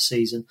Fleetwood last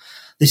season.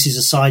 This is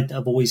a side that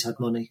have always had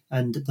money,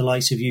 and the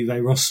likes of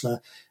Uwe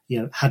Rosler,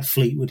 had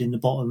Fleetwood in the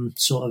bottom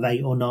sort of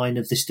 8 or 9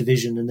 of this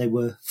division, and they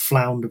were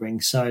floundering.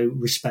 So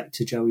respect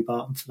to Joey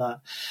Barton for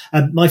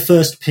that. My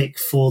first pick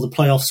for the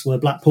playoffs were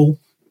Blackpool.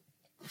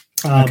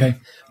 Okay.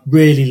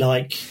 Really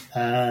like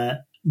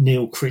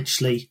Neil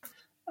Critchley.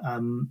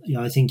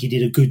 I think he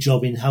did a good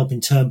job in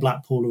helping turn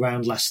Blackpool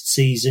around last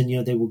season.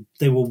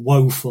 They were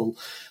woeful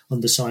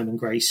under Simon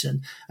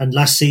Grayson, and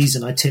last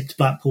season I tipped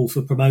Blackpool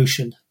for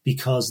promotion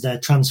because their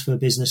transfer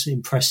business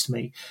impressed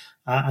me.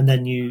 And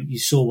then you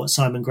saw what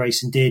Simon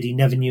Grayson did. He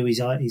never knew his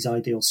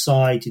ideal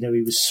side. He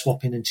was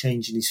swapping and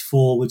changing his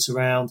forwards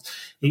around.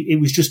 It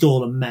was just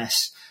all a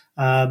mess.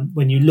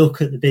 When you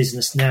look at the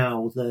business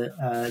now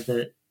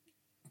that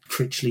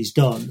Critchley's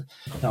done,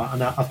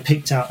 and I've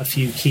picked out a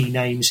few key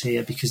names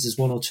here because there's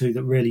one or two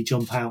that really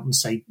jump out and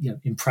say,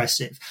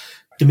 impressive.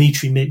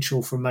 Dimitri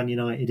Mitchell from Man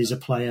United is a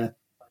player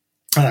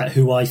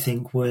who I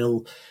think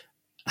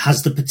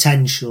has the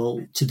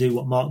potential to do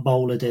what Mark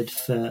Bowler did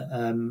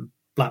for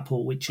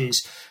Blackpool, which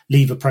is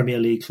leave a Premier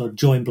League club,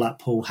 join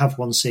Blackpool, have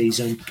one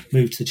season,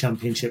 move to the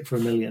Championship for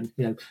 $1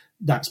 million.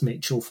 That's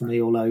Mitchell for me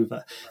all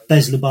over.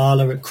 Bez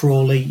Lubala at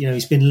Crawley,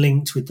 he's been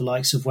linked with the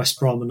likes of West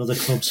Brom and other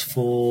clubs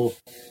for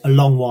a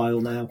long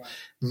while now.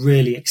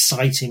 Really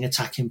exciting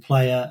attacking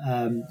player.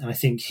 And I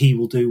think he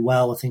will do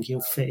well. I think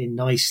he'll fit in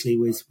nicely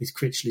with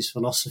Critchley's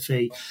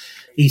philosophy.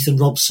 Ethan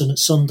Robson at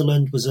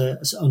Sunderland was an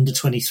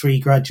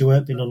under-23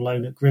 graduate, been on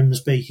loan at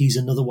Grimsby. He's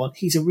another one.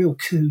 He's a real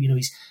coup.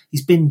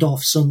 He's binned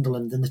off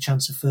Sunderland and the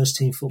chance of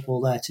first-team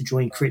football there to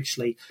join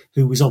Critchley,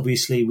 who was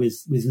obviously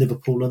with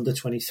Liverpool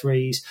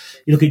under-23s.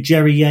 You look at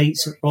Jerry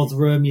Yates at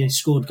Rotherham.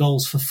 Scored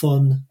goals for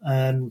fun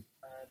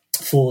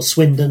for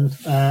Swindon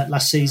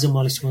last season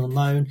while he's on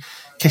loan.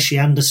 Keshi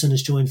Anderson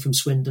has joined from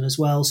Swindon as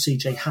well.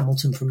 CJ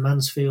Hamilton from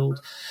Mansfield.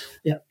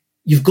 Yeah,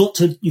 you've got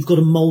to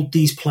mould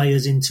these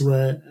players into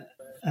a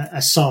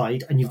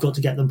side, and you've got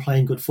to get them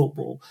playing good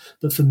football.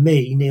 But for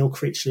me, Neil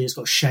Critchley has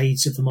got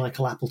shades of the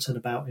Michael Appleton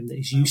about him, that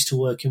he's used to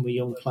working with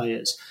young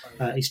players.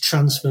 His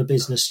transfer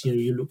business,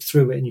 you look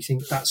through it and you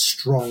think that's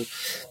strong.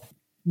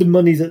 The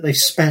money that they've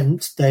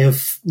spent, they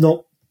have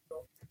not.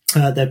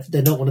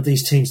 They're not one of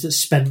these teams that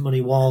spent money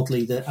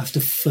wildly, that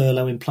after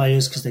furloughing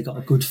players because they got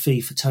a good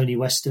fee for Tony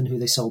Weston, who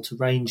they sold to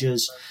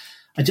Rangers.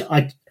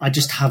 I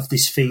just have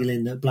this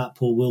feeling that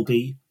Blackpool will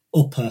be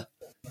upper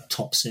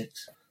top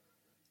six.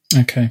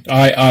 Okay.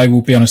 I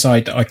will be honest,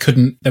 I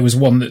couldn't. There was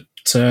one that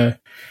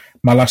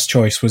my last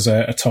choice was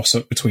a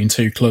toss-up between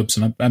two clubs,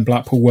 and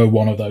Blackpool were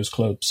one of those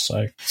clubs.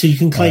 So you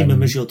can claim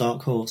them as your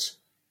dark horse.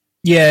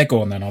 Yeah,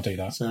 go on then, I'll do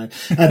that.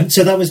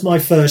 So that was my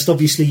first.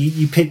 Obviously,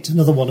 you picked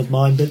another one of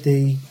mine, but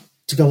to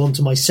go on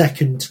to my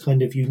second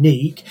kind of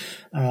unique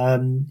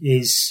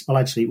is, well,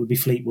 actually, it would be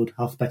Fleetwood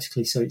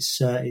alphabetically. So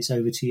it's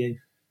over to you.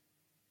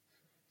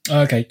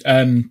 Okay.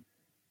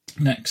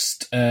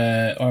 Next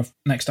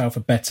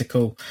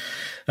alphabetical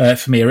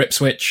for me are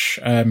Ipswich.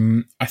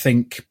 I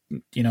think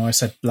I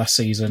said last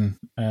season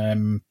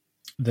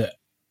that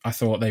I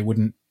thought they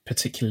wouldn't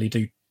particularly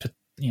do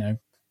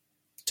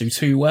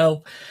too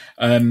well,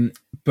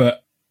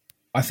 but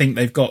I think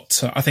they've got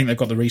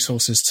the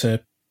resources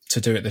to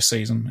do it this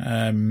season,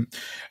 and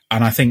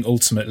I think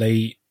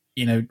ultimately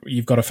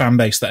you've got a fan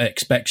base that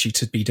expects you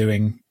to be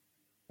doing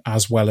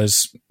as well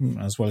as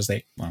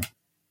they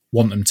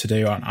want them to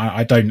do.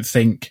 I don't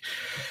think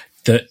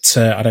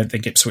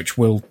Ipswich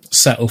will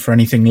settle for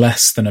anything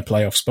less than a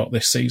playoff spot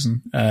this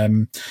season. I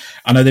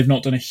know they've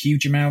not done a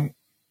huge amount.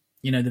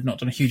 They've not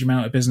done a huge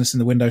amount of business in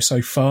the window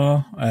so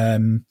far,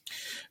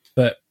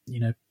 but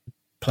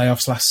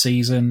playoffs last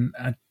season.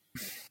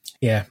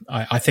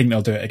 I think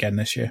they'll do it again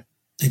this year.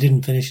 They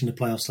didn't finish in the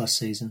playoffs last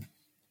season,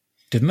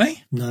 didn't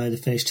they? No, they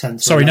finished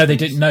 10th. Sorry, no, they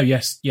didn't. No,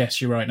 yes,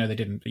 you're right. No, they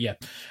didn't. But yeah,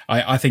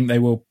 I think they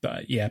will.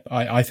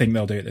 I think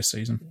they'll do it this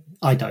season.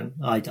 I don't.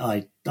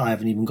 I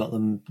haven't even got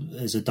them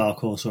as a dark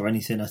horse or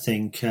anything. I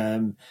think.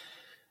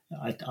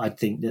 I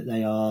think that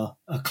they are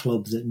a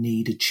club that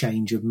need a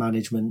change of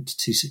management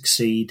to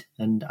succeed.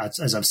 And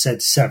as I've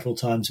said several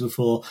times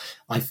before,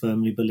 I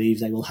firmly believe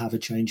they will have a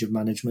change of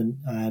management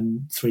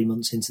 3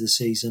 months into the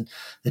season.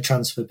 The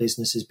transfer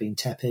business has been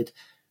tepid.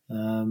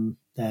 You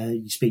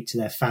speak to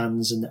their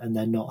fans and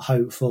they're not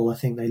hopeful. I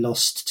think they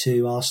lost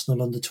to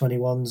Arsenal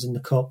under-21s in the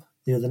Cup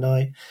the other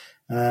night.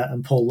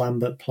 And Paul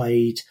Lambert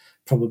played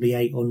probably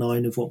 8 or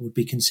 9 of what would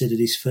be considered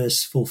his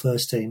full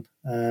first team.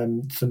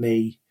 For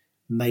me,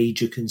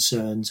 major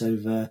concerns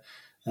over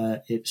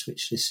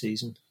Ipswich this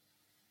season.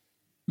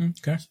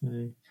 Okay.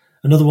 So,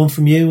 another one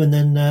from you, and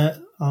then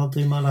I'll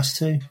do my last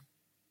two.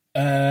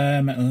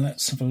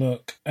 Let's have a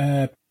look.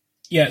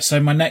 So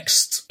my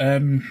next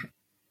team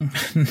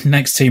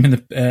in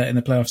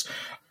the playoffs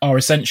are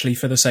essentially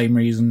for the same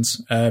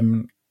reasons.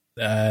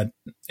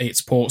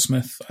 It's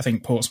Portsmouth. I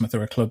think Portsmouth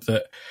are a club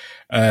that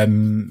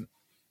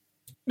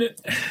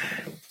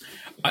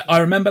I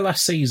remember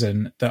last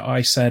season that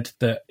I said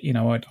that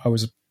I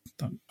was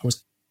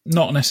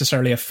not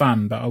necessarily a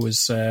fan, but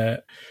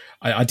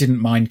I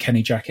didn't mind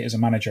Kenny Jackett as a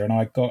manager, and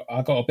I got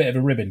a bit of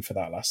a ribbon for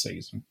that last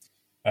season.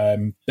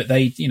 But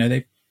they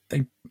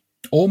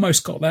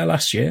almost got there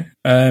last year,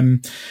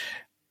 and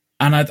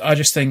I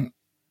just think,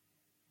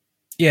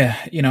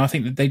 I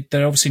think that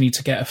they obviously need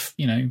to get a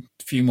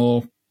few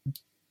more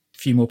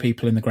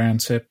people in the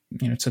ground to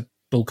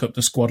bulk up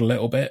the squad a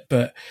little bit,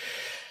 but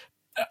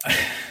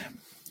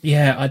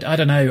Yeah, I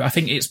don't know. I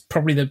think it's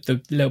probably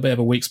the little bit of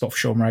a weak spot for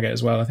Sean Raggett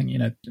as well. I think,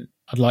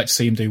 I'd like to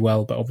see him do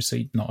well, but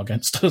obviously not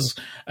against us.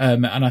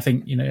 And I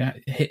think,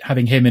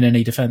 having him in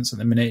any defence at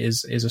the minute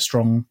is a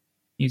strong,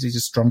 he's a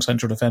strong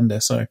central defender.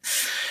 So,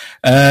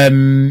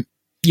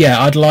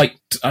 yeah,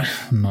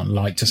 not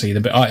like to see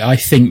them, but I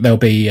think they'll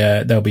be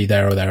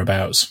there or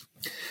thereabouts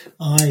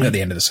at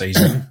the end of the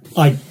season.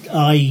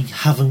 I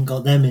haven't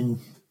got them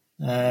in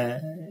there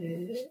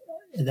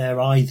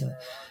either.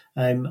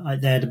 They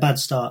had a bad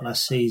start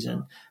last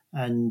season,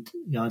 and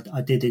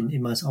I did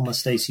on my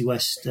Stacey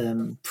West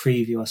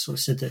preview. I sort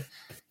of said that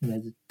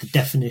the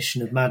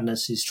definition of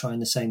madness is trying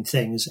the same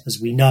thing as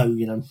we know.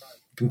 You've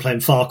been playing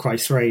Far Cry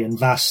 3 and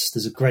Vass.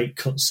 There's a great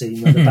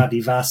cutscene where the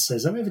baddie Vass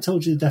says, "Have I ever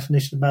told you the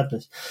definition of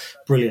madness?"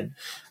 Brilliant.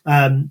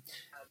 And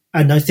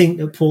I think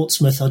that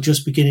Portsmouth are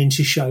just beginning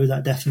to show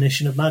that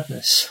definition of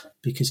madness,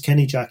 because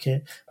Kenny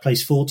Jackett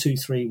plays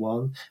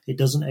 4-2-3-1. It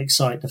doesn't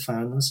excite the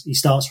fans. He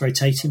starts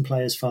rotating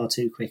players far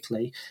too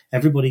quickly.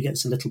 Everybody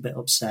gets a little bit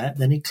upset.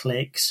 Then it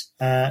clicks.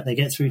 They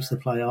get through to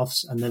the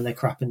playoffs, and then they're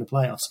crap in the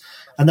playoffs.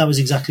 And that was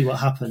exactly what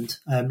happened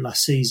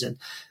last season.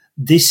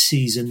 This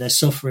season, they're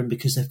suffering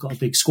because they've got a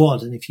big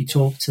squad. And if you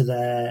talk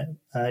to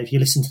if you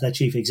listen to their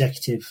chief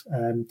executive,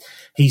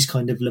 he's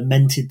kind of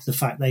lamented the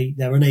fact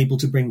they're unable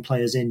to bring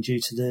players in due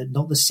to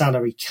not the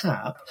salary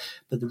cap,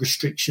 but the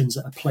restrictions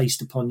that are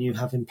placed upon you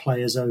having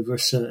players over a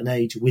certain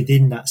age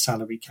within that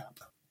salary cap.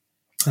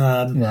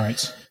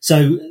 Right.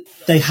 So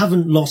they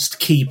haven't lost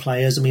key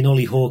players. I mean,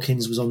 Ollie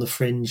Hawkins was on the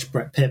fringe.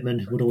 Brett Pittman,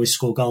 who would always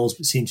score goals,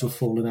 but seemed to have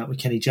fallen out with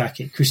Kenny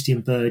Jackett.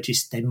 Christian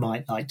Burgess, they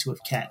might like to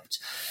have kept.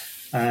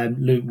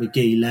 Luke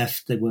McGee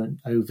left. They weren't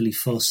overly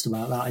fussed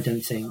about that, I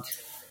don't think.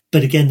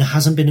 But again, there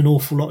hasn't been an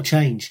awful lot of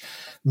change.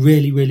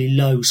 Really, really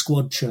low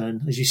squad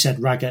churn. As you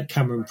said, Raggett,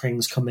 Cameron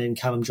Pring's come in,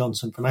 Callum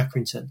Johnson from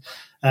Accrington.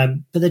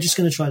 But they're just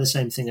going to try the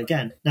same thing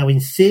again. Now, in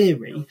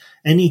theory,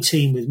 any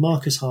team with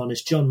Marcus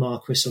Harness, John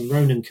Marquis and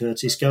Ronan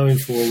Curtis going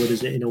forward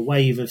as in a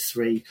wave of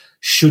three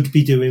should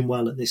be doing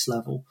well at this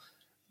level.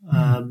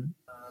 But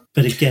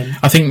again,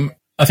 I think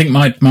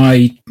my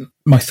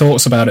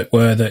thoughts about it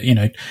were that,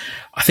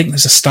 I think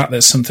there's a stat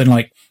that's something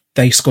like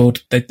they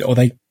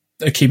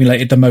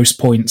accumulated the most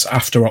points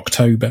after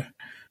October.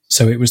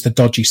 So it was the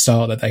dodgy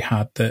start that they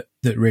had that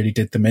really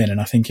did them in. And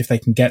I think if they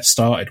can get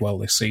started well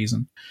this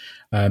season,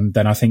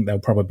 then I think they'll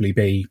probably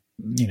be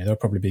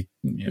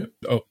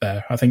up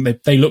there. I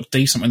think they looked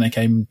decent when they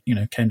came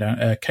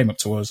up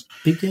to us.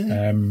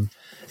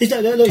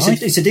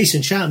 It's a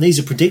decent shout, and these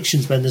are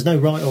predictions, Ben. There's no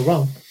right or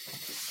wrong.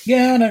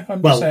 Yeah, I know.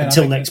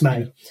 Until next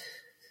May.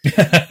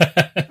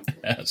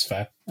 That's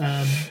fair.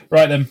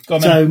 Right then, go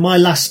on. So my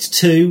last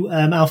two,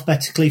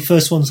 alphabetically.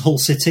 First one's Hull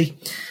City,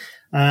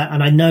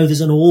 and I know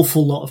there's an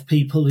awful lot of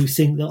people who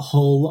think that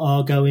Hull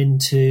are going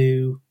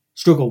to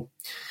struggle.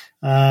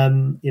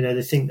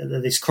 They think that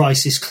they're this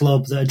crisis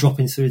club that are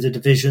dropping through the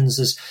divisions.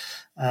 As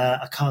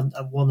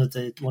one of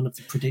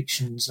the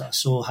predictions that I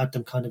saw had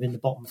them kind of in the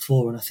bottom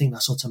four, and I think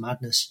that's utter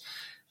madness.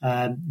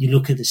 You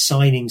look at the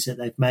signings that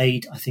they've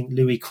made. I think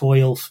Louis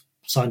Coyle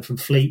signed from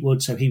Fleetwood,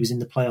 so he was in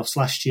the playoffs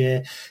last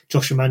year.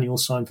 Josh Emanuel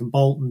signed from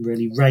Bolton,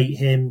 really rate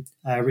him.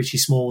 Richie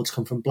Smallwood's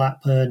come from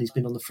Blackburn. He's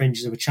been on the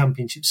fringes of a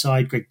championship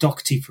side. Greg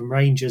Doherty from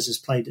Rangers has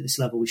played at this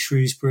level with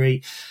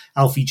Shrewsbury.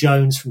 Alfie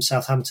Jones from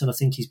Southampton, I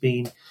think he's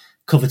been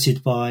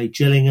coveted by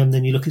Gillingham.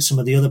 Then you look at some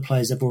of the other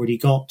players they've already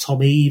got.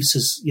 Tom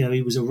Eaves,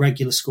 he was a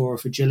regular scorer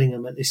for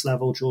Gillingham at this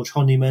level. George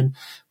Honeyman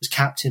was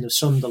captain of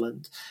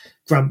Sunderland.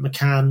 Grant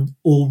McCann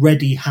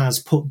already has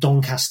put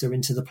Doncaster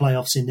into the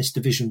playoffs in this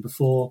division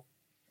before.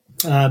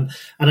 And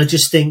I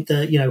just think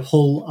that,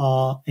 Hull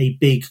are a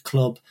big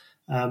club.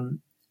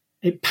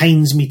 It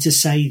pains me to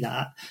say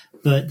that,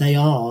 but they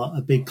are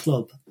a big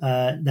club.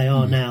 They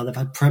are now. They've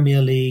had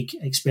Premier League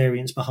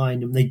experience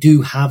behind them. They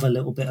do have a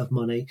little bit of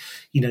money.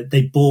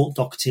 They bought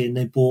Doherty and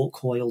they bought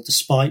Coyle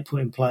despite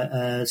putting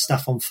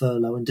staff on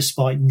furlough and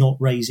despite not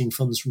raising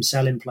funds from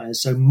selling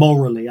players. So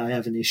morally, I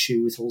have an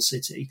issue with Hull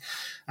City,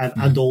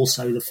 and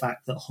also the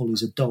fact that Hull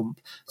is a dump.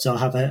 So I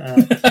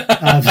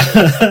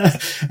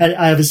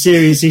have a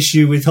serious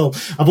issue with Hull.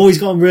 I've always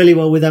gotten really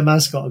well with their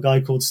mascot, a guy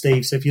called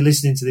Steve. So if you're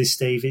listening to this,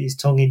 Steve, it is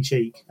tongue in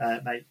cheek,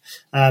 mate.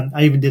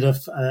 I even did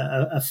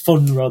a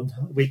fun run,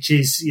 which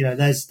is,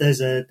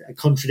 there's a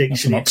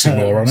contradiction. That's an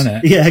oxymoron, isn't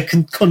it? Yeah,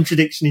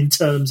 contradiction in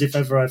terms, if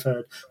ever I've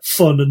heard.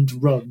 Fun and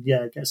run.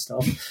 Yeah, get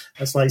stuff.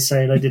 That's like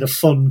saying I did a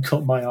fun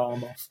cut my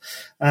arm off.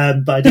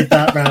 But I did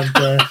that around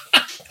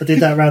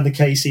the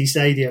KC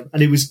Stadium,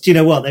 and it was, do you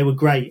know what? They were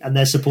great, and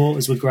their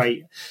supporters were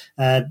great.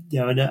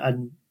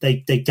 And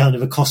they kind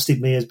of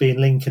accosted me as being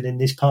Lincoln in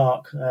this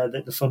park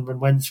that the fun run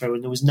went through,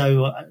 and there was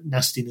no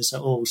nastiness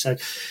at all. So,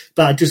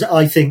 but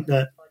I think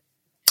that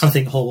I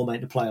think Hull will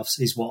make the playoffs,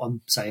 is what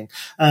I'm saying.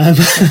 And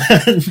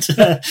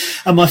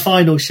my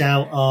final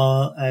shout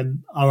are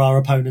our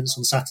opponents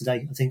on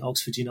Saturday. I think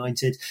Oxford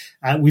United.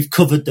 We've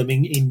covered them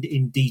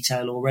in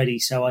detail already,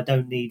 so I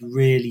don't need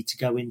really to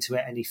go into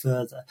it any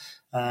further.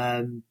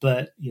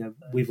 But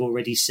we've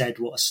already said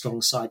what a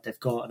strong side they've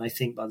got, and I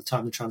think by the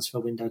time the transfer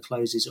window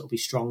closes, it'll be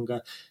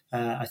stronger.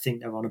 I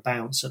think they're on a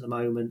bounce at the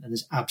moment, and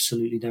there's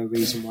absolutely no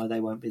reason why they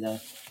won't be there.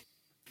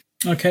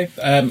 Okay,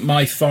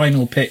 my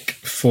final pick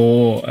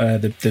for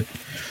the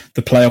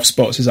playoff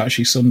spots is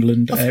actually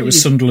Sunderland. It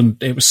was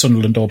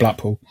Sunderland or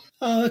Blackpool.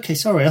 Oh, okay.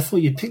 Sorry, I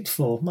thought you'd picked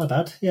 4. My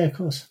bad. Yeah, of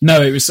course.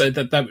 No, it was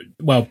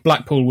well,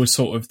 Blackpool was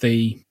sort of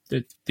the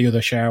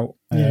other shout,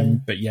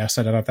 but yeah, I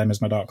said I'd have them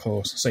as my dark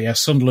horse. So yeah,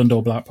 Sunderland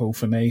or Blackpool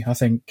for me. I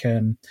think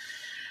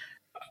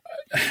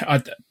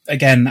I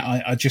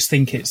just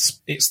think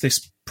it's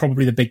this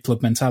probably the big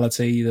club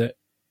mentality that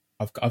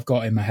I've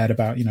got in my head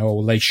about,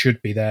 they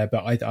should be there,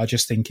 but I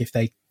just think if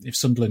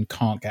Sunderland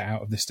can't get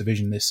out of this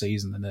division this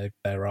season, then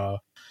there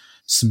are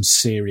some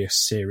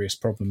serious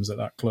problems at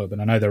that club.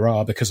 And I know there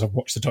are because I've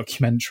watched the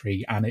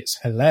documentary and it's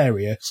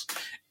hilarious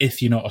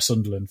if you're not a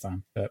Sunderland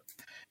fan. But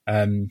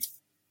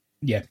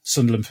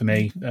Sunderland for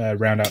me,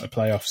 round out the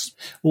playoffs.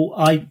 Well,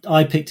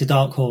 I picked a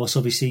dark horse.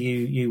 Obviously,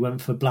 you went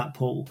for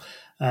Blackpool.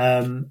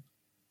 I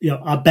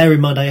bear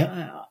in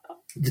mind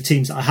the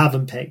teams that I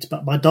haven't picked,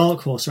 but my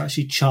dark horse are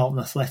actually Charlton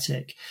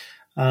Athletic.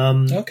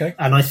 Okay.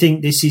 And I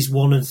think this is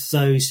one of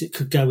those that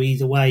could go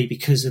either way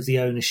because of the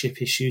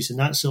ownership issues and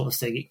that sort of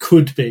thing. It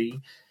could be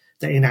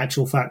that in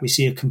actual fact we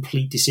see a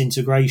complete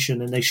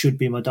disintegration and they should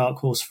be my dark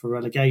horse for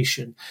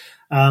relegation.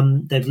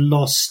 They've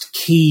lost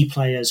key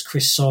players,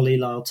 Chris Solly,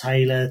 Lyle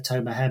Taylor,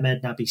 Tomer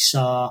Hemed, Naby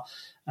Sarr.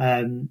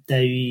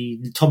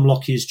 Tom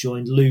Lockyer's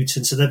joined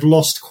Luton, so they've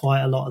lost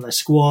quite a lot of their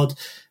squad.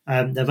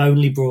 They've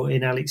only brought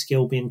in Alex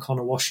Gilby and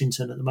Connor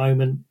Washington at the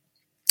moment.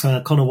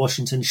 Connor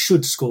Washington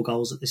should score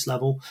goals at this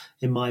level,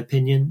 in my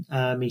opinion.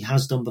 He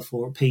has done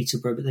before at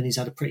Peterborough, but then he's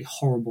had a pretty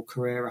horrible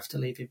career after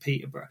leaving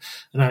Peterborough.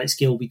 And Alex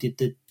Gilby did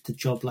the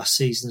job last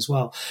season as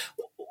well.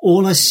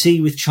 All I see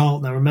with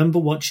Charlton, I remember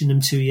watching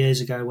them 2 years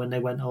ago when they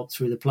went up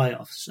through the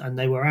playoffs, and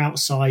they were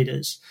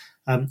outsiders.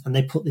 And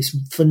they put this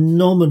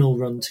phenomenal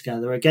run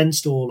together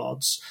against all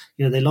odds.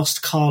 They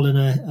lost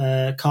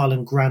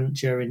Carlin Grant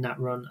during that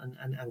run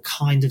and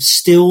kind of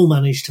still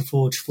managed to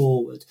forge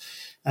forward.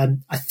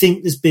 I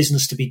think there's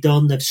business to be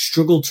done. They've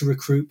struggled to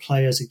recruit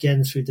players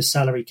again through the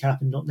salary cap,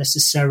 and not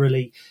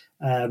necessarily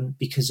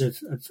because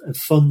of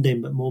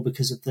funding, but more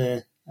because of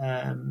the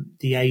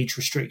age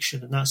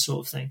restriction and that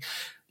sort of thing.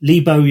 Lee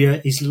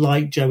Bowyer is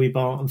like Joey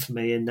Barton for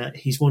me in that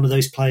he's one of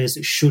those players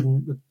that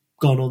shouldn't have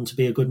gone on to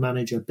be a good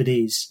manager, but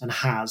is and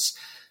has.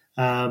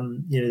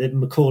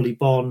 Macaulay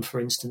Bonne, for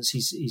instance,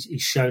 he's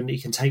shown that he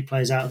can take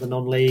players out of the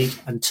non-league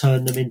and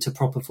turn them into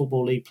proper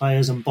Football League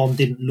players, and Bonne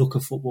didn't look a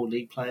Football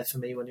League player for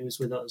me when he was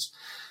with us.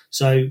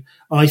 So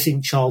I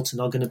think Charlton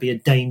are going to be a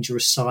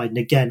dangerous side. And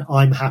again,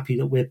 I'm happy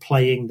that we're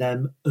playing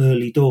them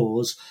early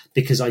doors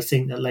because I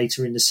think that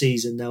later in the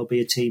season, they'll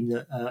be a team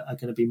that are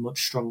going to be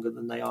much stronger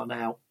than they are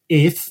now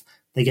if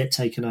they get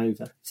taken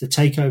over. If the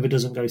takeover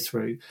doesn't go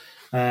through,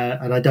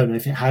 and I don't know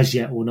if it has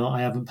yet or not,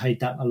 I haven't paid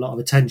that a lot of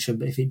attention,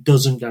 but if it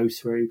doesn't go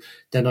through,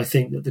 then I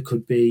think that there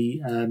could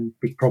be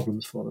big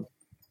problems for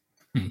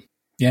them.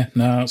 Yeah,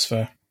 no, that's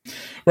fair.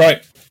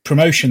 Right,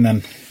 promotion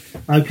then.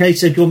 Okay,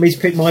 so do you want me to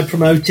pick my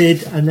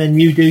promoted and then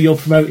you do your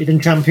promoted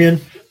and champion?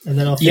 And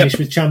then I'll finish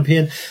with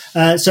champion.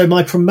 So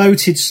my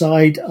promoted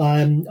side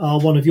are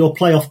one of your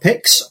playoff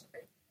picks.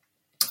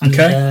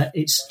 And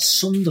it's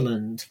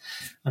Sunderland.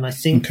 And I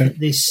think that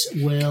this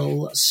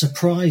will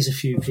surprise a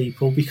few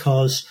people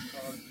because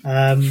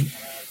I'm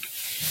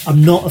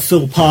not a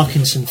Phil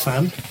Parkinson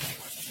fan.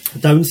 I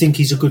don't think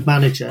he's a good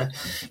manager.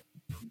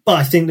 But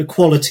I think the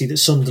quality that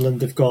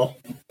Sunderland have got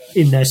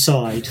in their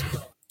side...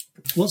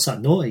 What's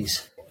that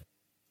noise?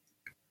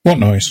 What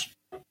noise?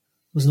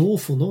 There's an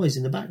awful noise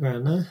in the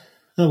background there.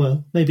 Oh,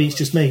 well, maybe it's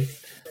just me.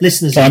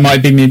 Listeners... It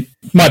might be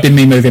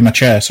me moving my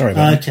chair. Sorry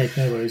about that. Okay,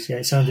 no worries. Yeah,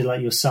 it sounded like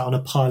you were sat on a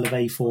pile of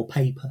A4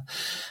 paper.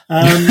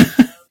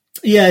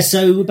 Yeah,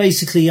 so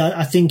basically,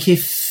 I think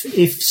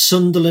if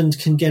Sunderland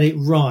can get it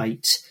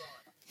right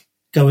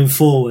going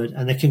forward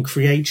and they can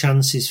create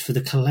chances for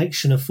the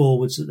collection of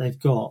forwards that they've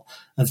got,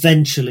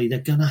 eventually they're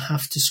going to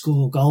have to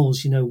score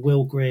goals.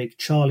 Will Grigg,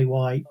 Charlie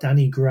White,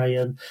 Danny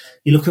Graham.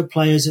 You look at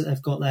players that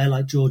they've got there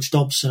like George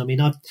Dobson. I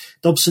mean,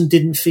 Dobson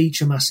didn't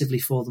feature massively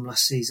for them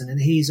last season, and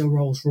he's a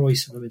Rolls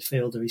Royce of a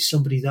midfielder. He's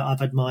somebody that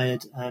I've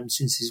admired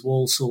since his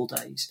Walsall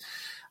days.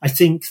 I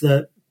think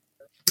that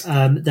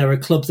they're a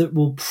club that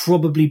will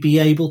probably be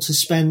able to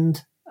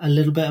spend a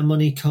little bit of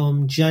money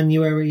come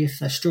January if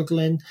they're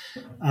struggling.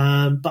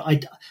 But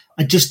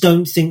I just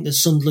don't think that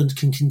Sunderland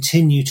can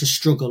continue to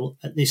struggle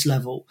at this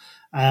level.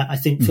 I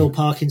think Phil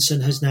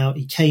Parkinson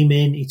he came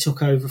in, he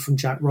took over from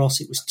Jack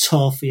Ross. It was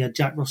tough. He had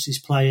Jack Ross's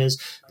players,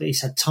 but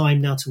he's had time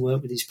now to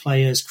work with his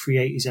players,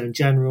 create his own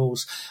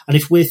generals. And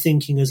if we're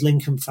thinking as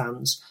Lincoln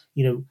fans,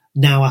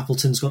 now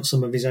Appleton's got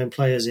some of his own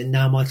players in,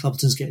 now Michael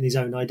Appleton's getting his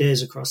own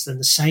ideas across, then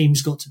the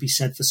same's got to be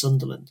said for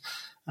Sunderland.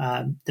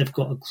 They've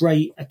got a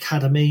great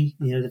academy.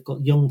 They've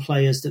got young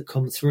players that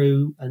come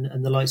through,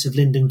 and the likes of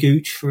Lyndon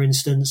Gooch, for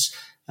instance,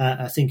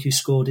 I think, who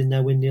scored in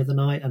their win the other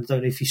night. I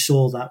don't know if you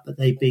saw that, but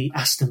they beat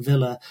Aston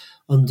Villa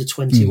under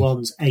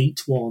 21s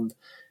 8-1.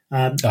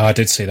 I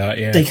did see that,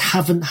 yeah. They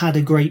haven't had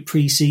a great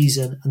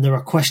pre-season, and there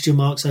are question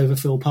marks over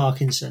Phil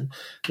Parkinson.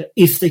 But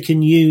if they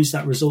can use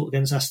that result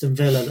against Aston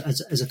Villa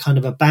as a kind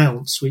of a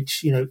bounce,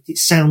 which, it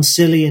sounds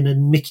silly in a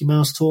Mickey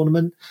Mouse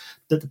tournament,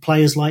 but the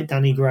players like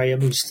Danny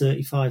Graham, who's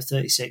 35,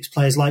 36,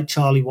 players like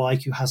Charlie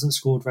Wyke, who hasn't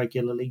scored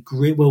regularly,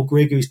 Will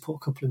Grigg, who's put a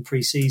couple in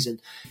pre-season,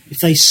 if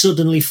they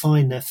suddenly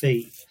find their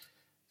feet,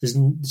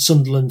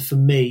 Sunderland, for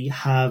me,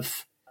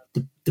 have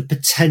the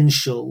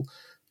potential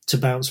to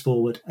bounce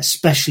forward,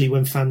 especially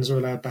when fans are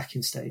allowed back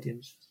in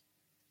stadiums.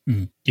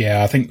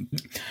 Yeah, I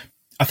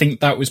think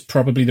that was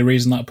probably the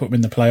reason that I put them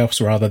in the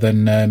playoffs rather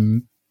than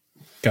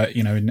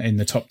in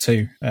the top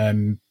two.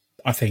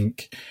 I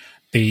think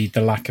the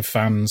lack of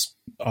fans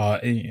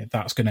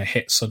that's going to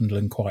hit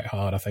Sunderland quite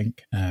hard. I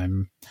think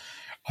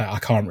I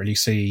can't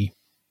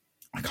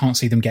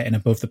see them getting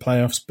above the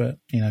playoffs, but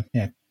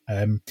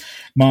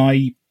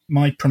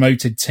my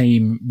promoted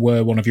team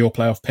were one of your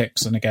playoff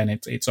picks, and again,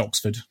 it's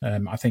Oxford.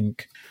 I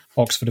think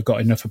Oxford have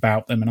got enough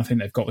about them, and I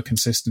think they've got the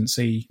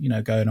consistency,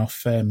 going off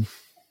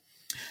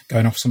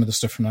some of the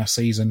stuff from last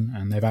season,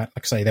 and they've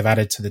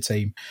added to the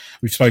team.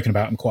 We've spoken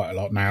about them quite a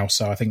lot now,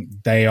 so I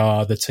think they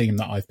are the team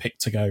that I've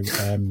picked to go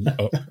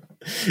up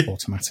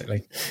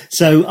automatically.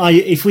 So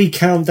if we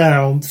count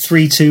down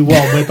 3, 2,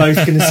 1, we're both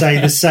going to say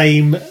the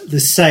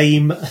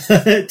same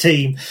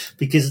team,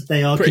 because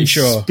they are pretty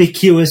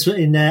conspicuous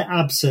in their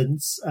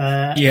absence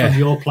from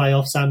your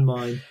playoffs and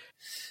mine.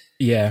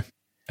 Yeah.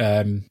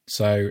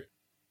 So,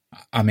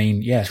 I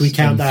mean, yes. Should we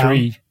count down?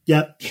 3,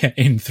 yep. Yeah,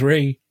 in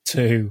 3,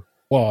 2,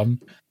 1.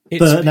 It's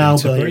Burton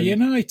Peterborough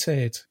Albion.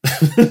 United.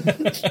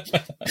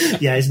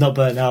 Yeah, it's not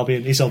Burton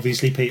Albion. It's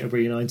obviously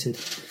Peterborough United.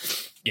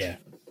 Yeah.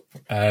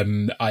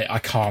 I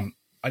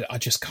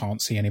just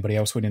can't see anybody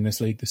else winning this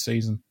league this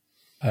season.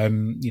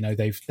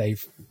 They've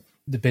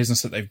the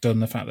business that they've done,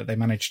 the fact that they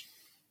managed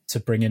to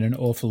bring in an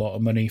awful lot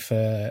of money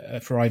for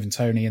Ivan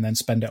Toney and then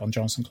spend it on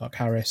Johnson Clark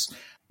Harris,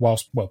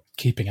 whilst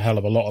keeping a hell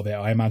of a lot of it.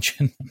 I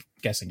imagine. I'm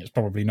guessing it's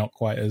probably not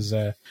quite as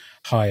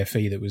high a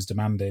fee that was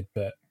demanded,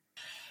 but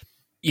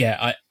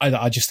yeah,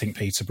 I just think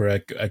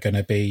Peterborough are going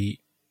to be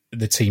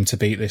the team to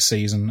beat this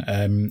season.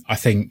 I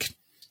think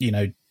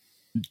Darren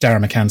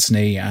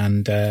McAntony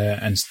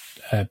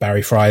and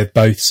Barry Fry have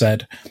both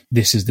said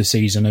this is the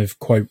season of,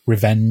 quote,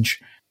 revenge.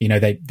 I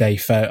think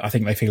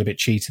they feel a bit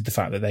cheated, the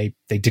fact that they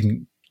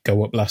didn't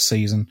go up last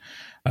season,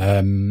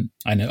 and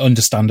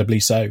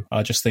understandably so.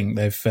 I just think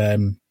they've I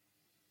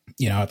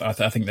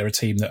think they're a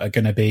team that are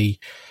going to be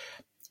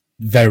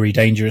very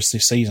dangerous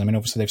this season. I mean,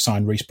 obviously they've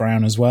signed Reece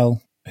Brown as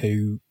well,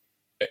 who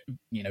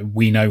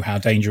we know how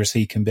dangerous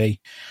he can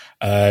be.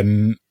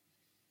 I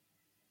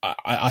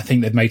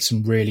think they've made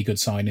some really good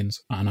signings,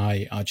 and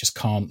I just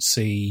can't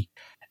see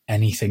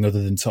anything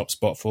other than top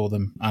spot for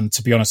them. And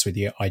to be honest with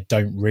you, I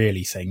don't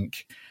really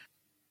think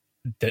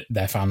that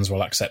their fans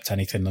will accept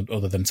anything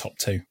other than top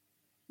two.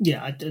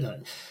 Yeah, I don't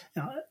know.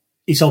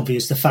 It's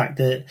obvious the fact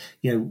that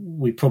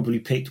we probably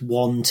picked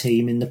one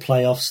team in the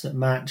playoffs that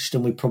matched,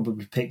 and we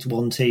probably picked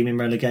one team in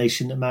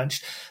relegation that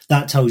matched.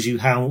 That tells you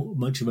how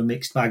much of a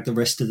mixed bag the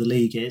rest of the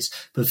league is.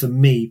 But for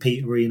me,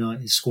 Peterborough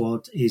United's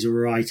squad is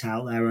right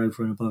out there,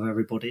 over and above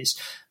everybody's.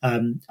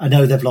 I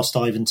know they've lost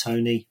Ivan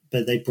Toney,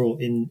 but they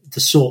brought in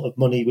the sort of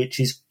money which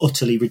is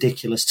utterly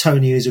ridiculous.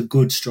 Toney is a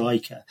good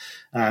striker,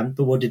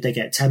 but what did they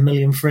get? 10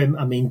 million for him?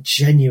 I mean,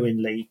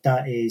 genuinely,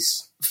 that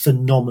is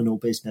phenomenal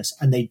business,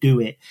 and they do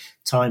it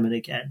time and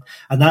again,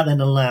 and that then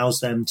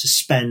allows them to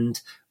spend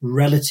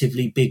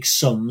relatively big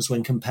sums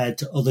when compared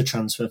to other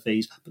transfer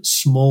fees, but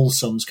small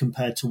sums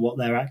compared to what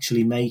they're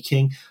actually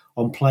making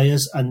on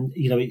players. And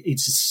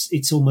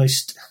it's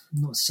almost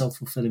not a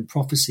self-fulfilling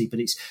prophecy, but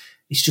it's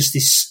just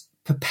this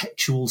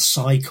perpetual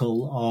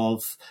cycle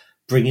of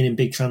bringing in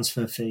big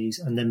transfer fees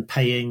and then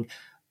paying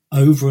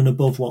over and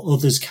above what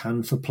others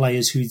can for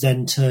players who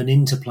then turn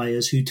into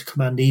players who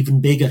command even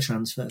bigger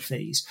transfer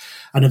fees.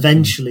 And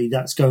eventually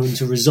that's going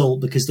to result,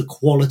 because the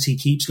quality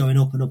keeps going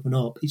up and up and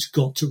up, it's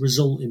got to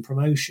result in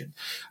promotion.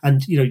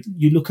 And,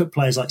 you look at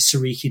players like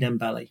Siriki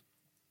Dembele.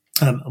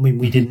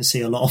 We didn't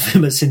see a lot of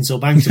him at Sinsel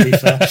Bank, to be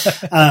fair.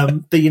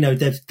 But,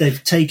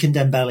 they've taken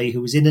Dembele,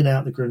 who was in and out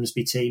of the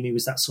Grimsby team. He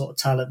was that sort of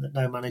talent that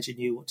no manager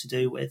knew what to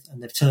do with,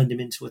 and they've turned him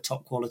into a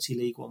top quality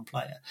League One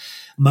player.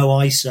 Mo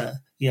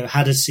Issa,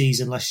 had a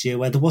season last year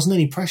where there wasn't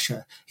any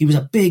pressure. He was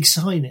a big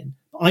signing.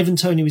 Ivan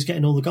Toney was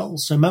getting all the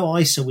goals. So Mo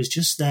Issa was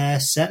just there,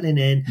 settling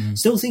in.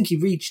 Still think he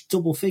reached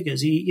double figures.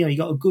 He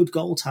got a good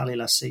goal tally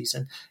last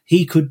season.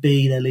 He could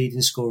be their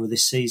leading scorer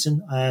this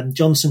season.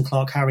 Johnson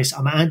Clark Harris,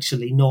 I'm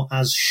actually not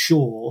as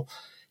sure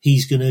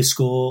he's going to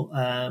score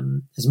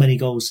as many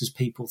goals as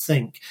people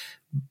think.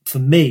 For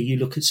me, you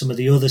look at some of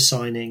the other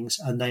signings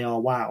and they are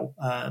wow.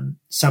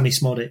 Sammy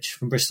Smodic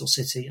from Bristol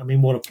City. I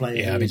mean, what a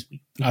player he is.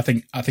 I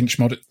think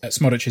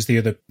Smodic is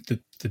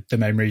the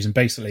main reason.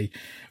 Basically,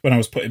 when I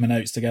was putting my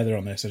notes together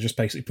on this, I just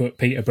basically put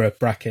Peterborough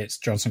brackets,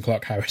 Johnson,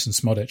 Clark, Harris and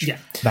Smodic. Yeah.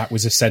 That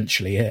was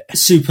essentially it.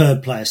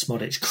 Superb player,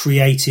 Smodic.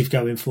 Creative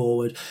going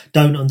forward.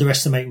 Don't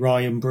underestimate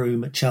Ryan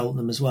Broom at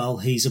Cheltenham as well.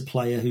 He's a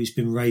player who's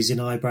been raising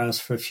eyebrows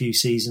for a few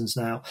seasons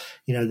now.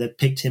 You know, they've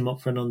picked him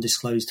up for an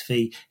undisclosed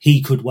fee.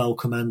 He could well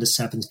command a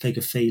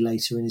 7-figure fee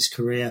later in his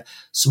career.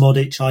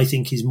 Smodic, I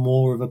think, is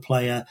more of a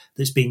player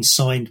that's been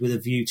signed with a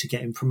view to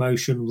getting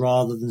promotion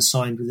rather than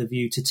signed with a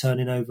view to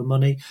turning over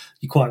money.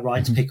 You're quite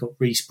right to pick up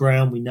Reece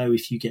Brown. We know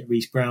if you get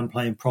Reece Brown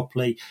playing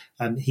properly,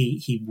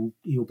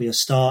 he'll be a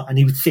star, and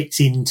he would fit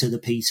into the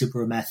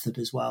Peterborough method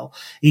as well.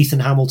 Ethan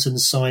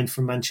Hamilton's signed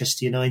from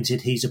Manchester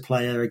United. He's a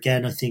player,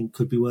 again, I think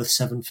could be worth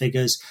 7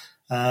 figures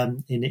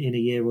in a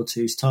year or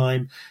two's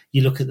time.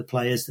 You look at the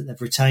players that they've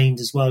retained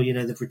as well. You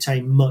know, they've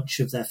retained much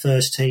of their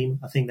first team.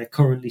 I think they're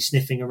currently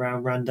sniffing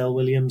around Randell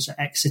Williams at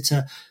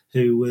Exeter,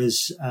 who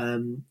was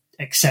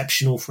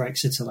exceptional for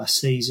Exeter last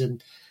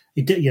season.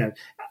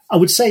 I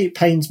would say it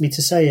pains me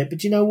to say it,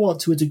 but you know what?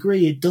 To a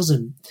degree, it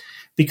doesn't,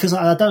 because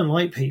I don't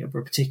like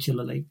Peterborough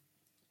particularly,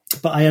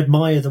 but I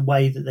admire the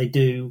way that they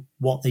do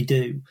what they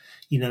do.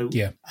 You know,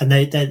 and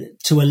they're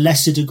to a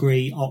lesser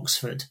degree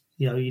Oxford.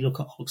 You know, you look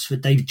at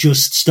Oxford; they've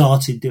just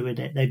started doing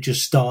it. They've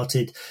just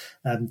started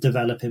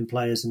developing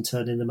players and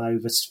turning them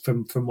over.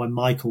 From when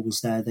Michael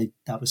was there,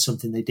 that was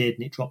something they did,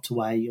 and it dropped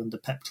away under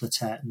Pep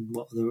Clotet and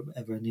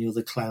any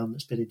other clown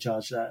that's been in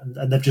charge there.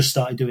 And they've just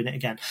started doing it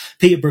again.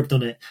 Peterborough have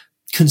done it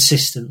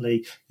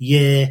consistently,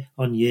 year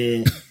on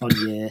year on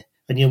year.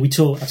 And I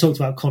talked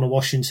about Connor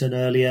Washington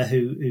earlier,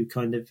 who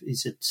kind of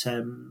is at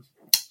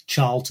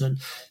Charlton,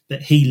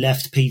 but he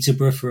left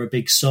Peterborough for a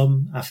big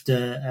sum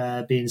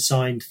after being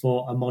signed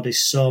for a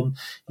modest sum.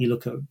 You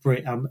look at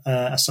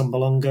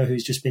Asombalonga,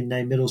 who's just been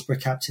named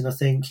Middlesbrough captain, I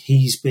think.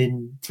 He's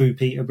been through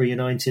Peterborough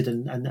United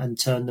and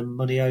turned them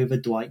money over.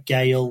 Dwight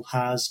Gale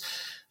has.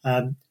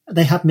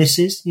 They have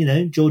misses, you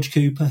know. George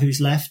Cooper, who's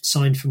left,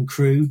 signed from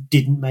Crewe,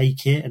 didn't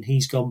make it, and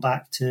he's gone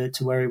back to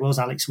where he was.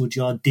 Alex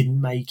Woodyard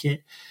didn't make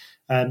it.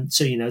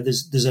 So, you know,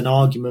 there's an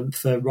argument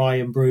for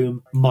Ryan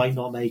Broom might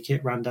not make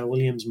it, Randall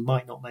Williams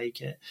might not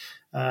make it.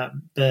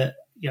 But,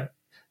 you know,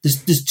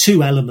 there's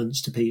two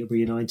elements to Peterborough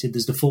United.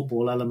 There's the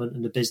football element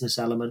and the business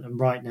element. And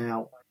right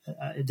now,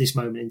 at this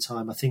moment in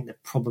time, I think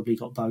they've probably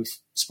got both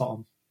spot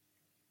on.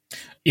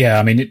 Yeah,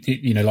 I mean,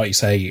 you know, like you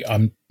say,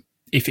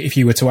 if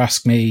you were to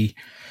ask me,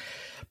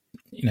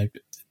 you know,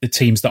 the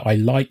teams that I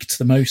liked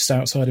the most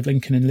outside of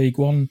Lincoln in League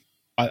One,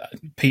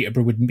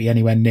 Peterborough wouldn't be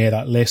anywhere near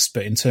that list.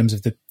 But in terms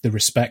of the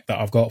respect that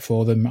I've got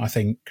for them, I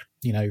think,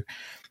 you know,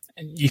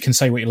 you can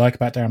say what you like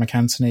about Darren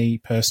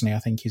McAntony. Personally, I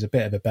think he's a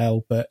bit of a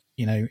bell, but,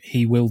 you know,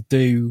 he will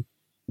do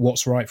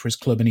what's right for his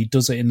club, and he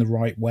does it in the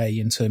right way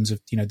in terms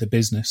of, you know, the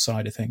business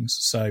side of things.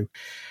 So,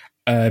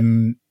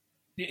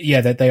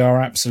 yeah, they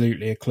are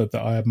absolutely a club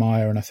that I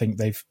admire, and I think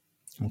they've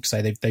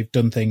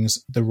done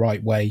things the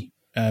right way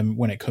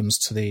when it comes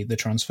to the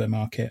transfer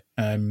market.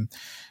 And,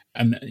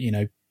 you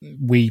know,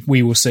 we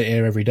will sit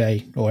here every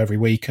day or every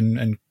week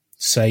and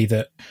say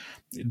that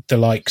the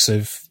likes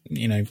of,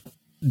 you know,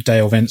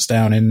 Dale Vince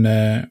down in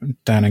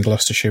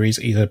Gloucestershire, he's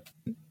a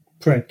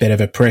bit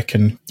of a prick,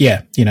 and you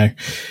know,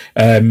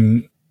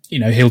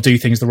 he'll do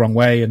things the wrong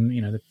way, and,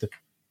 you know, the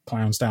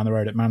clowns down the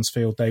road at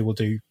Mansfield, they will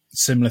do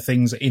similar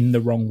things in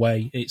the wrong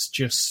way. It's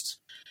just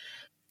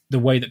the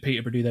way that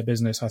Peterborough do their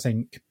business, I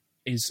think,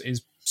 is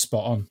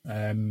spot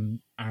on.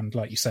 And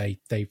like you say,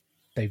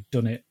 they've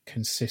done it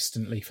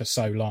consistently for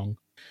so long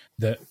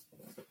that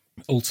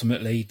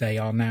ultimately they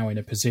are now in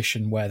a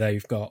position where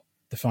they've got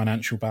the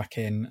financial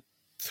backing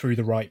through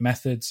the right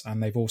methods,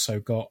 and they've also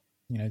got,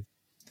 you know,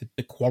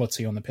 the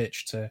quality on the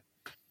pitch to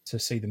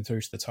see them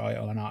through to the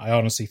title. And I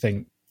honestly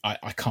think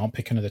I can't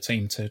pick another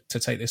team to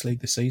take this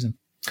league this season.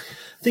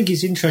 I think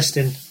it's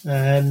interesting,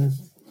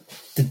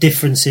 the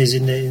differences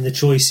in the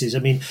choices. I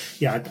mean,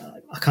 yeah,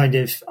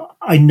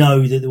 I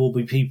know that there will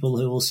be people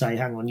who will say,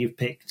 hang on, you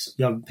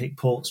haven't picked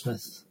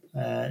Portsmouth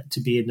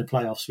to be in the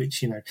playoffs,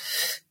 which, you know,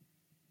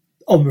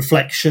 on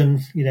reflection,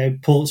 you know,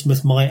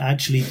 Portsmouth might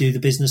actually do the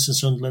business and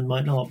Sunderland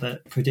might not,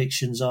 but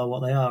predictions are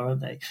what they are,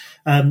 aren't they?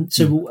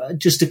 So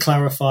just to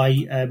clarify,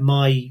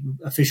 my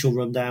official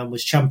rundown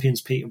was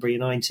champions Peterborough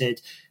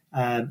United,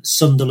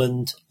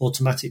 Sunderland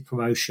automatic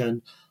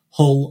promotion,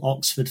 Hull,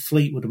 Oxford,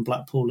 Fleetwood and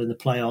Blackpool in the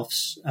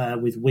playoffs,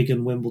 with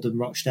Wigan, Wimbledon,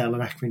 Rochdale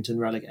and Accrington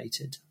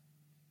relegated.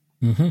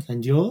 Mm-hmm.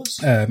 And yours?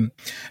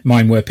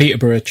 Mine were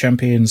Peterborough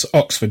champions,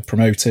 Oxford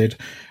promoted,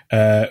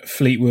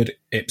 Fleetwood,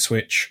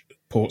 Ipswich,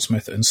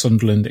 Portsmouth and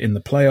Sunderland in the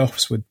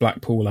playoffs, with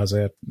Blackpool as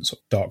a sort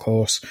of dark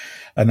horse.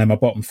 And then my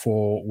bottom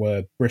four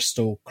were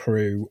Bristol,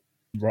 Crewe,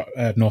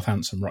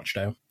 Northampton,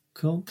 Rochdale.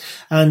 Cool.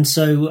 And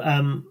so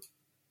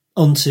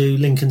on to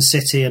Lincoln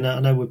City, and I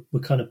know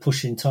we're kind of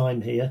pushing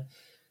time here.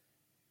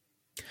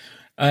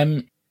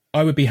 I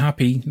would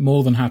be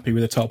more than happy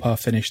with a top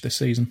half finish this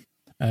season.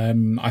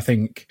 I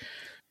think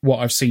what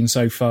I've seen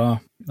so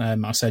far,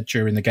 I said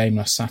during the game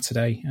last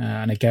Saturday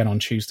and again on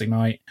Tuesday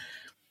night,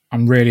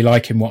 I'm really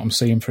liking what I'm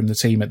seeing from the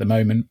team at the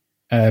moment.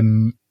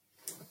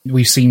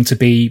 we seem to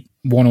be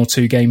 1 or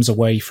 2 games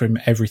away from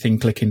everything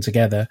clicking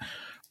together,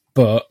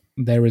 but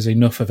there is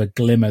enough of a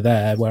glimmer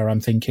there where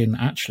I'm thinking,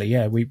 actually,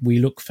 yeah, we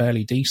look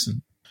fairly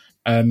decent.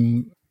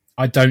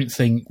 I don't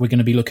think we're going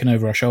to be looking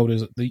over our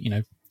shoulders at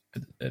the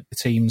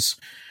teams,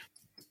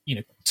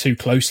 too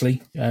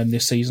closely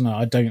this season.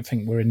 I don't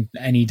think we're in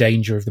any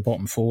danger of the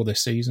bottom 4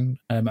 this season,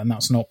 and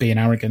that's not being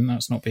arrogant.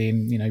 That's not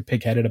being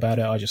pig-headed about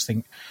it. I just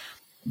think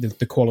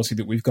the quality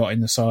that we've got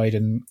in the side,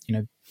 and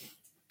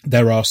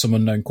there are some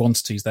unknown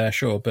quantities there,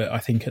 sure, but I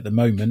think at the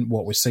moment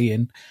what we're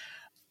seeing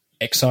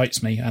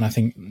excites me, and I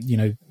think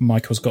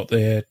Michael's got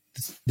the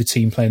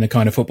team playing the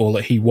kind of football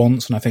that he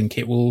wants, and I think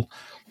it will.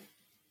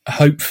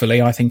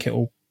 Hopefully, I think it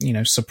will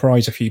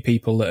surprise a few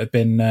people that have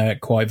been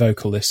quite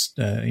vocal this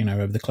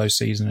over the close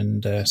season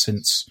and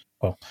since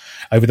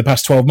over the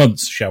past 12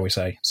 months, shall we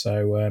say?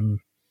 So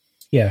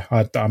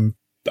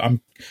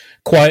I'm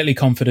quietly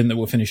confident that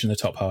we'll finish in the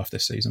top half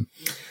this season.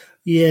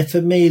 Yeah,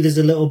 for me, there's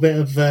a little bit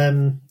of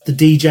the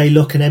DJ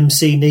look and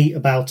MC neat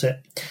about it.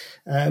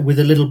 With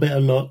a little bit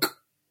of luck,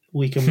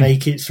 we can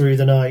make it through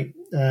the night.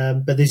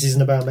 But this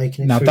isn't about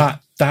making it now through.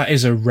 That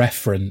is a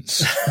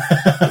reference.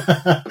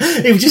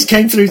 It just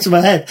came through to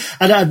my head.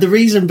 And the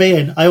reason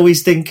being, I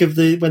always think of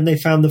when they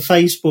found the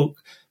Facebook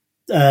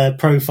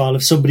profile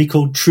of somebody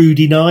called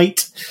Trudy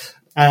Knight.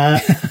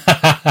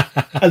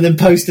 And then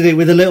posted it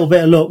with a little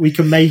bit of luck, we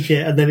can make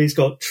it. And then it's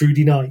got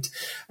Trudy Knight.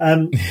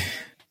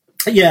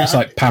 Yeah, it's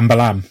like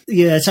Pambalam.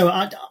 Yeah, so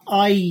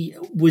I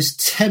was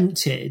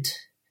tempted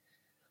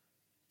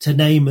to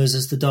name us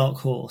as the dark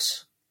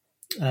horse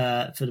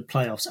for the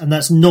playoffs, and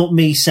that's not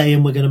me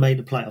saying we're going to make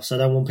the playoffs. I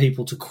don't want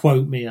people to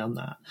quote me on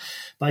that,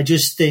 but I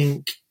just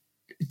think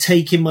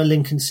taking my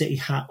Lincoln City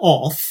hat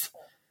off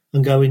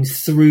and going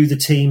through the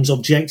teams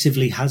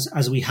objectively,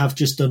 as we have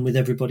just done with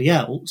everybody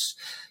else,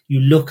 you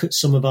look at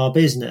some of our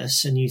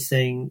business and you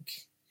think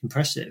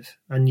impressive,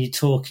 and you're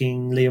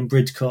talking Liam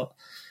Bridcut,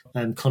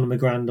 Conor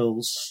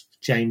McGrandles,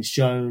 James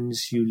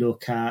Jones, you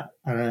look at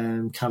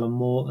Callum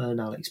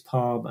Morton, Alex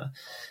Palmer.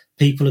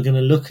 People are going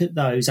to look at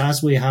those,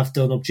 as we have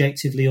done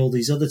objectively all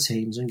these other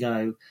teams, and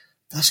go,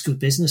 that's good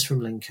business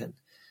from Lincoln.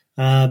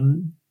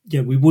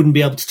 We wouldn't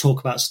be able to talk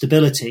about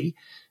stability,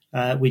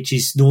 which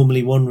is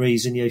normally one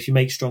reason. If you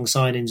make strong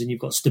signings and you've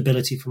got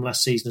stability from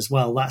last season as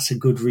well, that's a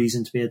good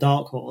reason to be a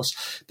dark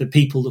horse. But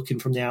people looking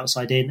from the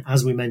outside in,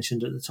 as we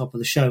mentioned at the top of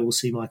the show, will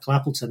see Michael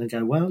Appleton and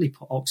go, well, he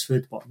put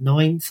Oxford,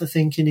 9th, I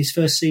think, in his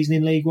first season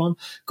in League One,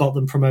 got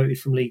them promoted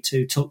from League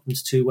Two, took them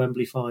to 2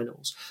 Wembley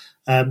finals.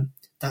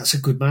 That's a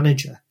good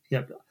manager.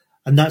 Yeah.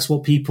 And that's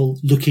what people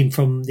looking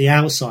from the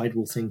outside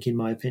will think, in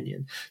my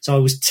opinion. So I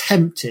was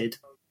tempted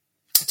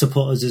to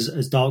put us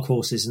as dark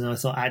horses, and I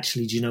thought,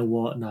 actually, do you know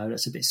what? No,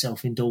 that's a bit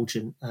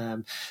self-indulgent,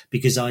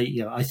 because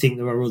I think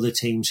there are other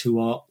teams who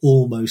are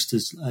almost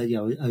as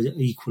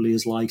equally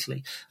as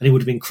likely, and it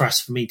would have been crass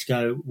for me to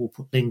go, we'll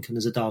put Lincoln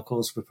as a dark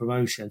horse for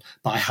promotion,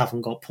 but I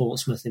haven't got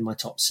Portsmouth in my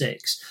top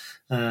 6,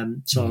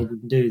 so I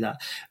wouldn't do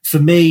that. For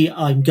me,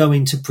 I'm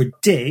going to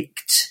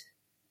predict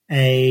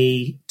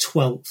a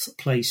 12th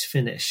place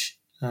finish,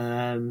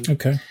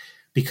 okay,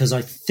 because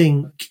I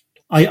think.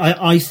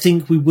 I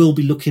think we will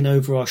be looking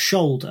over our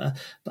shoulder,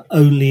 but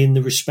only in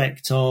the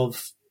respect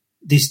of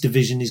this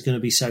division is going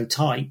to be so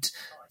tight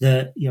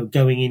that,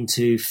 going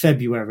into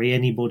February,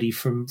 anybody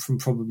from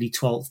probably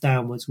 12th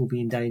downwards will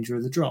be in danger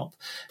of the drop.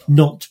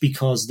 Not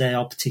because they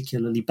are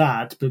particularly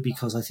bad, but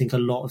because I think a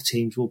lot of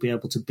teams will be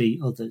able to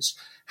beat others.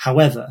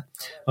 However,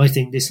 I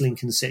think this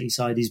Lincoln City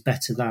side is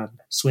better than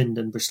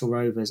Swindon, Bristol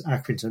Rovers,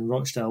 Accrington,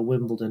 Rochdale,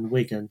 Wimbledon,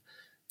 Wigan,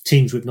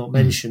 teams we've not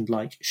mentioned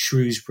like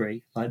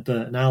Shrewsbury, like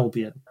Burton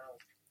Albion,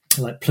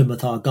 like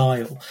Plymouth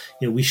Argyle.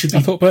 We should be...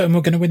 I thought Burton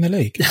were going to win the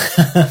league.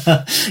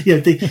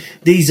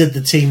 These are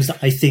the teams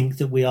that I think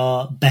that we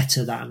are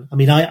better than. I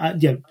mean, I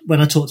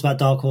when I talked about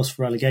dark horse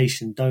for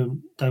relegation,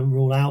 don't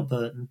rule out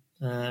Burton.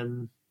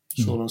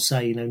 That's all I'll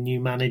say. New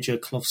manager,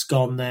 Clough's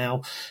gone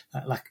now.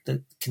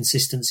 The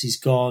consistency's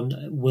gone.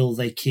 Will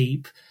they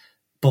keep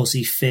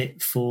Bozzy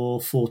fit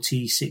for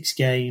 46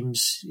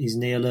 games? Is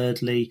Neil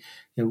Eardley,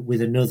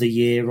 with another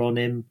year on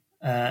him,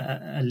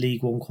 a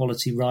League One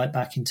quality right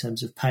back in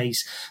terms of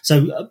pace?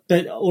 So,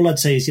 but all I'd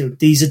say is,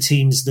 these are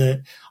teams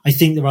that I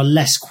think there are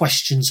less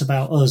questions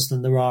about us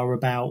than there are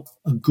about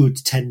a good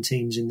 10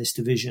 teams in this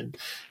division.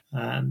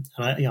 And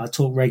I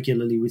talk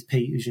regularly with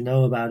Pete, as you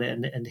know, about it,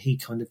 and he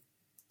kind of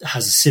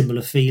has a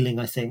similar feeling.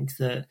 I think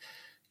that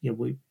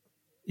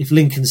if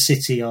Lincoln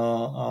City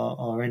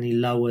are any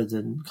lower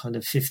than kind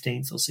of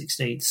 15th or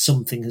 16th,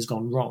 something has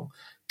gone wrong.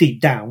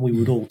 Deep down, we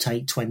would all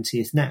take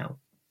 20th now,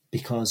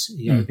 because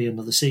it'd be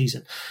another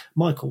season.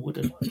 Michael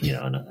wouldn't,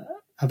 and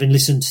having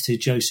listened to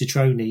Joe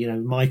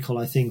Citrone, Michael,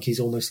 I think, is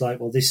almost like,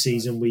 well, this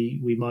season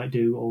we might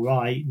do all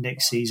right.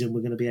 Next season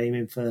we're going to be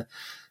aiming for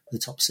the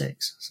top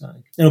 6. So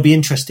it'll be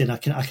interesting. I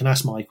can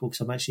ask Michael,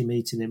 because I'm actually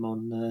meeting him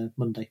on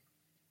Monday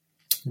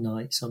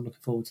night, so I'm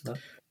looking forward to that.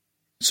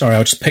 Sorry,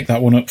 I'll just pick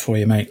that one up for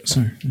you, mate.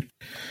 Sorry.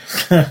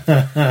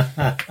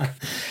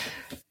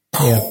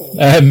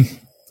 Yeah.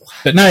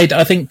 But no,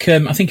 I think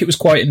it was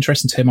quite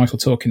interesting to hear Michael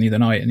talking the other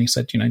night, and he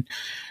said,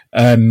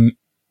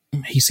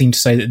 he seemed to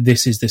say that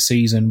this is the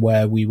season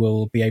where we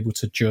will be able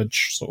to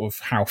judge sort of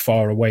how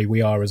far away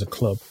we are as a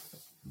club,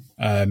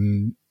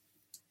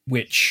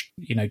 which,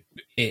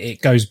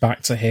 it goes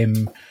back to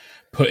him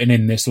putting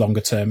in this longer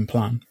term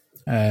plan.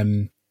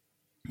 And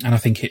I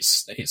think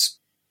it's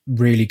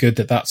really good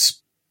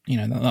that's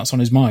on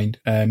his mind.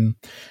 I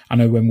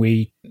know when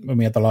we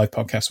had the live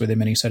podcast with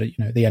him, and he said,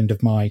 at the end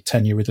of my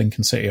tenure with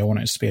Lincoln City, I want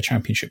us to be a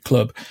championship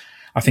club.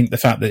 I think the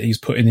fact that he's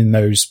putting in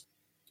that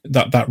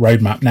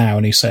roadmap now,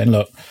 and he's saying,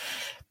 look,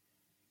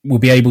 we'll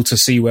be able to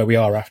see where we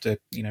are after,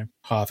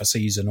 half a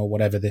season or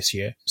whatever this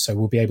year. So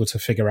we'll be able to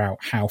figure out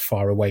how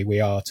far away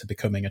we are to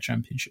becoming a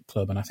championship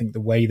club. And I think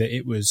the way that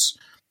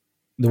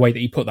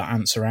he put that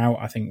answer out,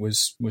 I think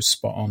was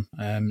spot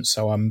on.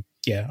 So I'm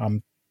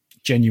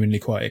genuinely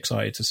quite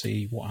excited to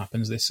see what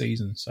happens this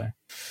season. So,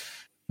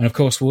 and of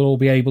course, we'll all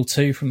be able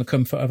to from the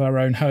comfort of our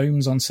own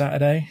homes on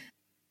Saturday.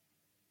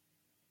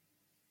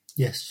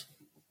 Yes.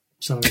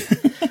 Sorry.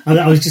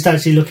 I was just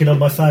actually looking on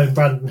my phone.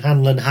 Brandon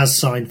Hanlon has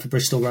signed for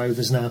Bristol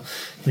Rovers now,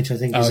 which I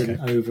think is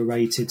an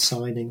overrated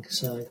signing.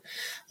 So,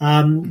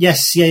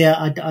 yes,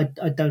 I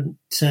don't.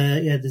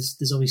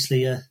 There's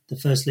obviously the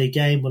first league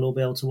game. We'll all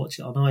be able to watch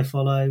it on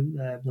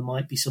iFollow. There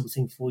might be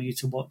something for you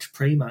to watch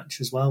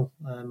pre-match as well.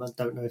 I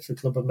don't know if the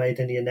club have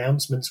made any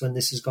announcements when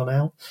this has gone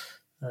out,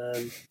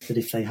 but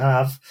if they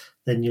have,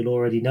 then you'll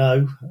already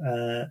know.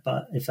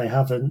 But if they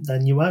haven't,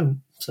 then you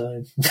won't.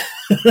 So.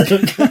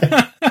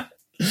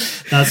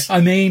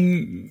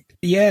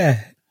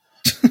 Yeah.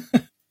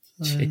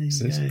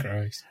 Jesus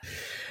Christ.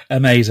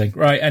 Amazing.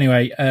 Right,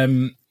 anyway,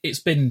 it's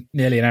been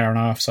nearly an hour and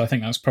a half, so I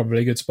think that's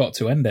probably a good spot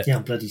to end it. Yeah,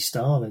 I'm bloody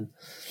starving.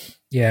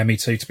 Yeah, me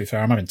too, to be fair.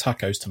 I'm having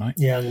tacos tonight.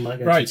 Yeah, I might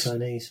go to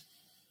Chinese.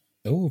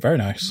 Oh, very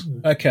nice.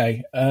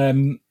 Okay.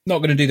 Not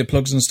going to do the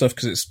plugs and stuff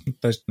because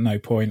there's no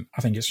point.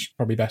 I think it's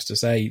probably best to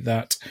say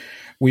that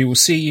we will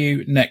see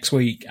you next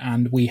week,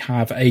 and we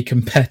have a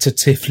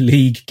competitive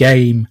league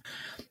game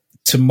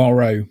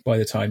tomorrow by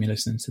the time you're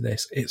listening to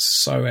this.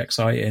 It's so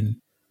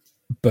exciting,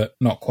 but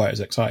not quite as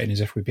exciting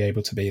as if we'd be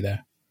able to be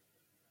there.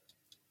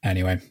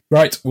 Anyway,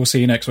 right, we'll see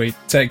you next week.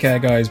 Take care,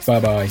 guys.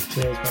 Bye-bye.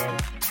 Cheers, bye.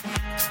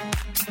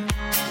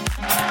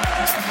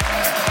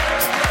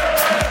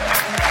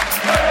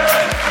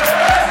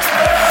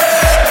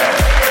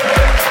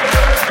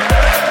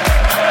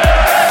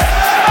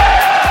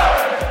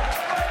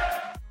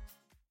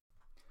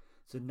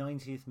 It's the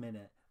 90th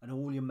minute, and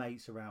all your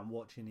mates around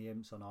watching the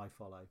Imps on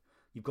iFollow.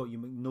 You've got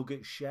your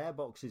McNugget share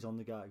boxes on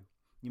the go.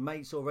 Your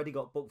mate's already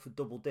got booked for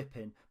double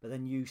dipping, but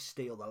then you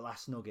steal the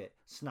last nugget,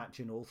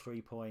 snatching all 3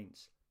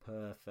 points.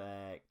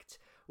 Perfect.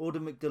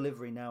 Order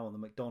McDelivery now on the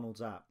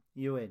McDonald's app.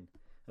 You in?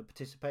 At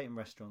participating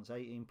restaurants,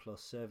 18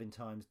 plus, serving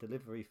times,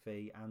 delivery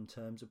fee and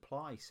terms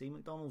apply. See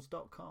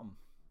mcdonalds.com.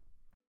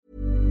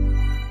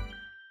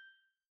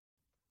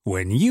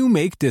 When you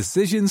make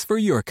decisions for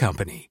your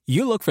company,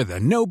 you look for the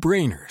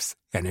no-brainers.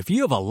 And if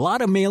you have a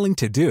lot of mailing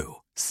to do,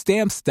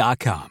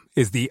 Stamps.com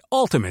is the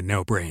ultimate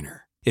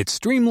no-brainer. It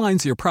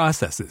streamlines your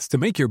processes to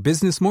make your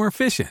business more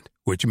efficient,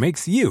 which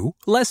makes you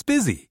less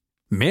busy.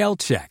 Mail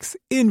checks,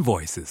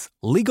 invoices,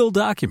 legal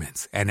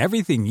documents, and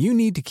everything you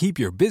need to keep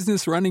your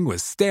business running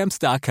with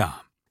Stamps.com.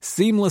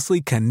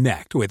 Seamlessly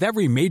connect with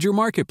every major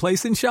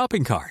marketplace and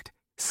shopping cart.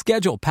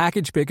 Schedule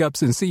package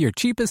pickups and see your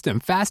cheapest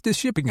and fastest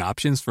shipping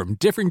options from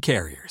different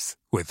carriers,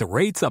 with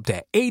rates up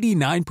to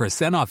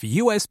 89% off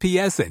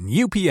USPS and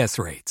UPS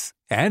rates.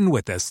 And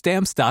with the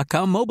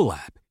Stamps.com mobile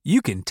app,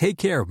 you can take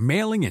care of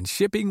mailing and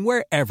shipping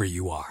wherever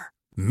you are.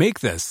 Make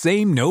the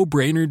same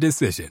no-brainer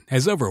decision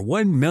as over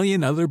 1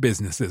 million other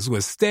businesses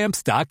with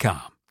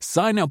Stamps.com.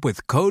 Sign up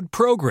with code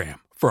PROGRAM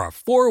for a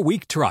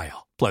 4-week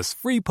trial, plus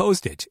free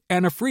postage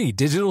and a free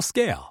digital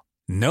scale.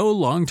 No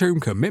long-term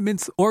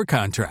commitments or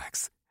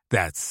contracts.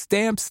 That's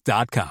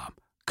Stamps.com.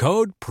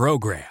 Code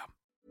PROGRAM.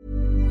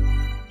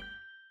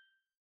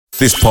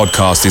 This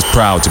podcast is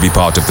proud to be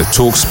part of the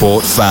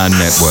TalkSport Fan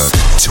Network.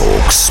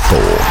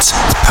 TalkSport.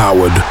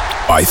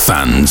 Powered by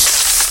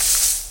fans.